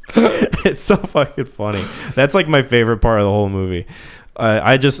 It's so fucking funny. That's like my favorite part of the whole movie.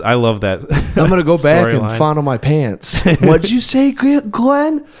 I love that. I'm gonna go back and fondle my pants. What'd you say,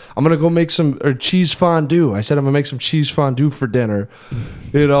 Glenn? I'm gonna go make some cheese fondue. I said I'm gonna make some cheese fondue for dinner.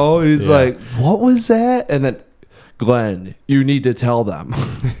 He's like, what was that? And then, Glenn, you need to tell them.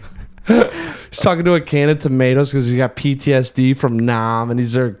 He's talking to a can of tomatoes because he got PTSD from Nam, and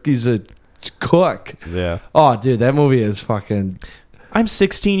he's a cook. Yeah. Oh, dude, that movie is fucking. I'm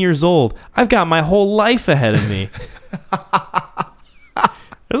 16 years old. I've got my whole life ahead of me.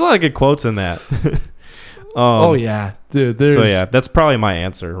 There's a lot of good quotes in that. Oh yeah, dude. So yeah, that's probably my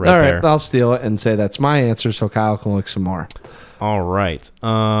answer right there. I'll steal it and say that's my answer, so Kyle can look some more. All right.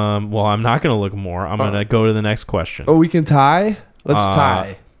 Well, I'm not gonna look more. I'm gonna go to the next question. Oh, we can tie. Let's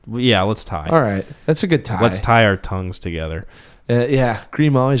tie. Yeah, let's tie. All right, that's a good tie. Let's tie our tongues together. Yeah,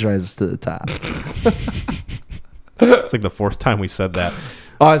 cream always rises to the top. It's like the fourth time we said that.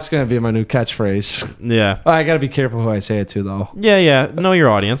 Oh, it's going to be my new catchphrase. Yeah. Oh, I got to be careful who I say it to, though. Yeah. Know your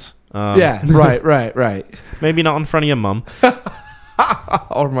audience. Yeah, right. Maybe not in front of your mom.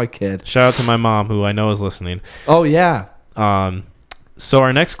 Or my kid. Shout out to my mom, who I know is listening. Oh, yeah. So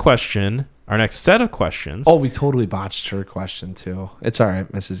our next set of questions. Oh, we totally botched her question, too. It's all right,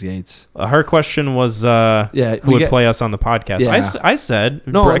 Mrs. Yates. Her question was who would play us on the podcast. Yeah. I said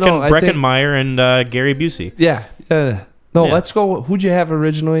Brecken Meyer and Gary Busey. Yeah. Let's go. Who'd you have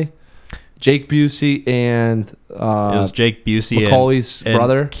originally? Jake Busey and it was Jake Busey, Macaulay's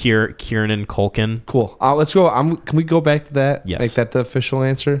brother, Kieran Culkin. Cool. Let's go. Can we go back to that? Yes. Make that the official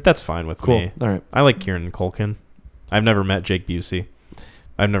answer. That's fine with me. All right. I like Kieran Culkin. I've never met Jake Busey.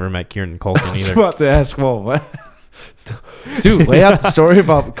 I've never met Kieran Culkin either. I was about to ask, what? Dude, lay out the story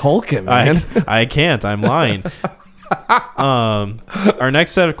about Culkin, man. I can't. I'm lying. Our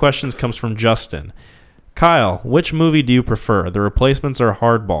next set of questions comes from Justin. Kyle, which movie do you prefer, The Replacements or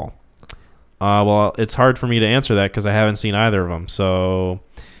Hardball? Well, it's hard for me to answer that because I haven't seen either of them. So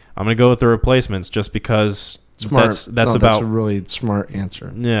I'm going to go with The Replacements just because Smart. that's about a really smart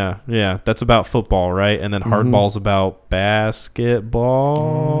answer. Yeah. That's about football, right? And then Hardball's about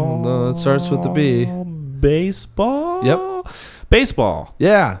basketball. No, it starts with the B. Baseball? Yep. Baseball.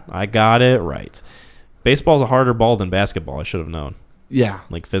 Yeah. I got it right. Baseball's a harder ball than basketball. I should have known. Yeah.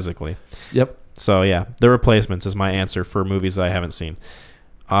 Like physically. Yep. So yeah, The Replacements is my answer for movies that I haven't seen.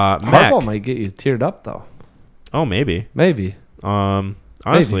 Hardball might get you teared up though. Oh, maybe. Maybe.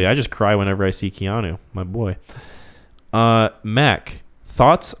 Honestly, I just cry whenever I see Keanu, my boy. Mac,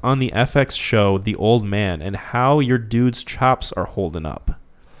 thoughts on the FX show The Old Man and how your dude's chops are holding up?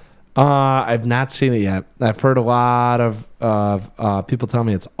 I've not seen it yet. I've heard a lot of people tell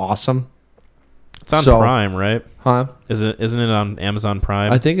me it's awesome. It's on Prime, right? Huh? Isn't it on Amazon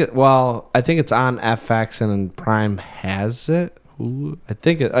Prime? I think it's on FX and then Prime has it. Ooh, I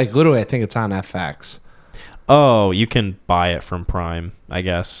think it's on FX. Oh, you can buy it from Prime, I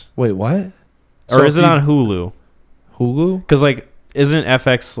guess. Wait, what? Or is it on Hulu? Hulu? Because isn't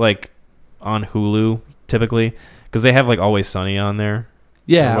FX on Hulu typically? Because they have Always Sunny on there.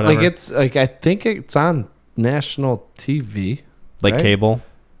 Yeah, I think it's on national TV. Right? Cable.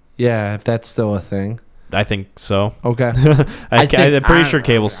 Yeah, if that's still a thing. I think so. Okay. I'm pretty sure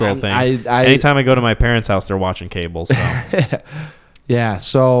cable's still a thing. Anytime I go to my parents' house, they're watching cable. So. Yeah.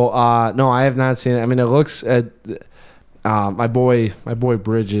 So no, I have not seen it. I mean, it looks. My boy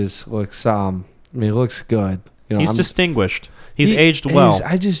Bridges looks. It looks good. He's distinguished. He's aged well.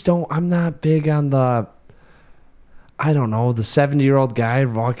 I just don't. I'm not big on the. I don't know, the 70-year-old guy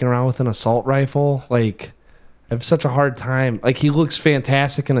walking around with an assault rifle. I have such a hard time. He looks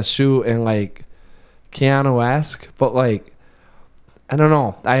fantastic in a suit and Keanu-esque, but I don't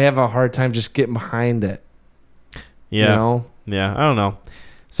know. I have a hard time just getting behind it. Yeah. Yeah, I don't know.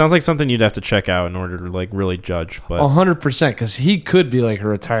 Sounds like something you'd have to check out in order to really judge. But 100%, because he could be a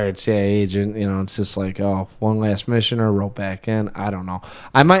retired CIA agent. It's just one last mission or rope back in. I don't know.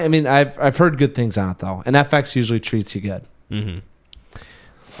 I've heard good things on it though, and FX usually treats you good. Mm-hmm.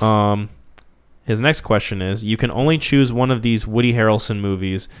 His next question is: you can only choose one of these Woody Harrelson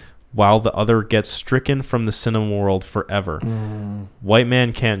movies, while the other gets stricken from the cinema world forever. White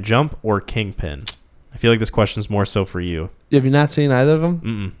Man Can't Jump or Kingpin. I feel like this question's more so for you. Have you not seen either of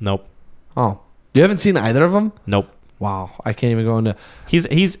them? Nope. Oh, you haven't seen either of them? Nope. Wow, I can't even go into.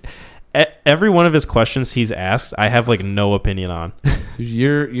 He's every one of his questions he's asked, I have no opinion on.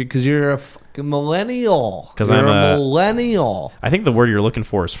 You're a fucking millennial. Because I'm a millennial. I think the word you're looking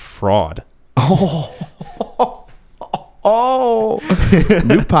for is fraud. Oh.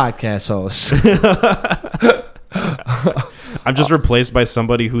 New podcast host. I'm just replaced by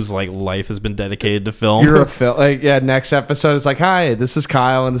somebody whose life has been dedicated to film. You're a film. Next episode it's hi, this is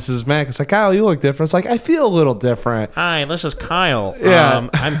Kyle and this is Mac. It's Kyle, you look different. It's I feel a little different. Hi, this is Kyle. Yeah.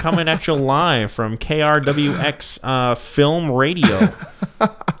 I'm coming at you live from KRWX Film Radio.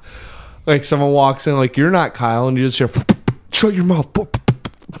 Someone walks in you're not Kyle, and you just hear shut your mouth.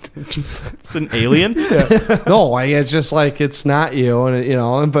 It's an alien. Yeah. No, it's just it's not you,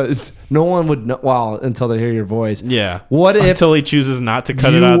 and but no one would know. Well, until they hear your voice. Yeah. What if until he chooses not to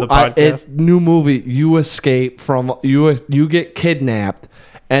cut it out of the podcast? New movie. You escape from you get kidnapped,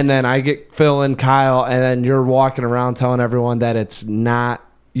 and then I get Phil and Kyle, and then you're walking around telling everyone that it's not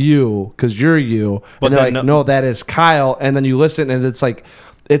you because you're you, but and they're no, that is Kyle, and then you listen, and it's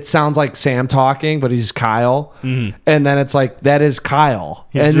it sounds like Sam talking, but he's Kyle. Mm-hmm. And then it's that is Kyle.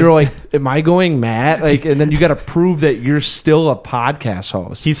 You're am I going mad? And then you got to prove that you're still a podcast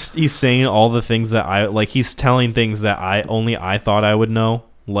host. He's saying all the things that he's telling things that I thought I would know.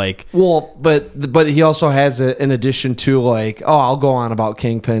 Well, but he also has it in addition to I'll go on about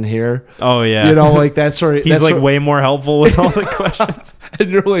Kingpin here. Oh yeah. That's where he's way more helpful with all the questions. And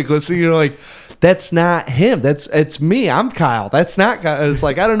you're listening, you're that's not him. It's me. I'm Kyle. That's not Kyle. It's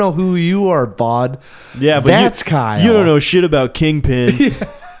I don't know who you are, bud. Yeah, but that's Kyle. You don't know shit about Kingpin.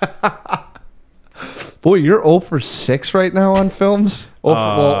 Boy, you're 0 for 6 right now on films.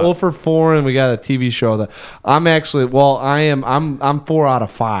 0 for 4, and we got a TV show that I'm actually. Well, I'm 4 out of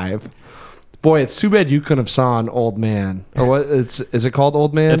 5. Boy, it's too bad you couldn't have saw an Old Man. Or what? Is it called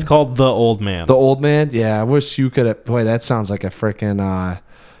Old Man? It's called The Old Man. The Old Man. Yeah, I wish you could have. Boy, that sounds like a freaking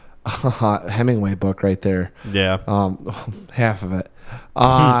Hemingway book right there. Yeah. Half of it.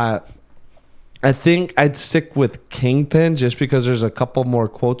 I think I'd stick with Kingpin just because there's a couple more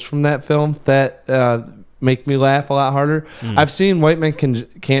quotes from that film that make me laugh a lot harder. I've seen White Man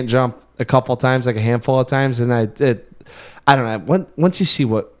Can't Jump a couple times, a handful of times, and I don't know. Once you see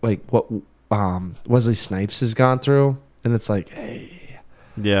what Wesley Snipes has gone through, and it's like, hey,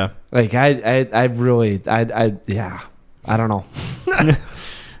 Yeah. like I really, yeah, I don't know.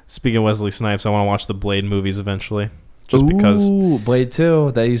 Speaking of Wesley Snipes, I want to watch the Blade movies eventually. Just because Blade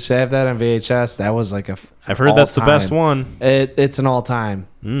 2, they used to have that on VHS. That was like I've heard that's the best one. It's an all time.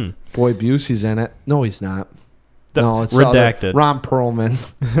 Boy Busey's in it. No, he's not. No, it's redacted. Ron Perlman,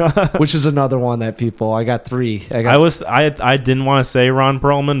 which is another one that people. I got 3. I didn't want to say Ron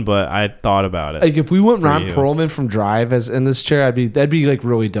Perlman, but I thought about it. Like if we went Ron Perlman from Drive as in this chair, that'd be like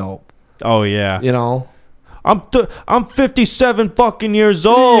really dope. Oh yeah, you know. I'm 57 fucking years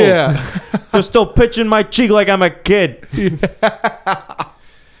old. Yeah. They're still pitching my cheek like I'm a kid.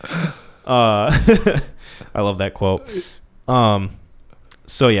 I love that quote.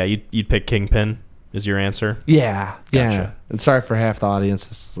 So yeah, you'd pick Kingpin is your answer? Yeah. Gotcha. Yeah. And sorry for half the audience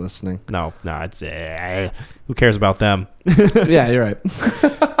that's listening. No, it's who cares about them? Yeah, you're right.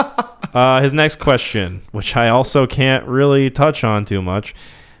 His next question, which I also can't really touch on too much.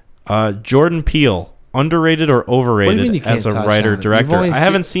 Jordan Peele. Underrated or overrated as a writer director? I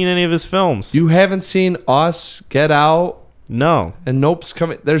haven't seen any of his films. You haven't seen Us, Get Out? No. And Nope's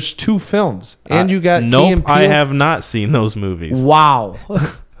coming. There's 2 films, and you got Nope. I have not seen those movies. Wow.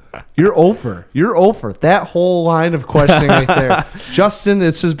 You're over. That whole line of questioning right there, Justin.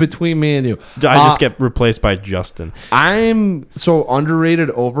 This is between me and you. I just get replaced by Justin. I'm so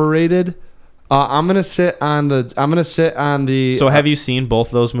underrated, overrated. I'm gonna sit on the. So have you seen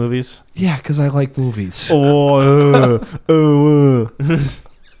both those movies? Yeah, because I like movies. I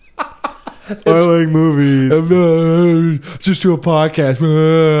like movies. Just do a podcast.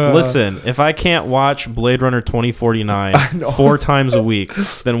 Listen, if I can't watch Blade Runner 2049 4 times a week,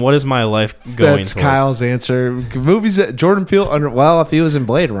 then what is my life going That's towards? Kyle's answer. Movies that Jordan Peele well, if he was in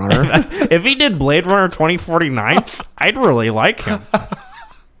Blade Runner. If he did Blade Runner 2049, I'd really like him.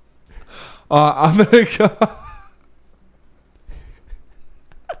 I'm gonna go.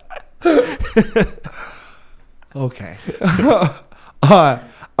 Okay.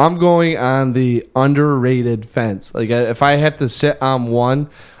 I'm going on the underrated fence. Like if I have to sit on one,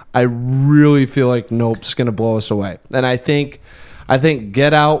 I really feel like Nope's gonna blow us away. And I think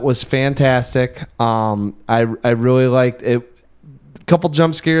Get Out was fantastic. I really liked it. A couple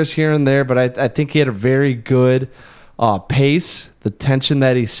jump scares here and there, but I think he had a very good pace, the tension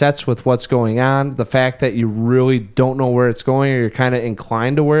that he sets with what's going on, the fact that you really don't know where it's going or you're kind of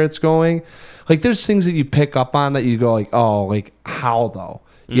inclined to where it's going. Like there's things that you pick up on that you go like, oh, like how though,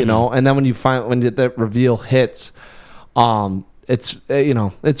 you know? And then when that reveal hits, it's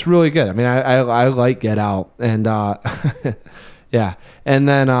it's really good. I mean, I like Get Out and yeah, and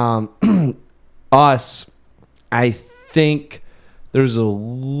then Us, I think. There's a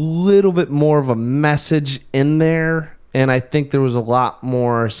little bit more of a message in there, and I think there was a lot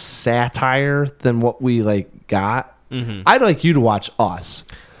more satire than what we got. I'd like you to watch Us.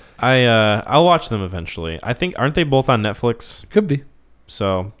 I'll watch them eventually. I think aren't they both on Netflix? Could be.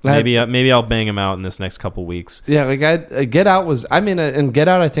 So maybe I'll bang them out in this next couple weeks. Yeah, Get Out was. I mean, and Get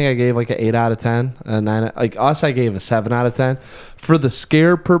Out, I think I gave like an 8 out of 10, a 9. Like Us, I gave a 7 out of 10 for the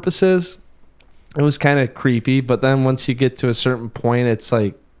scare purposes. It was kind of creepy, but then once you get to a certain point, it's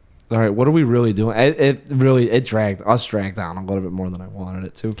like, all right, what are we really doing? It dragged down a little bit more than I wanted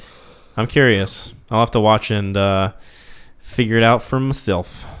it to. I'm curious. I'll have to watch and figure it out for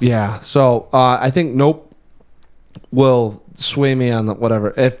myself. Yeah, so I think Nope will sway me on the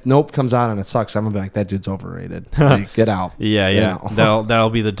whatever. If Nope comes out and it sucks, I'm gonna be like, that dude's overrated. Like, Get Out. Yeah. You know? That'll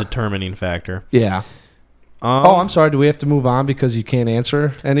be the determining factor. Yeah. I'm sorry. Do we have to move on because you can't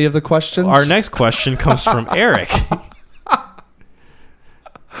answer any of the questions? Our next question comes from Eric.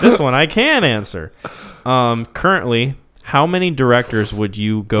 This one I can answer. Currently, how many directors would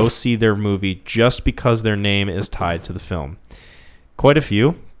you go see their movie just because their name is tied to the film? Quite a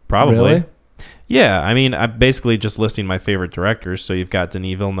few, probably. Really? Yeah, I mean, I'm basically just listing my favorite directors. So you've got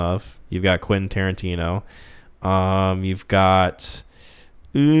Denis Villeneuve, you've got Quentin Tarantino, you've got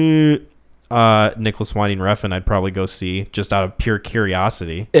Nicholas Winding Refn. I'd probably go see just out of pure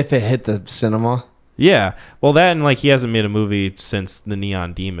curiosity if it hit the cinema. Yeah, well, that and he hasn't made a movie since The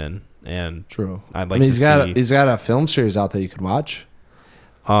Neon Demon, and true. I'd like to see. He's got a film series out that you could watch.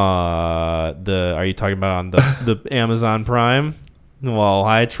 Are you talking about on the Amazon Prime? Well,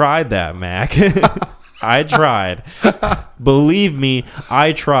 I tried that, Mac. I tried. Believe me,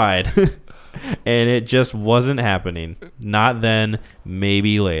 I tried. And it just wasn't happening. Not then,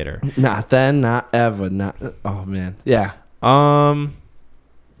 maybe later. Not then, not ever. Not. Oh man, yeah.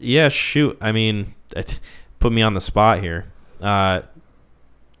 Yeah. Shoot. I mean, put me on the spot here.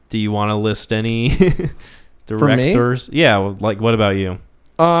 Do you want to list any directors. Yeah, like what about you?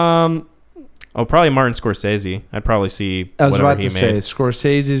 Oh, probably Martin Scorsese. I'd probably see I was whatever about he to made. say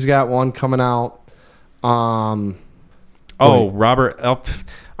Scorsese's got one coming out. Robert.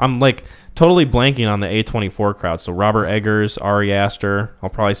 I'm like totally blanking on the A24 crowd. So Robert Eggers, Ari Aster. I'll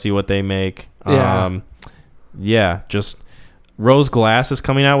probably see what they make. Yeah. Yeah. Just Rose Glass is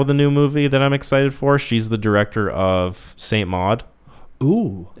coming out with a new movie that I'm excited for. She's the director of Saint Maud.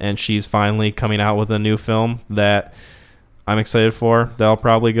 Ooh. And she's finally coming out with a new film that I'm excited for. That I'll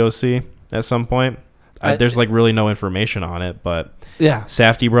probably go see at some point. There's like really no information on it, but yeah.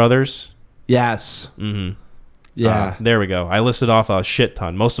 Safdie Brothers. Yes. Mm-hmm. Yeah. There we go. I listed off a shit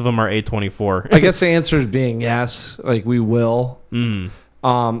ton. Most of them are A24. I guess the answer is being yes. Like we will. I'm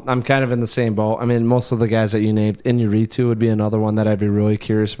kind of in the same boat. I mean, most of the guys that you named, Inarritu would be another one that I'd be really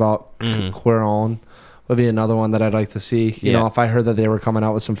curious about. Cuarón would be another one that I'd like to see. You know, if I heard that they were coming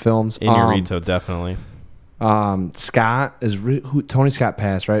out with some films. Inarritu, definitely. Scott is who Tony Scott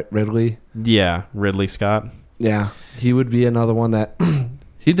passed, right? Ridley. Yeah, Ridley Scott. Yeah, he would be another one that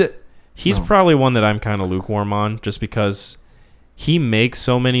he did. He's probably one that I'm kind of lukewarm on, just because he makes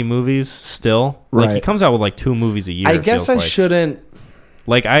so many movies still. Like he comes out with like 2 movies a year. I guess I shouldn't.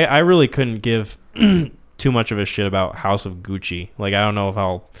 Like I really couldn't give too much of a shit about House of Gucci. Like I don't know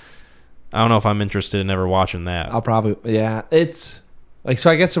if I'm interested in ever watching that. I'll probably it's like,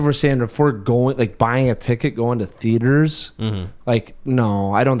 so I guess if we're going like buying a ticket going to theaters, like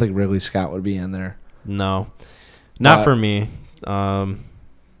no, I don't think Ridley Scott would be in there. No, not for me.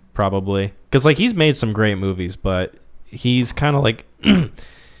 Probably because like he's made some great movies, but he's kind of like I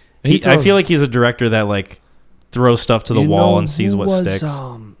feel like he's a director that like throws stuff to the wall and sees what sticks.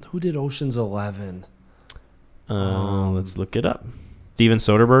 Who did Ocean's 11? Let's look it up. Steven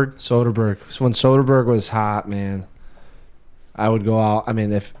Soderbergh. So when Soderbergh was hot, man, I would go out. I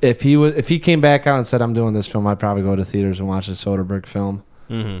mean, if he came back out and said I'm doing this film, I'd probably go to theaters and watch a Soderbergh film.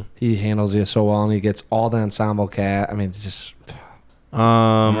 He handles it so well, and he gets all the ensemble cast. I mean, it's just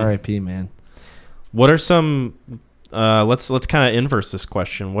R.I.P. man. What are some? Let's kind of inverse this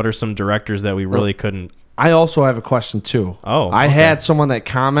question. What are some directors that we really couldn't? I also have a question too. Oh, I had someone that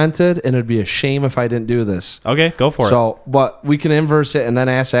commented, and it'd be a shame if I didn't do this. Okay, go for it. So, but we can inverse it and then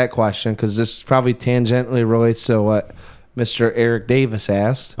ask that question because this probably tangentially relates to what Mr. Eric Davis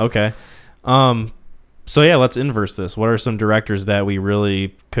asked. Okay. So yeah, let's inverse this. What are some directors that we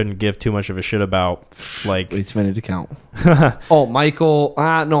really couldn't give too much of a shit about? Like, wait a minute to count. Michael.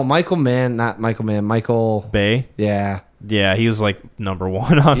 Michael Mann, not Michael Mann. Michael Bay. Yeah. Yeah, he was like number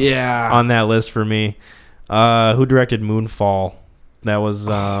 1 on that list for me. Who directed Moonfall? That was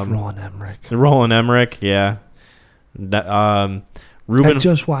Roland Emmerich. Roland Emmerich, yeah. Ruben. I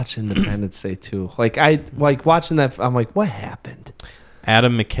just watched Independence Day too. Like I like watching that. I'm like, what happened?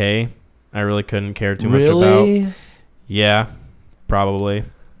 Adam McKay. I really couldn't care too much about. Yeah, probably.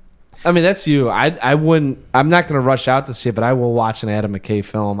 I mean, that's you. I wouldn't. I'm not gonna rush out to see it, but I will watch an Adam McKay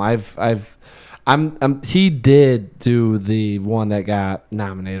film. He did do the one that got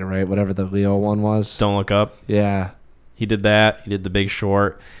nominated, right? Whatever the Leo one was. Don't Look Up. Yeah. He did that. He did The Big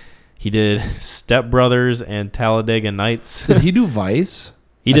Short. He did Step Brothers and Talladega Nights. Did he do Vice?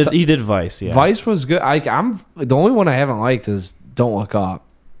 He did Vice, yeah. Vice was good. I'm the only one I haven't liked is Don't Look Up.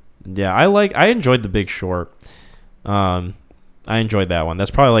 Yeah, I enjoyed The Big Short. I enjoyed that one. That's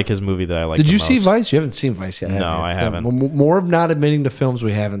probably like his movie that I like. Did you most. see Vice? You haven't seen Vice yet. No, I haven't. More of not admitting to films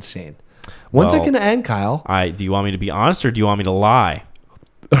we haven't seen. When's it going to end, Kyle? Do you want me to be honest or do you want me to lie?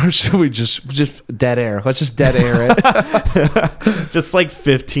 Or should we just dead air? Let's just dead air it. Just like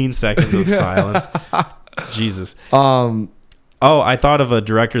 15 seconds of silence. Jesus. I thought of a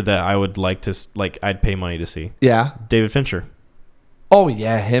director that I would like to I'd pay money to see. Yeah. David Fincher. Oh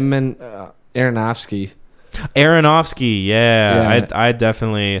yeah, him and Aronofsky. Yeah. I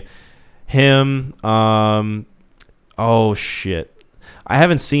definitely him. Oh shit. I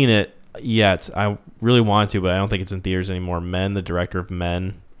haven't seen it yet. I really want to, but I don't think it's in theaters anymore. Men, the director of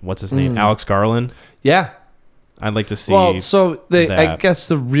Men. What's his name? Alex Garland. Yeah. I'd like to see. Well, so I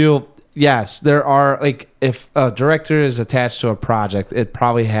guess yes, there are, like, if a director is attached to a project, it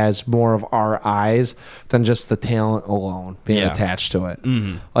probably has more of our eyes than just the talent alone being attached to it.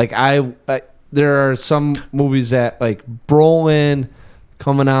 Mm-hmm. Like there are some movies that like Brolin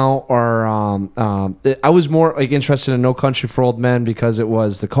coming out, or I was more like interested in No Country for Old Men because it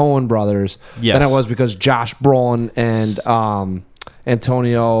was the Coen brothers than I was because Josh Brolin and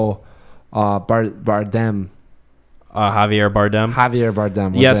Antonio Bardem. Javier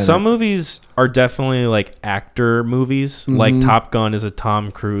Bardem. Was some movies are definitely like actor movies. Mm-hmm. Like Top Gun is a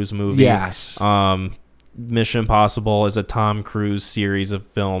Tom Cruise movie. Yes. Mission Impossible is a Tom Cruise series of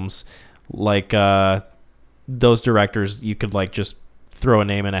films. Like those directors, you could like just throw a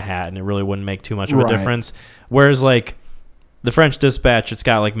name in a hat and it really wouldn't make too much of a Right. difference. Whereas like the French Dispatch, it's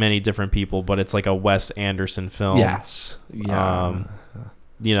got like many different people, but it's like a Wes Anderson film. Yes. Yeah.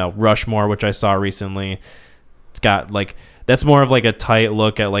 You know, Rushmore, which I saw recently, it's got like, that's more of like a tight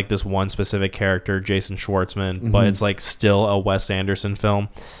look at like this one specific character, Jason Schwartzman, but it's like still a Wes Anderson film.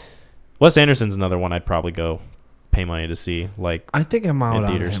 Wes Anderson's another one I'd probably go pay money to see. Like, I think I'm out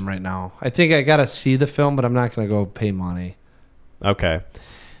on him right now. I think I gotta see the film, but I'm not gonna go pay money. okay,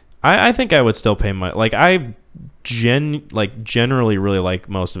 I think I would still pay money. Like I generally really like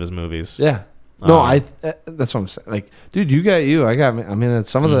most of his movies. Yeah. No, that's what I'm saying. Like, dude, you got you. I got me. I mean,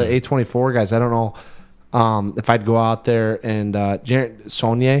 some of the A24 guys, I don't know if I'd go out there and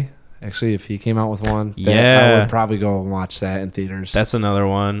Saulnier, actually, if he came out with one, I would probably go and watch that in theaters. That's another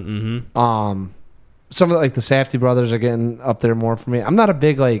one. Some of like the Safdie brothers are getting up there more for me. I'm not a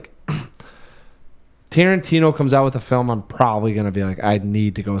big like Tarantino comes out with a film, I'm probably gonna be like, I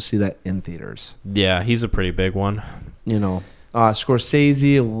need to go see that in theaters. Yeah, he's a pretty big one. You know,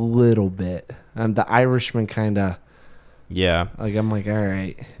 Scorsese a little bit. The Irishman kind of. Yeah. Like I'm like, all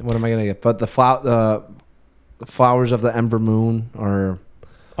right, what am I gonna get? But the Flowers of the Ember Moon, or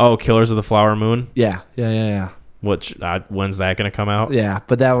Killers of the Flower Moon. Yeah. Which when's that gonna come out? Yeah,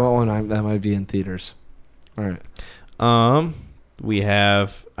 but that one that might be in theaters. All right. We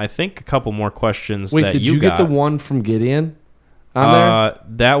have, I think, a couple more questions. Wait, that did you got. get the one from Gideon on there?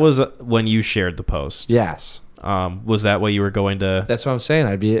 That was when you shared the post. Yes. Was that what you were going to? That's what I'm saying.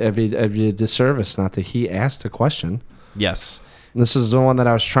 I'd be a disservice not to. He asked a question. Yes. And this is the one that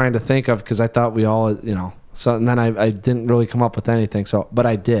I was trying to think of because I thought we all, you know. So and then I didn't really come up with anything. So, but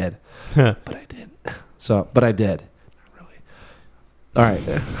I did. But I didn't. But I did. Not really. All right.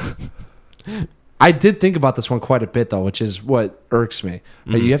 I did think about this one quite a bit, though, which is what irks me.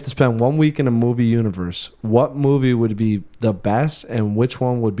 You have to spend 1 week in a movie universe. What movie would be the best and which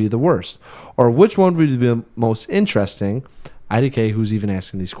one would be the worst? Or which one would be the most interesting? IDK, who's even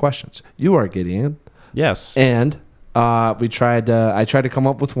asking these questions? You are, Gideon. Yes. And I tried to come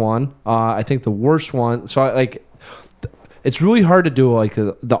up with one. I think the worst one. So, it's really hard to do, like,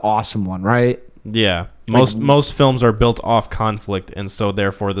 the awesome one, right? Yeah. Most films are built off conflict, and so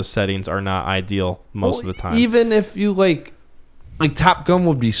therefore the settings are not ideal most of the time. Even if you like Top Gun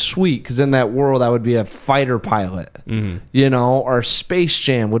would be sweet because in that world I would be a fighter pilot, you know, or Space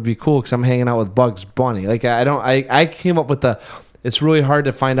Jam would be cool because I'm hanging out with Bugs Bunny. Like I came up with it's really hard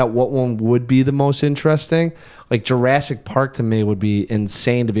to find out what one would be the most interesting. Like Jurassic Park to me would be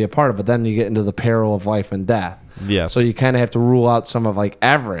insane to be a part of, but then you get into the peril of life and death. Yes. So you kind of have to rule out some of like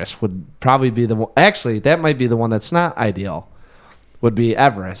Everest would probably be the one. Actually, that might be the one that's not ideal. Would be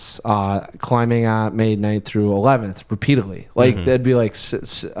Everest, climbing on May 9th through 11th repeatedly. Like that'd be like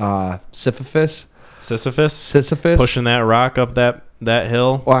Sisyphus. Pushing that rock up that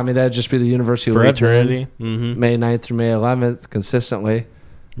hill. Well, I mean that'd just be the university for lived eternity. In. May 9th through May 11th consistently.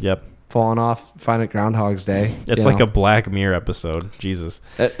 Yep. Falling off, find it Groundhog's Day. It's like a Black Mirror episode. Jesus.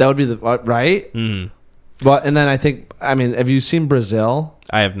 That would be the right. But and then have you seen Brazil?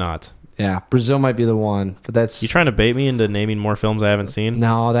 I have not. Yeah, Brazil might be the one, but that's you trying to bait me into naming more films I haven't seen.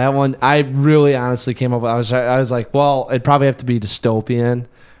 No, that one I really honestly came up with. I was like, well, it'd probably have to be dystopian, and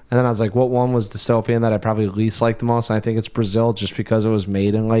then I was like, what one was dystopian that I probably least liked the most? And I think it's Brazil, just because it was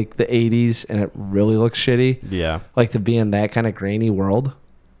made in like the 80s and it really looks shitty. Yeah, like to be in that kind of grainy world.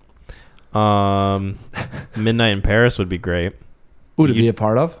 Midnight in Paris would be great. Would it be a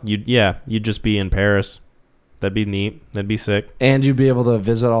part of? You'd just be in Paris. That'd be neat. That'd be sick. And you'd be able to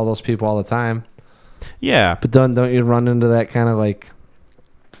visit all those people all the time. Yeah. But don't you run into that kind of like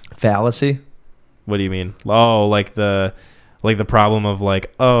fallacy? What do you mean? Oh, like the problem of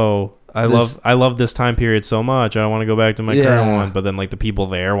like, I love this time period so much. I don't want to go back to my current one. But then like the people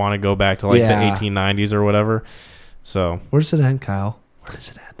there want to go back to like the 1890s or whatever. So where does it end, Kyle? Where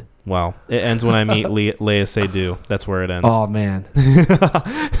does it end? Well, it ends when I meet Léa Seydoux. That's where it ends. Oh man.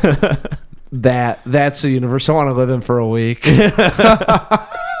 That's a universe I want to live in for a week. Cream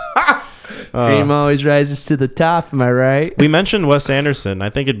always rises to the top, am I right? We mentioned Wes Anderson. I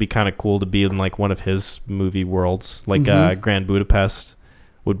think it'd be kind of cool to be in like one of his movie worlds. Like Grand Budapest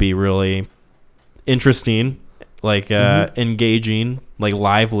would be really interesting, like engaging, like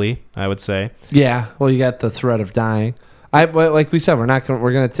lively, I would say. Yeah, well, you got the threat of dying. Like we said, we're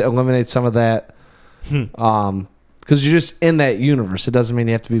going to eliminate some of that. Because you're just in that universe. It doesn't mean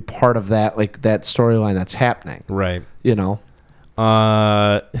you have to be part of that, like that storyline that's happening. Right. You know.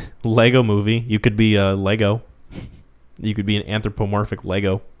 Lego movie. You could be a Lego. You could be an anthropomorphic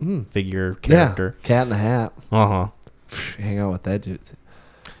Lego figure character. Yeah. Cat in the Hat. Hang out with that dude.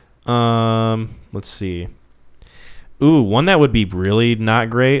 Let's see. Ooh, one that would be really not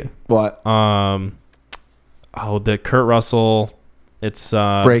great. What? The Kurt Russell. It's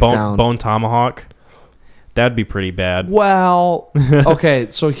Breakdown. Bone Tomahawk. That'd be pretty bad. Well, okay.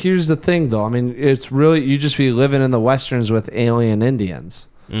 So here's the thing, though. I mean, it's really you just be living in the westerns with alien Indians,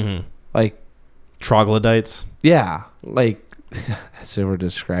 like troglodytes. Yeah, like as they were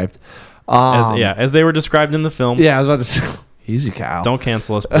described. As they were described in the film. Yeah, I was about to say, easy, Kyle. Don't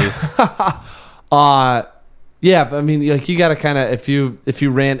cancel us, please. Yeah, but I mean, like you got to kind of if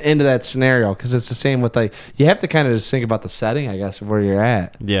you ran into that scenario, because it's the same with like you have to kind of just think about the setting, I guess, of where you're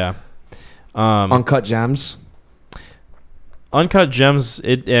at. Yeah. Uncut Gems. Uncut Gems.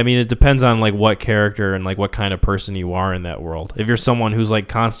 It depends on like what character and like what kind of person you are in that world. If you're someone who's like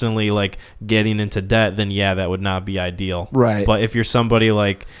constantly like getting into debt, then yeah, that would not be ideal. Right. But if you're somebody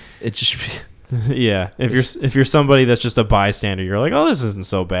like it just. Yeah, if you're somebody that's just a bystander, you're like, oh, this isn't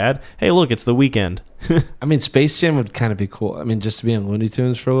so bad. Hey, look, it's the weekend. I mean, Space Jam would kind of be cool. I mean, just to be in Looney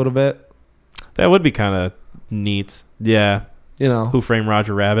Tunes for a little bit. That would be kind of neat. Yeah. You know. Who Framed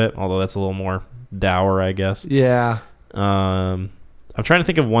Roger Rabbit? Although that's a little more dour, I guess. Yeah. I'm trying to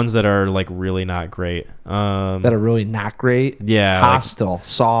think of ones that are like really not great. That are really not great. Yeah. Hostel,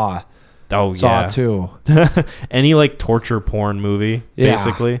 Saw. Oh, Saw yeah. 2. Any like torture porn movie,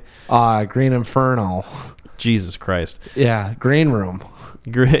 basically. Green Inferno. Jesus Christ. Yeah, Green Room.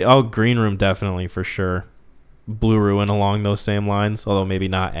 Green Room, definitely, for sure. Blue Ruin along those same lines, although maybe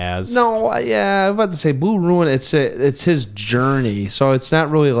not as. No, yeah, I was about to say Blue Ruin. It's his journey, so it's not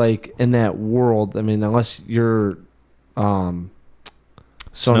really like in that world. I mean, unless you're Saulnier's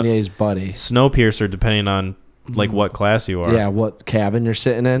buddy. Snowpiercer, depending on like what class you are. Yeah, what cabin you're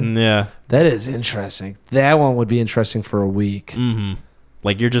sitting in. Yeah, that is interesting. That one would be interesting for a week. Mm-hmm.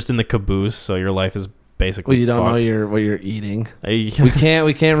 Like you're just in the caboose, so your life is basically. Well, you don't fucked. know what you're eating. we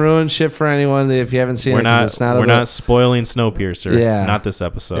can't ruin shit for anyone if you haven't seen it. We're not spoiling Snowpiercer. Yeah, not this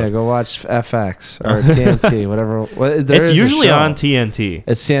episode. Yeah, go watch FX or TNT, whatever. It's usually on TNT.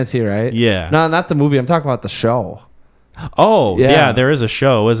 It's TNT, right? Yeah. No, not the movie. I'm talking about the show. Oh, yeah. There is a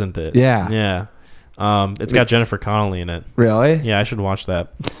show, isn't it? Yeah. Yeah. It's got Jennifer Connelly in it. Really? Yeah, I should watch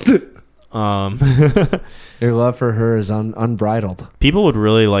that. Your love for her is unbridled. People would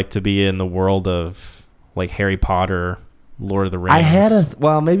really like to be in the world of like Harry Potter, Lord of the Rings. I had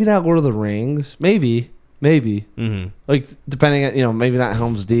maybe not Lord of the Rings. Maybe. Mm-hmm. Like depending on maybe not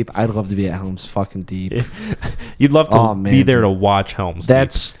Helm's Deep. I'd love to be at Helm's fucking Deep. You'd love to be there to watch Helm's Deep.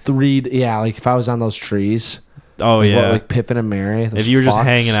 That's 3. Yeah, like if I was on those trees. Oh yeah, like Pippin and Mary. If you were just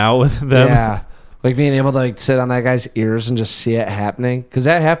hanging out with them. Yeah. Like being able to like sit on that guy's ears and just see it happening. Because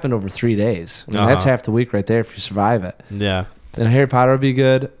that happened over 3 days. I mean, that's half the week right there if you survive it. Yeah. And Harry Potter would be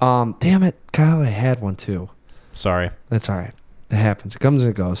good. Damn it, Kyle, I had one too. Sorry. That's all right. It happens. It comes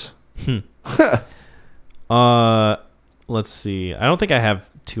and it goes. Let's see. I don't think I have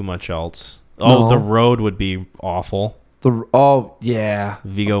too much else. Oh, The Road would be awful. Yeah.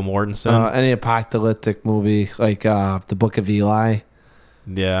 Viggo Mortensen. Any apocalyptic movie like The Book of Eli.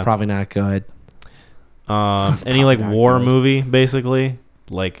 Yeah. Probably not good. Any like war movie, basically,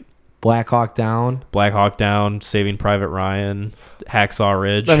 like Black Hawk Down, Saving Private Ryan, Hacksaw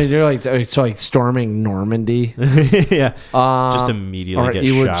Ridge. I mean, you're like storming Normandy. Yeah. Just immediately get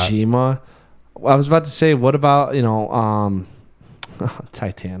Iwo shot. Jima. I was about to say, what about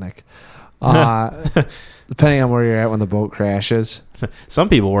Titanic? Depending on where you're at when the boat crashes. Some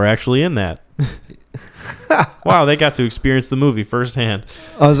people were actually in that. Wow, they got to experience the movie firsthand.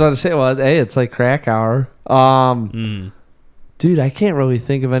 I was about to say, well, hey, it's like crack hour. Dude, I can't really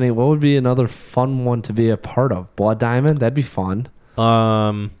think of any. What would be another fun one to be a part of? Blood Diamond? That'd be fun.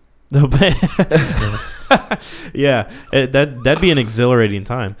 Yeah, that'd be an exhilarating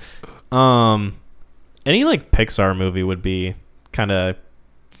time. Any like Pixar movie would be kind of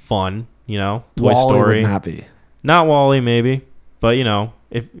fun, Toy Wall-E Story. Would not be. Not Wall-E, maybe, but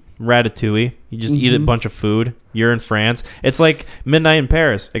if Ratatouille, you just eat a bunch of food. You're in France. It's like Midnight in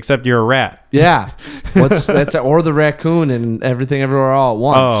Paris, except you're a rat. Yeah, or the raccoon and Everything Everywhere All at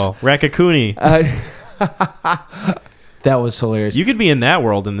Once. Oh, Raccoon. That was hilarious. You could be in that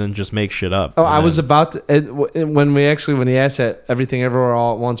world and then just make shit up. Oh, I was about to when he asked that, Everything Everywhere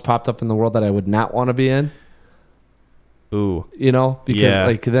All at Once popped up in the world that I would not want to be in. Ooh,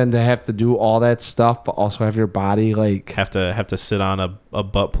 because then to have to do all that stuff, but also have your body like have to sit on a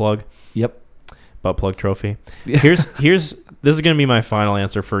butt plug. Yep, butt plug trophy. Here's this is gonna be my final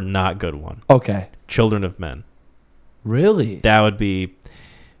answer for not good one. Okay, Children of Men. Really? That would be.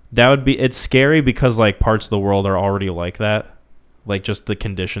 It's scary because like parts of the world are already like that, like just the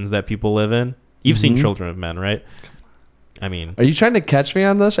conditions that people live in. You've seen Children of Men, right? I mean, Are you trying to catch me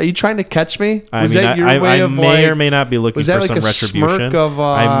on this? Are you trying to catch me? I may or may not be looking was for that like some a retribution. smirk of,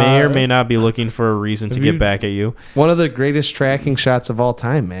 I may or may not be looking for a reason to get back at you. One of the greatest tracking shots of all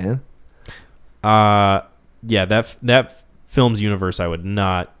time, man. Yeah, that film's universe I would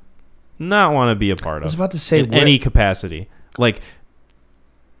not want to be a part of. I was about to say in any capacity. Like,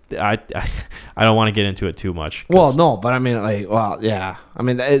 I don't want to get into it too much. Well, no, but I mean, like, well, yeah. I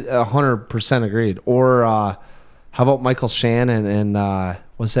mean, 100% agreed. Or how about Michael Shannon and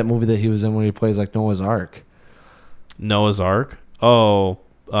what's that movie that he was in when he plays like Noah's Ark? Noah's Ark? Oh,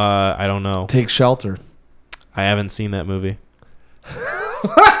 I don't know. Take Shelter. I haven't seen that movie.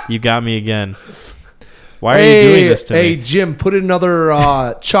 You got me again. Why are you doing this to me? Hey, Jim, put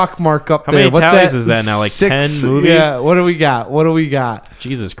another chalk mark up How there. many tallies is that now? Like 10 movies? Yeah, what do we got?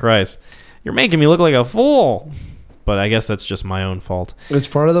 Jesus Christ. You're making me look like a fool. But I guess that's just my own fault. It's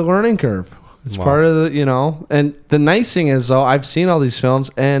part of the learning curve. It's part of the, and the nice thing is, though, I've seen all these films,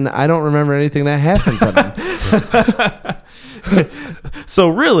 and I don't remember anything that happens in them. So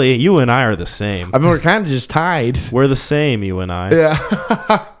really, you and I are the same. I mean, we're kind of just tied. We're the same, you and I.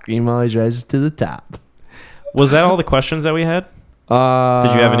 Yeah. Green always rises to the top. Was that all the questions that we had?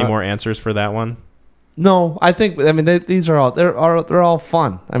 Did you have any more answers for that one? No, I think. I mean, these are all they're all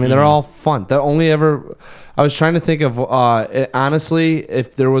fun. I mean, they're all fun. The only ever. I was trying to think of honestly,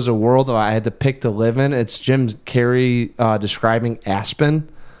 if there was a world that I had to pick to live in, it's Jim Carrey describing Aspen.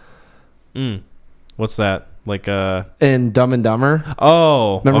 What's that? Like in Dumb and Dumber.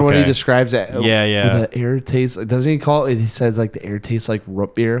 Oh, remember when he describes it? Yeah. The air tastes. Doesn't he call it? He says like the air tastes like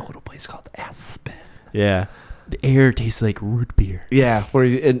root beer. What a place called Aspen. Yeah. The air tastes like root beer. Yeah,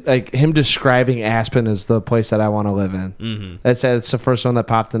 like him describing Aspen is the place that I want to live in. Mm-hmm. That's the first one that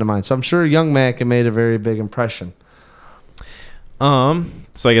popped into mind. So I'm sure Young Mac made a very big impression. So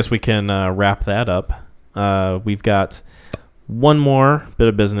I guess we can wrap that up. We've got one more bit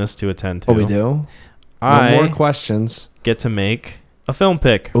of business to attend to. Oh, we do? No more questions. Get to make a film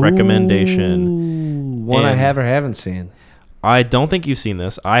pick recommendation. One I have or haven't seen. I don't think you've seen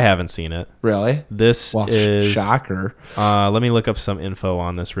this. I haven't seen it. Really? This is shocker. Let me look up some info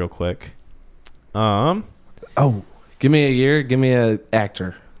on this real quick. Give me a year. Give me an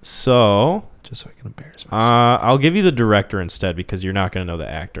actor. So just so I can embarrass myself. I'll give you the director instead because you're not going to know the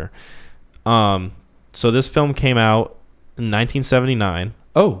actor. So this film came out in 1979.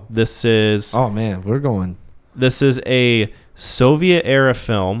 Oh, this is. Oh man, we're going. This is a Soviet era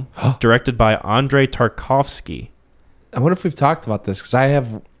film directed by Andrei Tarkovsky. I wonder if we've talked about this because I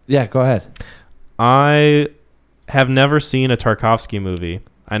have. Yeah, go ahead. I have never seen a Tarkovsky movie.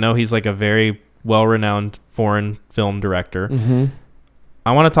 I know he's like a very well-renowned foreign film director. Mm-hmm.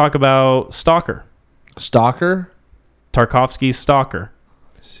 I want to talk about Stalker. Stalker? Tarkovsky's Stalker.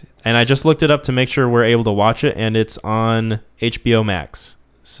 And I just looked it up to make sure we're able to watch it, and it's on HBO Max.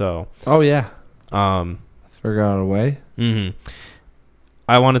 So. Oh yeah. Figure out a way. Mm-hmm.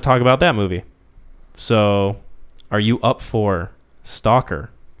 I want to talk about that movie. So. Are you up for Stalker?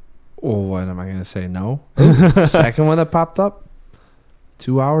 Oh, what am I going to say? No. Second one that popped up?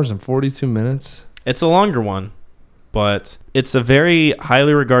 2 hours and 42 minutes. It's a longer one, but it's a very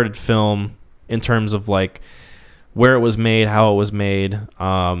highly regarded film in terms of like where it was made, how it was made.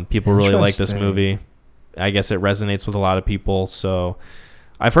 People really like this movie. I guess it resonates with a lot of people. So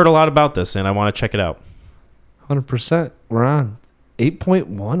I've heard a lot about this, and I want to check it out. 100%. We're on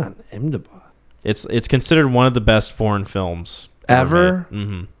 8.1 on IMDb. It's considered one of the best foreign films ever.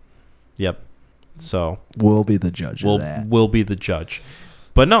 Mm-hmm. Yep. So we'll be the judge of that. We'll be the judge.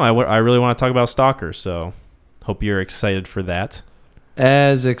 But no, I really want to talk about Stalker. So hope you're excited for that.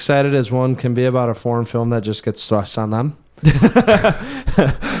 As excited as one can be about a foreign film that just gets thrust on them.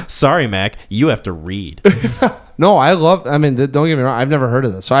 Sorry, Mac. You have to read. No, I mean, don't get me wrong. I've never heard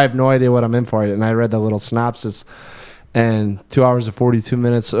of this, so I have no idea what I'm in for. And I read the little synopsis. And 2 hours and 42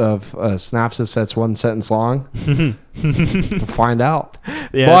 minutes of a synopsis that's one sentence long. We'll find out.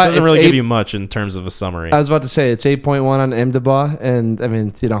 Yeah, but it doesn't really give you much in terms of a summary. I was about to say it's 8.1 on IMDb, and I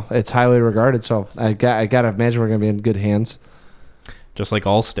mean, it's highly regarded. So I gotta imagine we're gonna be in good hands. Just like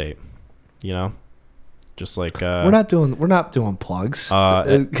Allstate, just like we're not doing plugs.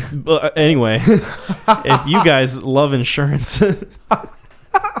 Anyway, if you guys love insurance.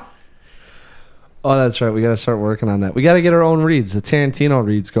 Oh, that's right. We got to start working on that. We got to get our own reads. The Tarantino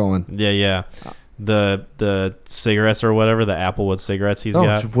reads going. Yeah. The cigarettes or whatever, the Applewood cigarettes he's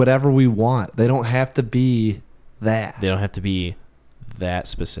got. Whatever we want. They don't have to be that. They don't have to be that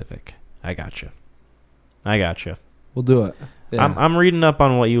specific. I gotcha. We'll do it. Yeah. I'm reading up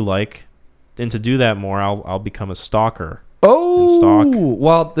on what you like, and to do that more, I'll become a stalker. Oh, and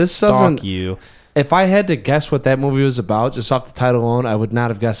well, this doesn't. Stalk you. If I had to guess what that movie was about, just off the title alone, I would not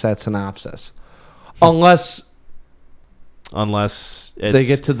have guessed that synopsis. Unless it's, they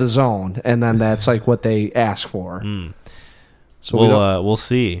get to the zone, and then that's like what they ask for. So we'll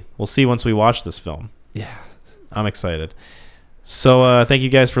see. We'll see once we watch this film. Yeah. I'm excited. So thank you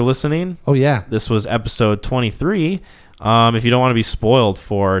guys for listening. Oh, yeah. This was episode 23. If you don't want to be spoiled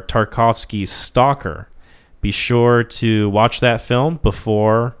for Tarkovsky's Stalker, be sure to watch that film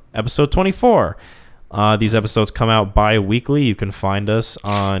before episode 24. These episodes come out bi-weekly. You can find us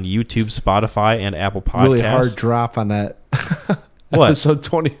on YouTube, Spotify, and Apple Podcasts. Really hard drop on that. What? Episode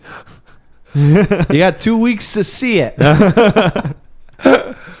 20. You got 2 weeks to see it.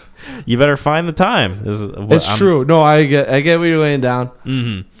 You better find the time. It's true. No, I get what you're laying down.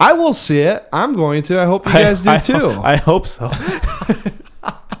 Mm-hmm. I will see it. I'm going to. I hope you guys do too. I hope so.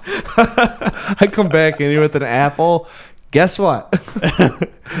 I come back in here with an apple. Guess what?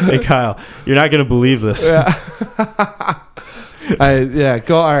 Hey, Kyle, you're not going to believe this. Yeah.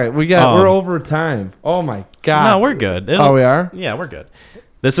 Go. All right. We're over time. Oh, my God. No, we're good. We are? Yeah, we're good.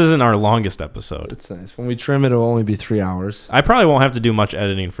 This isn't our longest episode. It's nice. When we trim it, it'll only be 3 hours. I probably won't have to do much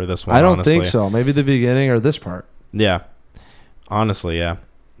editing for this one, I don't honestly. think so. Maybe the beginning or this part. Yeah. Honestly, yeah.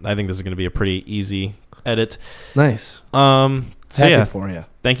 I think this is going to be a pretty easy edit. Nice. Happy for you.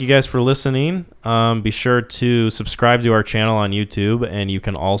 Thank you guys for listening. Be sure to subscribe to our channel on YouTube, and you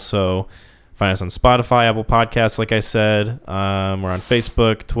can also find us on Spotify, Apple Podcasts, like I said. We're on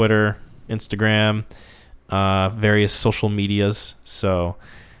Facebook, Twitter, Instagram, various social medias. So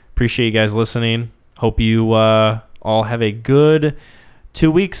appreciate you guys listening. Hope you all have a good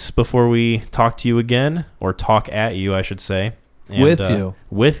 2 weeks before we talk to you again, or talk at you, I should say. And,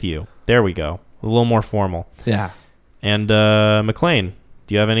 with you. There we go. A little more formal. Yeah. And McLean,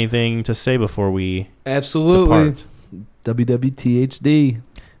 do you have anything to say before we Absolutely. depart? WWTHD.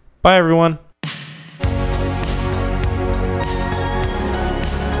 Bye, everyone.